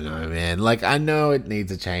 I don't know, man. Like, I know it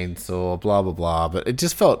needs a chainsaw, blah, blah, blah, but it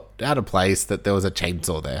just felt out of place that there was a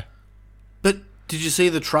chainsaw there. But did you see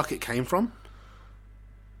the truck it came from?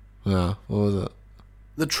 No, what was it?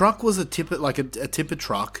 The truck was a tipper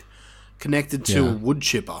truck connected to a wood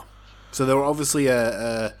chipper. So there were obviously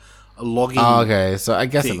a logging. Oh, okay. So I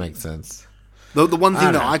guess it makes sense. The one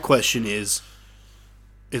thing that I question is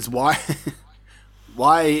why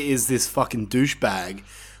why is this fucking douchebag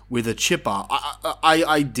with a chipper?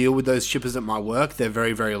 I deal with those chippers at my work. They're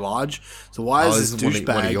very, very large. So why is this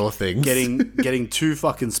douchebag getting 2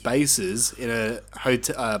 fucking spaces in a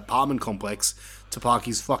hotel apartment complex to park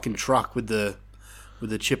his fucking truck with the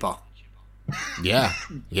chipper? Yeah.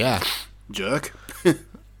 Jerk.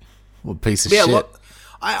 What piece of shit.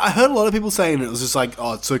 I heard a lot of people saying it was just like,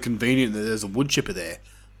 oh, it's so convenient that there's a wood chipper there.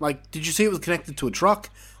 Like, did you see it was connected to a truck?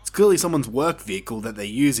 It's clearly someone's work vehicle that they're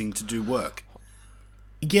using to do work.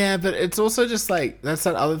 Yeah, but it's also just like, that's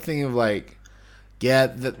that other thing of like, yeah,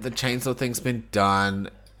 the chainsaw thing's been done.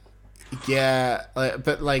 Yeah,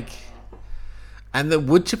 but like, and the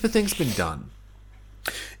wood chipper thing's been done.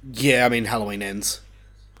 Yeah, I mean, Halloween Ends.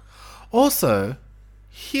 Also,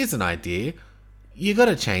 here's an idea. You got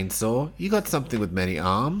a chainsaw, you got something with many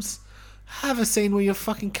arms. Have a scene where you're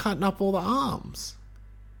fucking cutting up all the arms.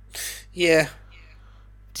 Yeah.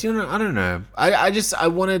 Do you know? I don't know. I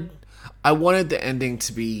wanted the ending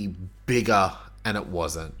to be bigger, and it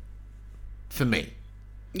wasn't. For me.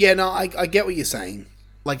 Yeah, no, I get what you're saying.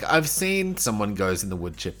 like, I've seen someone goes in the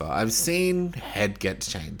wood chipper. I've seen head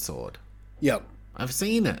gets chainsawed. Yep. I've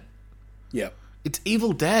seen it. Yep. It's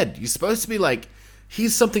Evil Dead. You're supposed to be like,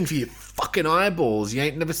 here's something for your fucking eyeballs you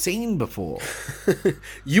ain't never seen before.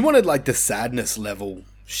 You wanted like the sadness level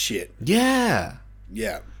shit. Yeah.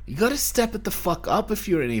 Yeah. You gotta step it the fuck up if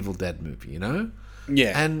you're an Evil Dead movie, you know?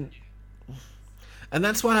 Yeah. And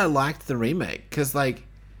that's why I liked the remake, because, like,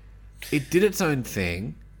 it did its own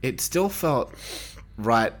thing. It still felt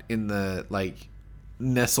right in the, like,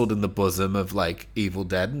 nestled in the bosom of, like, Evil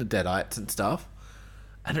Dead and the Deadites and stuff.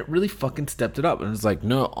 And it really fucking stepped it up. And it's like,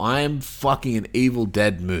 no, I'm fucking an Evil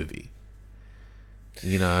Dead movie.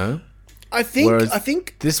 You know? I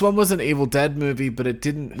think this one was an Evil Dead movie, but it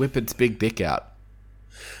didn't whip its big dick out.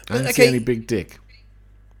 I didn't see any big dick.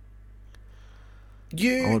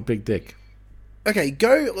 I want big dick. Okay,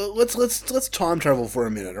 let's time travel for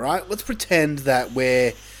a minute, all right? Let's pretend that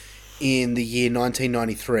we're in the year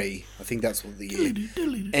 1993. I think that's what the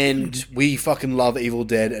year. And we fucking love Evil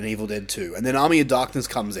Dead and Evil Dead 2. And then Army of Darkness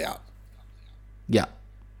comes out. Yeah.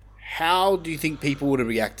 How do you think people would have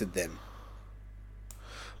reacted then?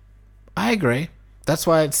 I agree. That's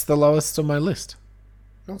why it's the lowest on my list.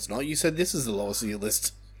 No, it's not. You said this is the lowest of your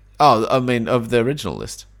list. Oh, I mean, of the original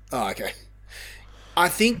list. Oh, okay. I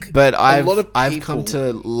think but a lot of people... I've come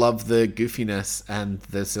to love the goofiness and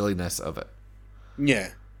the silliness of it.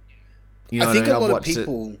 Yeah. You know I think what I mean? a lot of I've watched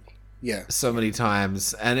people... Yeah. so many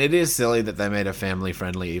times, and it is silly that they made a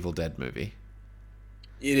family-friendly Evil Dead movie.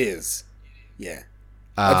 It is. Yeah.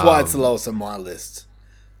 That's why it's the lowest on my list.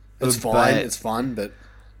 It's fine. It's fun, but...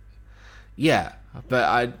 Yeah,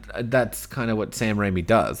 but that's kind of what Sam Raimi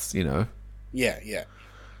does, you know? Yeah, yeah.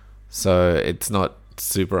 So it's not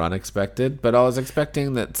super unexpected, but I was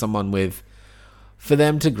expecting that for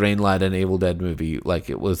them to greenlight an Evil Dead movie, like,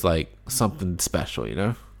 it was like something special, you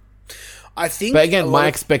know? I think... But again, my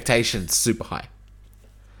expectations super high.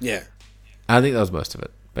 Yeah. I think that was most of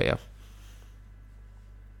it, but yeah.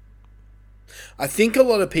 I think a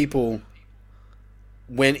lot of people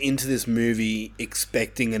went into this movie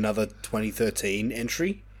expecting another 2013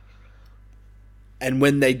 entry. And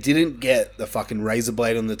when they didn't get the fucking razor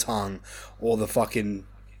blade on the tongue or the fucking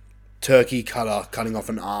turkey cutter cutting off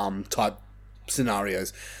an arm type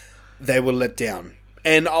scenarios, they were let down.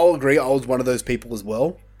 And I'll agree, I was one of those people as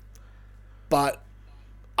well. But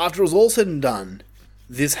after it was all said and done,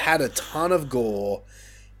 this had a ton of gore.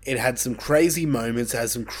 It had some crazy moments. It had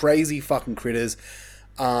some crazy fucking critters.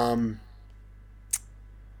 I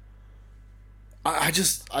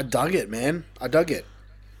dug it, man. I dug it.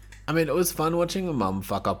 I mean, it was fun watching a mum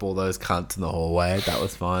fuck up all those cunts in the hallway. That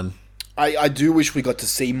was fun. I do wish we got to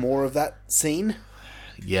see more of that scene.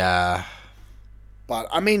 Yeah. But,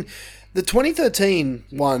 I mean, the 2013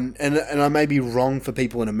 one, and I may be wrong for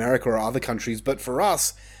people in America or other countries, but for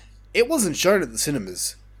us, it wasn't shown at the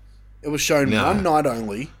cinemas. It was shown one night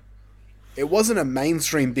only. It wasn't a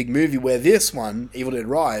mainstream big movie, where this one, Evil Dead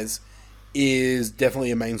Rise, is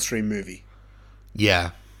definitely a mainstream movie.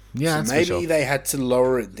 Yeah. Yeah, so maybe they had to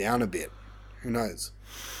lower it down a bit. Who knows?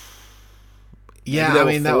 Yeah, I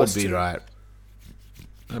mean, that would be right.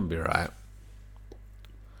 That would be right.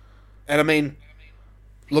 And I mean,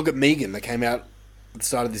 look at Megan that came out at the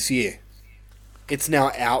start of this year. It's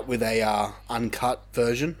now out with a uncut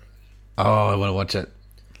version. Oh, I want to watch it.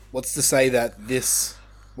 What's to say that this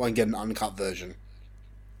won't get an uncut version?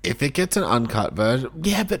 If it gets an uncut version,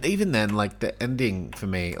 yeah, but even then, like, the ending for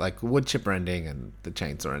me, like, wood chipper ending and the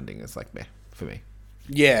chainsaw ending is like meh for me.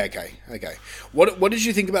 Yeah, okay. What did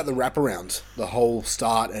you think about the wraparound, the whole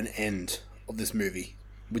start and end of this movie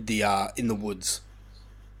with the in the woods?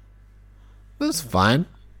 It was fine.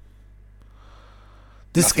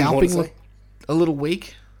 The scalping looked a little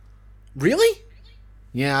weak. Really?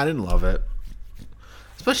 Yeah, I didn't love it.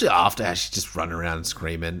 Especially after how she just run around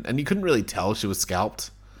screaming, and you couldn't really tell she was scalped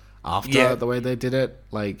after the way they did it.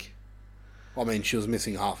 Like, I mean, she was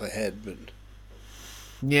missing half her head, but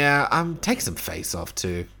yeah, take some face off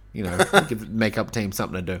too. You know, give the makeup team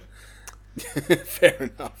something to do.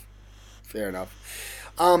 Fair enough.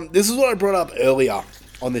 This is what I brought up earlier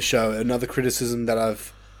on the show. Another criticism that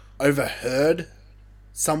I've overheard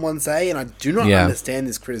someone say, and I do not understand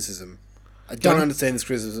this criticism. I don't understand this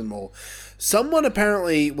criticism at all. Someone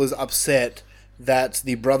apparently was upset that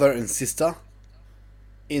the brother and sister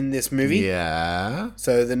in this movie,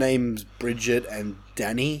 so the names Bridget and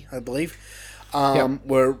Danny, I believe,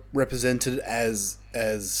 were represented as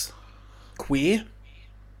queer.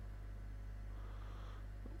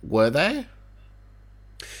 Were they?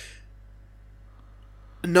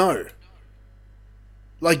 No.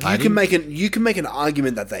 Like, you can make an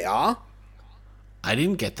argument that they are. I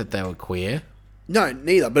didn't get that they were queer. No,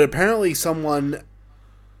 neither. But apparently someone...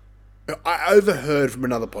 I overheard from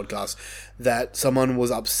another podcast that someone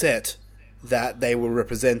was upset that they were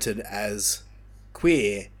represented as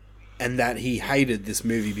queer and that he hated this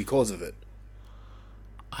movie because of it.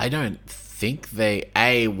 I don't think they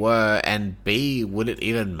A, were, and B, would it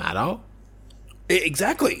even matter?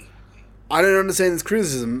 Exactly. I don't understand this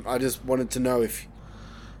criticism. I just wanted to know if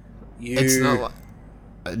you... It's not...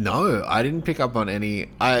 No, I didn't pick up on any...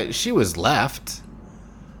 She was left.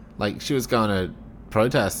 Like, she was going to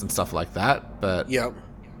protest and stuff like that, but... Yep.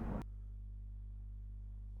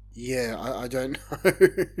 Yeah, I don't know.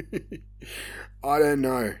 I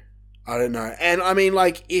don't know. And I mean,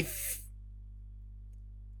 like, if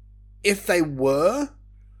they were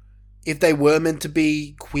meant to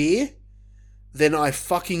be queer, then I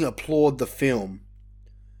fucking applaud the film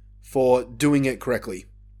for doing it correctly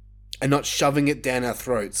and not shoving it down our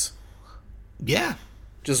throats. Yeah.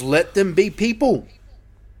 Just let them be people.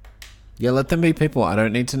 Yeah, let them be people. I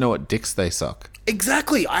don't need to know what dicks they suck.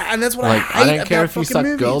 Exactly, and that's what Like, I hate I don't care about if you fucking suck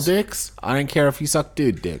movies. girl dicks. I don't care if you suck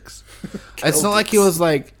dude dicks. It's Girl not like he dicks. was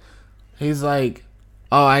like... He's like,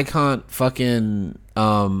 oh, I can't fucking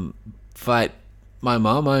fight my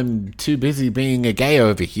mom. I'm too busy being a gay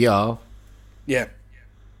over here. Yeah.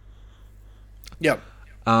 Yep.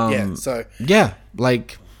 So Yeah,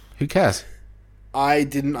 like, who cares? I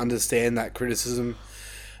didn't understand that criticism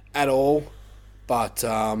at all, but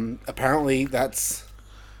apparently that's...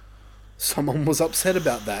 Someone was upset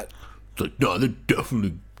about that. It's like, no, they're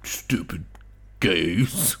definitely stupid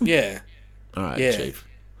gays. Yeah. All right, Yeah. Chief.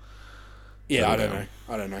 Yeah, I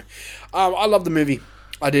don't know. I love the movie.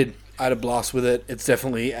 I did. I had a blast with it. It's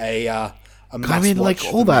definitely a must I mean, like,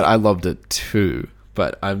 watch all for that, me. I loved it too.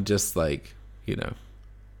 But I'm just like, you know.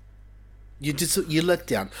 You let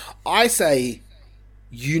down. I say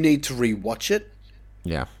you need to rewatch it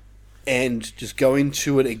Yeah. and just go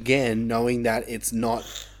into it again knowing that it's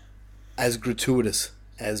not as gratuitous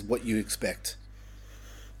as what you expect.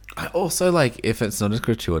 I also, like, if it's not as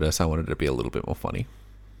gratuitous, I wanted it to be a little bit more funny.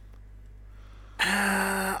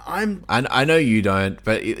 I know you don't,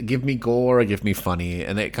 but give me gore or give me funny.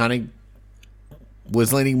 And it kind of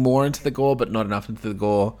was leaning more into the gore, but not enough into the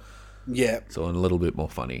gore. Yeah. So a little bit more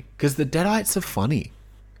funny. Because the Deadites are funny.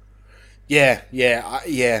 Yeah.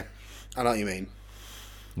 I know what you mean.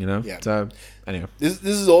 You know? Yeah. So, anyway. This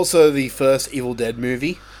is also the first Evil Dead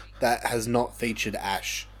movie that has not featured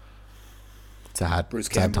Ash. Sad. Bruce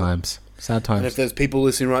Sad Campbell. times. Sad And times. if there's people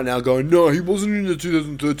listening right now going, no, he wasn't in the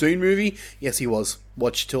 2013 movie. Yes, he was.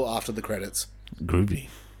 Watch till after the credits. Groovy.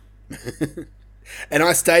 And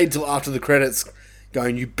I stayed till after the credits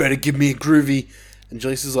going, you better give me a groovy. And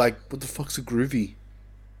Joyce is like, what the fuck's a groovy?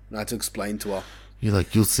 And I had to explain to her. You're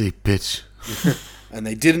like, you'll see, bitch. And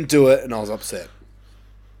they didn't do it, and I was upset.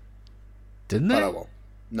 Didn't But they? oh well.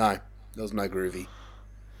 No, there was no groovy.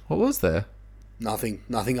 What was there? Nothing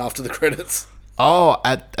after the credits. Oh,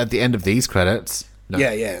 at the end of these credits. No.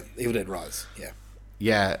 Yeah, Evil Dead Rise. Yeah.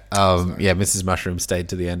 Yeah, yeah, Mrs. Mushroom stayed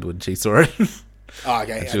to the end when she saw it. Oh,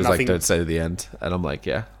 okay. And she was like, don't stay to the end. And I'm like,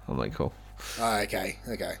 yeah. I'm like, cool. Oh, okay.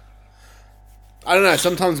 I don't know.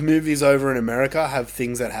 Sometimes movies over in America have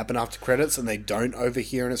things that happen after credits and they don't over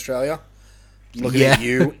here in Australia. Looking Yeah. at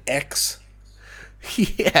you, X.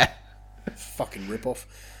 Yeah. Fucking ripoff.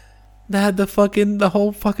 They had the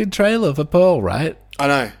whole fucking trailer for Pearl, right? I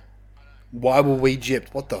know. Why were we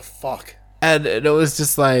gypped? What the fuck? And it was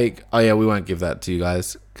just like, oh yeah, we won't give that to you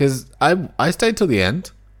guys. Because I stayed till the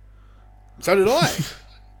end. So did I.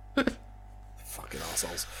 Fucking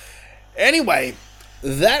assholes. Anyway,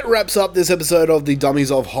 that wraps up this episode of the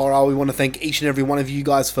Dummies of Horror. We want to thank each and every one of you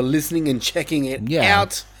guys for listening and checking it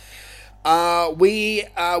out. We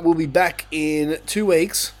will be back in 2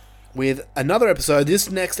 weeks with another episode. This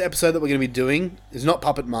next episode that we're going to be doing is not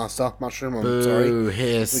Puppet Master, Mushroom, I'm sorry.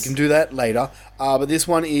 Hiss. We can do that later. But this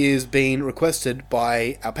one is being requested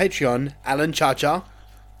by our Patreon, Alan Chacha.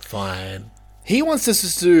 Fine. He wants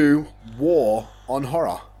us to do War on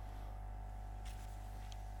Horror.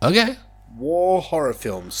 Okay. War horror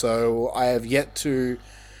films. So I have yet to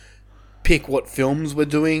pick what films we're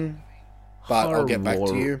doing, but I'll get back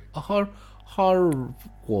to you. Horror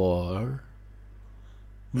war.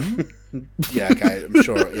 Yeah, okay, I'm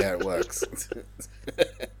sure. Yeah, it works.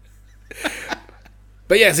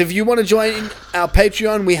 But yes, if you want to join our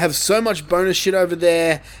Patreon, we have so much bonus shit over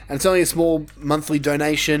there, and it's only a small monthly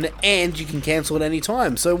donation, and you can cancel at any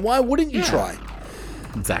time. So why wouldn't you try?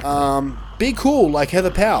 Exactly. Be cool like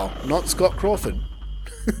Heather Powell, not Scott Crawford.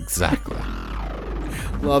 Exactly.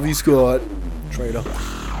 Love you, Scott. Traitor.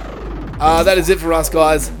 That is it for us,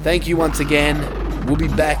 guys. Thank you once again. We'll be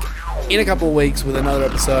back in a couple of weeks with another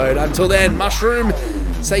episode. Until then, Mushroom,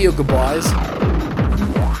 say your goodbyes.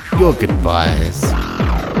 Your goodbyes.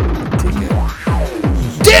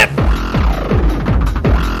 Dip!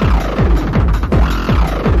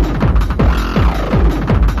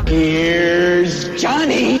 Here's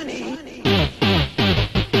Johnny.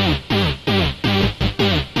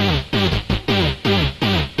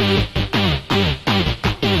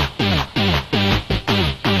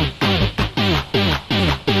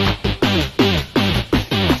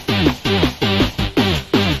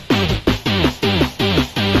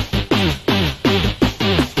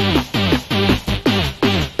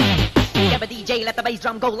 DJ, let the bass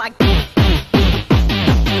drum go like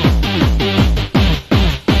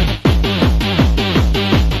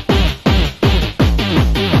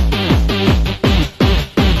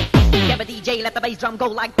DJ, let the bass drum go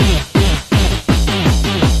like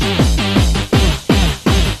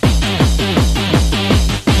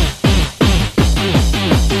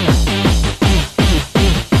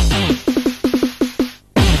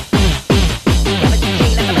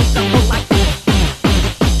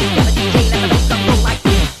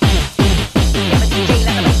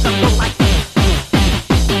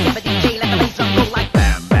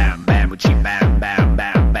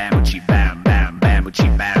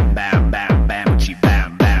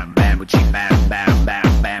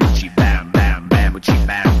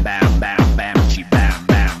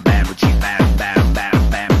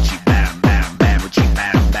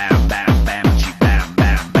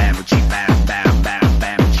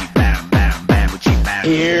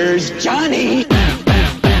Here's Johnny.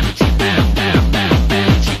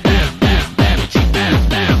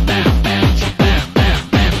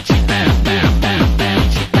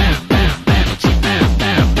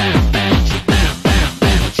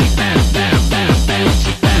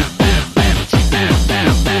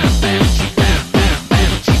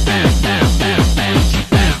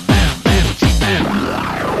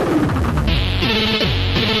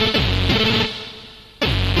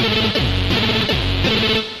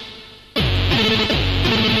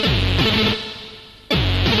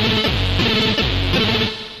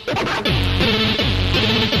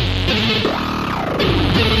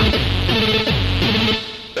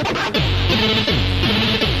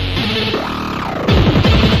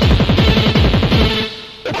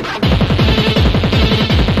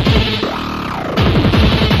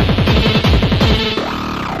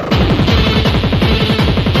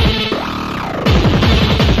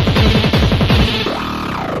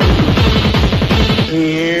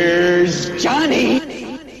 Here's Johnny.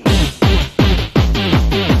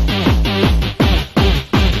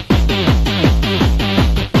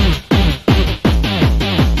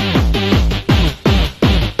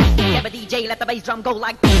 DJ, let the bass drum go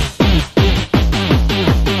like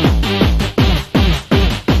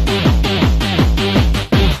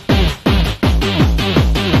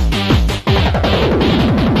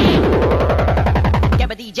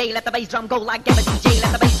DJ, let the bass drum go like DJ.